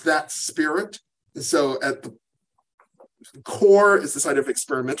seeks that spirit. And so at the core is this idea of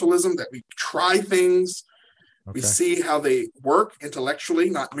experimentalism, that we try things, we see how they work intellectually,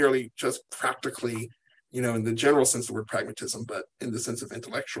 not merely just practically, in the general sense of the word pragmatism, but in the sense of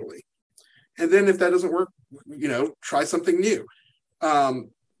intellectually. And then if that doesn't work, try something new.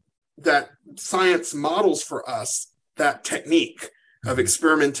 That science models for us that technique of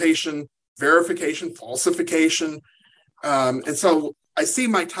experimentation, verification, falsification. And so I see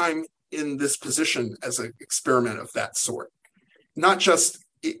my time in this position as an experiment of that sort. Not just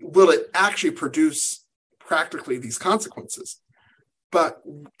will it actually produce practically these consequences, but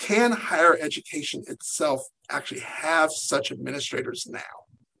can higher education itself actually have such administrators now?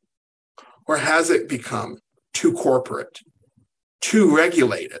 Or has it become too corporate, too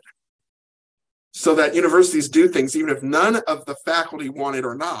regulated, so that universities do things even if none of the faculty want it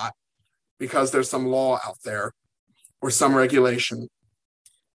or not, because there's some law out there or some regulation?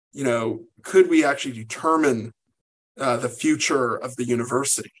 Could we actually determine the future of the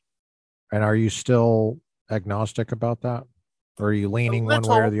university? And are you still agnostic about that? Or are you leaning one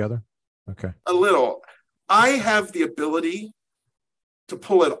way or the other? Okay. A little. I have the ability to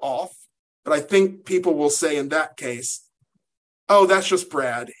pull it off. But I think people will say in that case, oh, that's just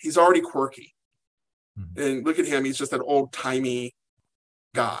Brad. He's already quirky. Mm-hmm. And look at him. He's just an old-timey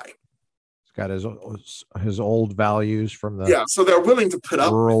guy. He's got his old values from the so they're willing to put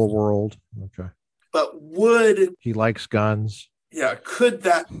up rural world. Okay. But would he likes guns? Yeah. Could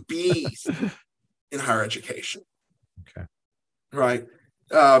that be in higher education? Okay. Right.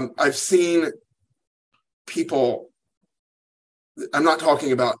 I've seen people, I'm not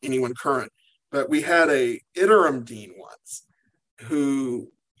talking about anyone current, but we had a interim dean once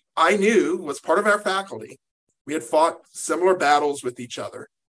who I knew was part of our faculty. We had fought similar battles with each other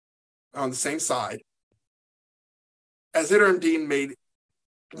on the same side. As interim dean, made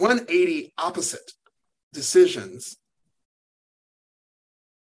 180 opposite decisions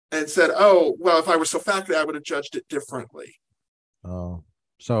and said, oh, well, if I were still faculty, I would have judged it differently. Oh,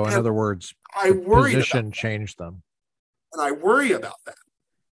 so in other words, I worry position changed them. And I worry about that.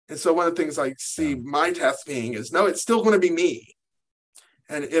 And so one of the things I see my task being is, no, it's still going to be me.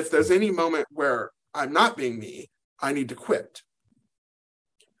 And if there's any moment where I'm not being me, I need to quit.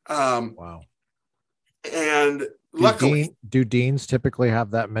 Wow. And luckily, do deans typically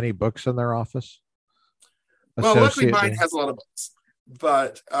have that many books in their office? Well, luckily mine has a lot of books,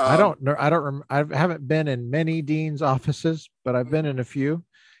 but I don't know. I haven't been in many deans' offices, but I've been in a few,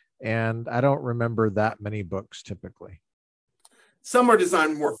 and I don't remember that many books typically. Some are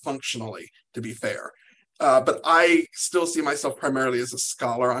designed more functionally, to be fair. But I still see myself primarily as a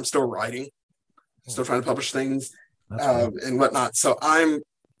scholar. I'm still writing, still trying to publish things and whatnot. So I'm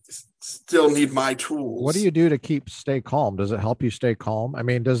still need my tools. What do you do to stay calm? Does it help you stay calm? I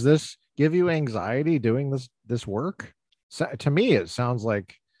mean, does this give you anxiety doing this work? So, to me, it sounds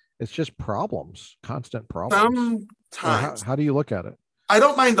like it's just problems, constant problems. Sometimes. How do you look at it? I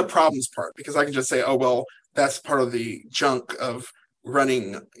don't mind the problems part because I can just say, oh, well, that's part of the junk of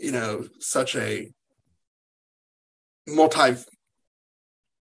running, such a multi-parted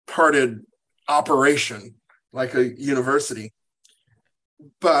operation like a university.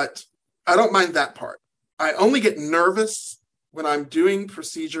 But I don't mind that part. I only get nervous when I'm doing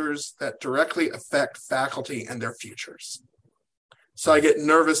procedures that directly affect faculty and their futures. So I get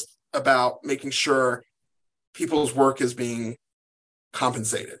nervous about making sure people's work is being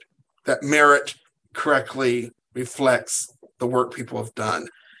compensated, that merit correctly reflects the work people have done,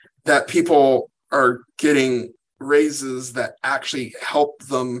 that people are getting raises that actually help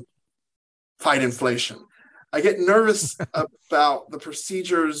them fight inflation. I get nervous about the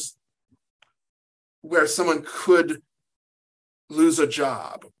procedures where someone could lose a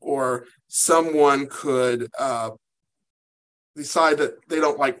job or someone could decide that they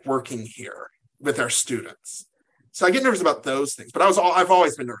don't like working here with their students. So I get nervous about those things, but I've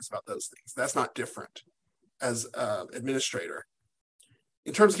always been nervous about those things. That's not different as an administrator.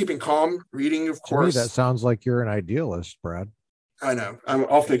 In terms of keeping calm, reading, of course. To me, that sounds like you're an idealist, Brad. I know. I'm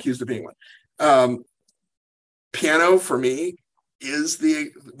often accused of being one. Piano, for me, is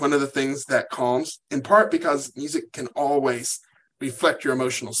one of the things that calms, in part because music can always reflect your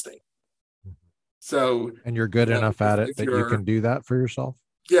emotional state. So, and you're good enough at it that you can do that for yourself?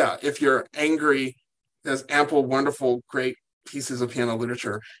 Yeah. If you're angry, there's ample, wonderful, great pieces of piano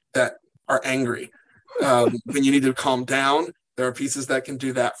literature that are angry. When you need to calm down, there are pieces that can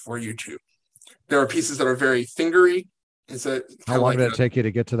do that for you too. There are pieces that are very fingery. And so how long did it take you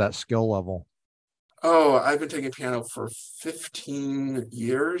to get to that skill level? Oh, I've been taking piano for 15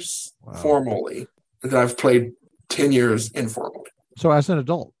 years formally. And then I've played 10 years informally. So as an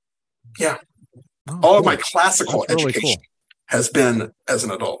adult? Yeah. All of my classical education has been as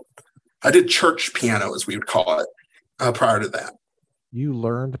an adult. I did church piano, as we would call it, prior to that. You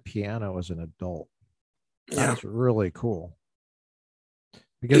learned piano as an adult. That's really cool.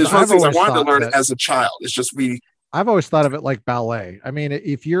 Because it's one of the things I wanted to learn as a child. It's just I've always thought of it like ballet. I mean,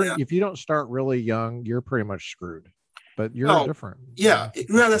 if you don't start really young, you're pretty much screwed. But you're different. Yeah.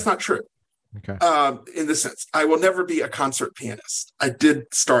 No, that's not true. Okay. In this sense, I will never be a concert pianist. I did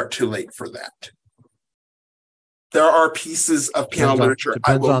start too late for that. There are pieces of piano literature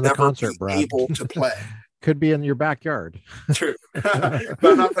I will never be able to play. Could be in your backyard. True. But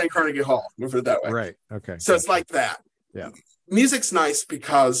I'm not playing Carnegie Hall. Move it that way. Right. Okay. So it's like that. Yeah. Music's nice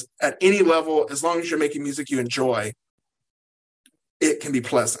because at any level, as long as you're making music you enjoy, it can be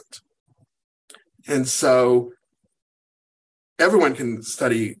pleasant. And so everyone can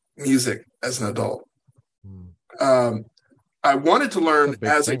study music as an adult. I wanted to learn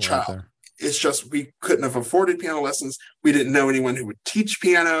as a child. Right, it's just we couldn't have afforded piano lessons. We didn't know anyone who would teach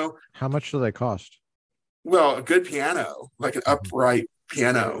piano. How much do they cost? Well, a good piano, like an upright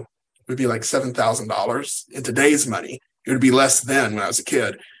piano, would be like $7,000 in today's money. It would be less then when I was a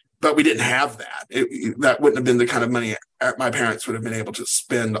kid, but we didn't have that. That wouldn't have been the kind of money my parents would have been able to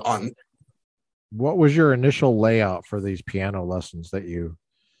spend on. What was your initial layout for these piano lessons that you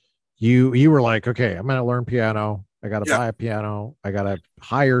were like, okay, I'm going to learn piano. I got to Yeah, buy a piano. I got to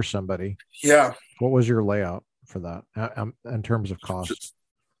hire somebody. yeah. What was your layout for that in terms of cost?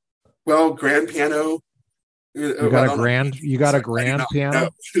 Well, grand piano. You got Well, a no, grand, you got a I do grand not. No, piano?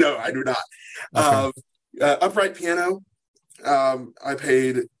 no, I do not. Okay. Upright piano. I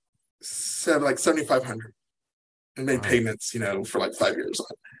paid like 7,500 and made Wow. payments, for like 5 years on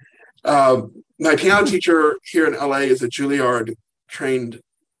it. My piano teacher here in LA is a Juilliard trained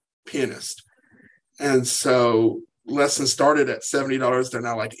pianist. And so lessons started at $70. They're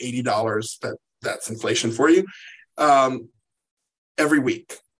now like $80. That's inflation for you. Every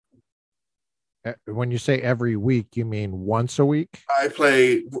week. When you say every week, you mean once a week? I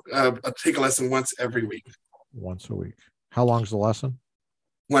take a lesson once every week. Once a week. How long's the lesson?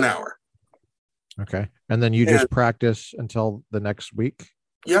 1 hour. Okay. And then you just practice until the next week?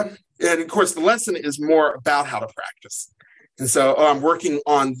 Yeah. And of course, the lesson is more about how to practice. And so, I'm working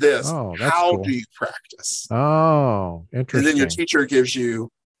on this. Oh, that's how cool. do you practice? Oh, interesting. And then your teacher gives you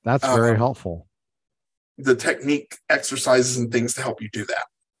that's very helpful. The technique exercises and things to help you do that.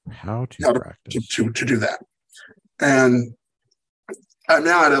 How to practice to do that. And I'm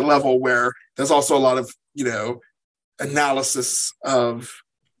now at a level where there's also a lot of, analysis of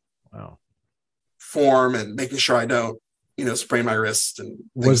form and making sure I don't, sprain my wrist. And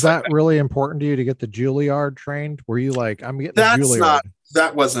was that really important to you to get the Juilliard trained? Were you like, I'm getting the Juilliard?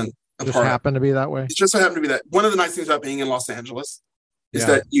 That wasn't just happened to be that way. It just so happened to be that. One of the nice things about being in Los Angeles is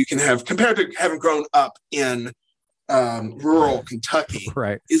that you can have, compared to having grown up in rural Kentucky,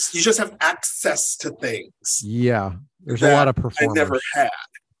 right? Is you just have access to things. Yeah, there's a lot of performers I never had.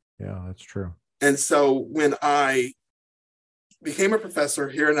 Yeah, that's true. And so when I became a professor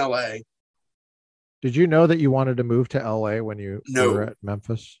here in LA, did you know that you wanted to move to LA when you were at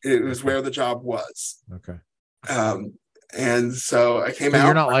Memphis? It was where the job was. Okay. And so I came out.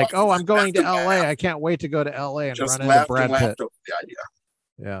 You're not like, oh, I'm going to LA. I can't wait to go to LA and just run into Brad Pitt. Over the idea.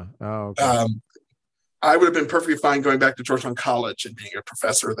 Yeah. Oh, okay. I would have been perfectly fine going back to Georgetown College and being a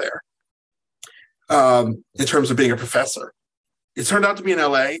professor there. In terms of being a professor, it turned out to be in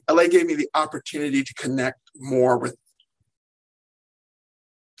LA. LA gave me the opportunity to connect more with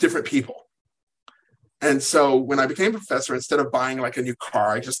different people. And so when I became a professor, instead of buying like a new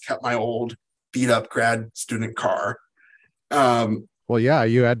car, I just kept my old beat up grad student car. Well, yeah,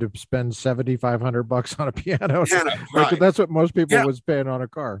 you had to spend $7,500 on a piano. Right. That's what most people would spend on a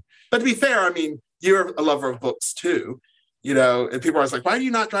car. But to be fair, I mean, you're a lover of books too, and people are always like, why do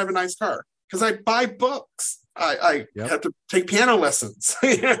you not drive a nice car? Because I buy books. I have to take piano lessons,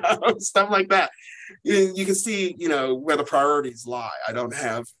 stuff like that. You can see, where the priorities lie. I don't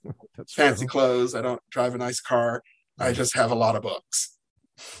have fancy clothes. I don't drive a nice car. I just have a lot of books.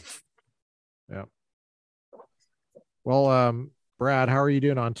 Yeah. Well, Brad, how are you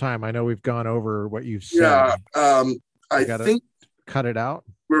doing on time? I know we've gone over what you've said. Yeah. I think cut it out.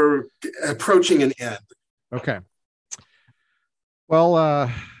 We're approaching an end. Okay.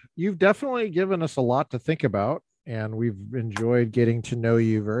 Well, you've definitely given us a lot to think about, and we've enjoyed getting to know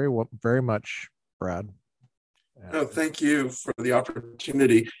you very much, Brad. No, thank you for the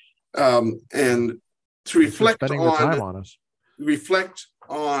opportunity, and to reflect spending the time on us. Reflect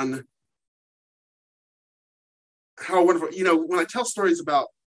on how wonderful. When I tell stories about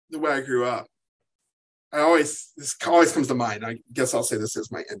the way I grew up, this always comes to mind. I guess I'll say this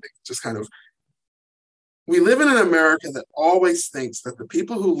is my ending. Just kind of, we live in an America that always thinks that the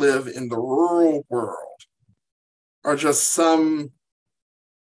people who live in the rural world are just some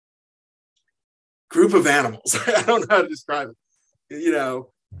group of animals. I don't know how to describe it,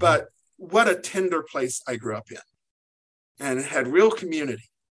 but what a tender place I grew up in, and it had real community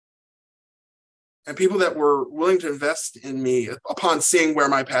and people that were willing to invest in me upon seeing where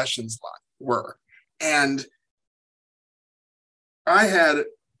my passions were. And I had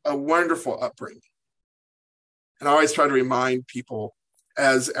a wonderful upbringing. And I always try to remind people,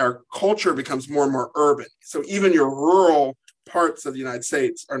 as our culture becomes more and more urban, so even your rural parts of the United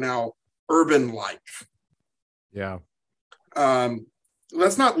States are now urban-like. Yeah.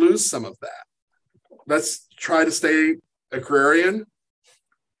 Let's not lose some of that. Let's try to stay agrarian.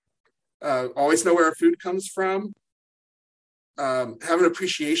 Always know where our food comes from. Have an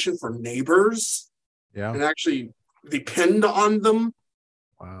appreciation for neighbors. Yeah. And actually depend on them.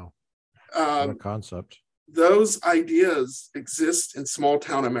 Wow. What a concept. Those ideas exist in small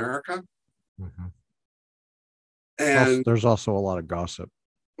town America. Mm-hmm. And there's also a lot of gossip.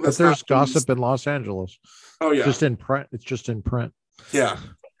 But there's gossip in Los Angeles. Oh yeah. Just in print. It's just in print. Yeah.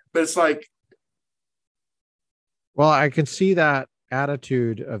 But it's like, well, I can see that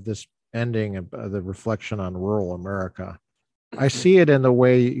attitude of this ending of the reflection on rural America. I see it in the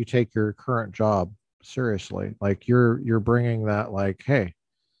way you take your current job seriously. Like you're bringing that, like, hey,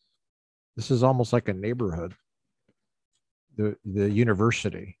 this is almost like a neighborhood, the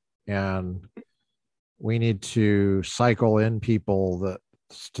university, and we need to cycle in people that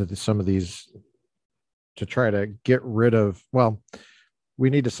some of these to try to get rid of. Well, we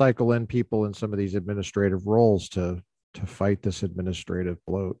need to cycle in people in some of these administrative roles to fight this administrative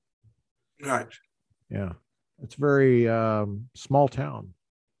bloat. right. Yeah, it's very small town.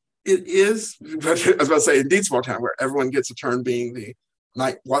 It is, I was about to say, indeed, small town where everyone gets a turn being the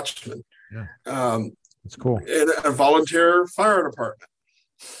night watchman. Yeah, Um, it's cool. In a volunteer fire department.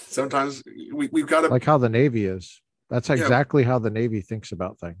 Sometimes we've got to, like how the Navy is. That's exactly how the Navy thinks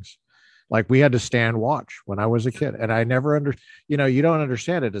about things. Like we had to stand watch when I was a kid, and I never you don't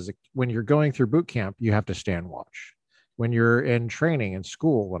understand it when you're going through boot camp, you have to stand watch. When you're in training in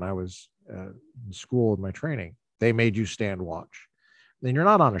school, when I was in school in my training, they made you stand watch. Then you're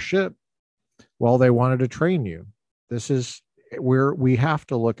not on a ship. Well, they wanted to train you. This is where we have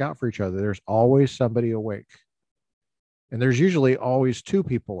to look out for each other. There's always somebody awake. And there's usually always two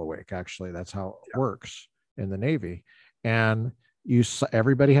people awake. Actually, that's how it works in the Navy. And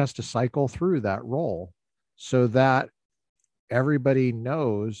everybody has to cycle through that role so that everybody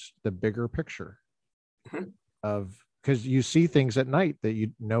knows the bigger picture of, because you see things at night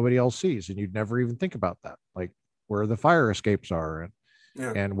that nobody else sees, and you'd never even think about that, like where the fire escapes are,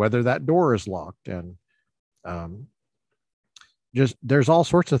 and whether that door is locked, and just there's all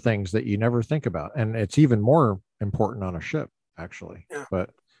sorts of things that you never think about, and it's even more important on a ship, actually. But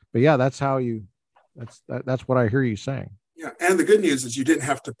yeah, that's what I hear you saying. Yeah, and the good news is you didn't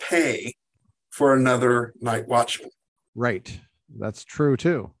have to pay for another night watchman. Right, that's true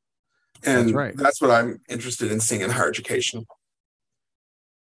too. And that's right. That's what I'm interested in seeing in higher education.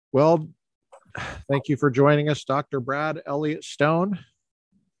 Well, thank you for joining us, Dr. Brad Elliott Stone.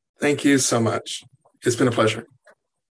 Thank you so much. It's been a pleasure.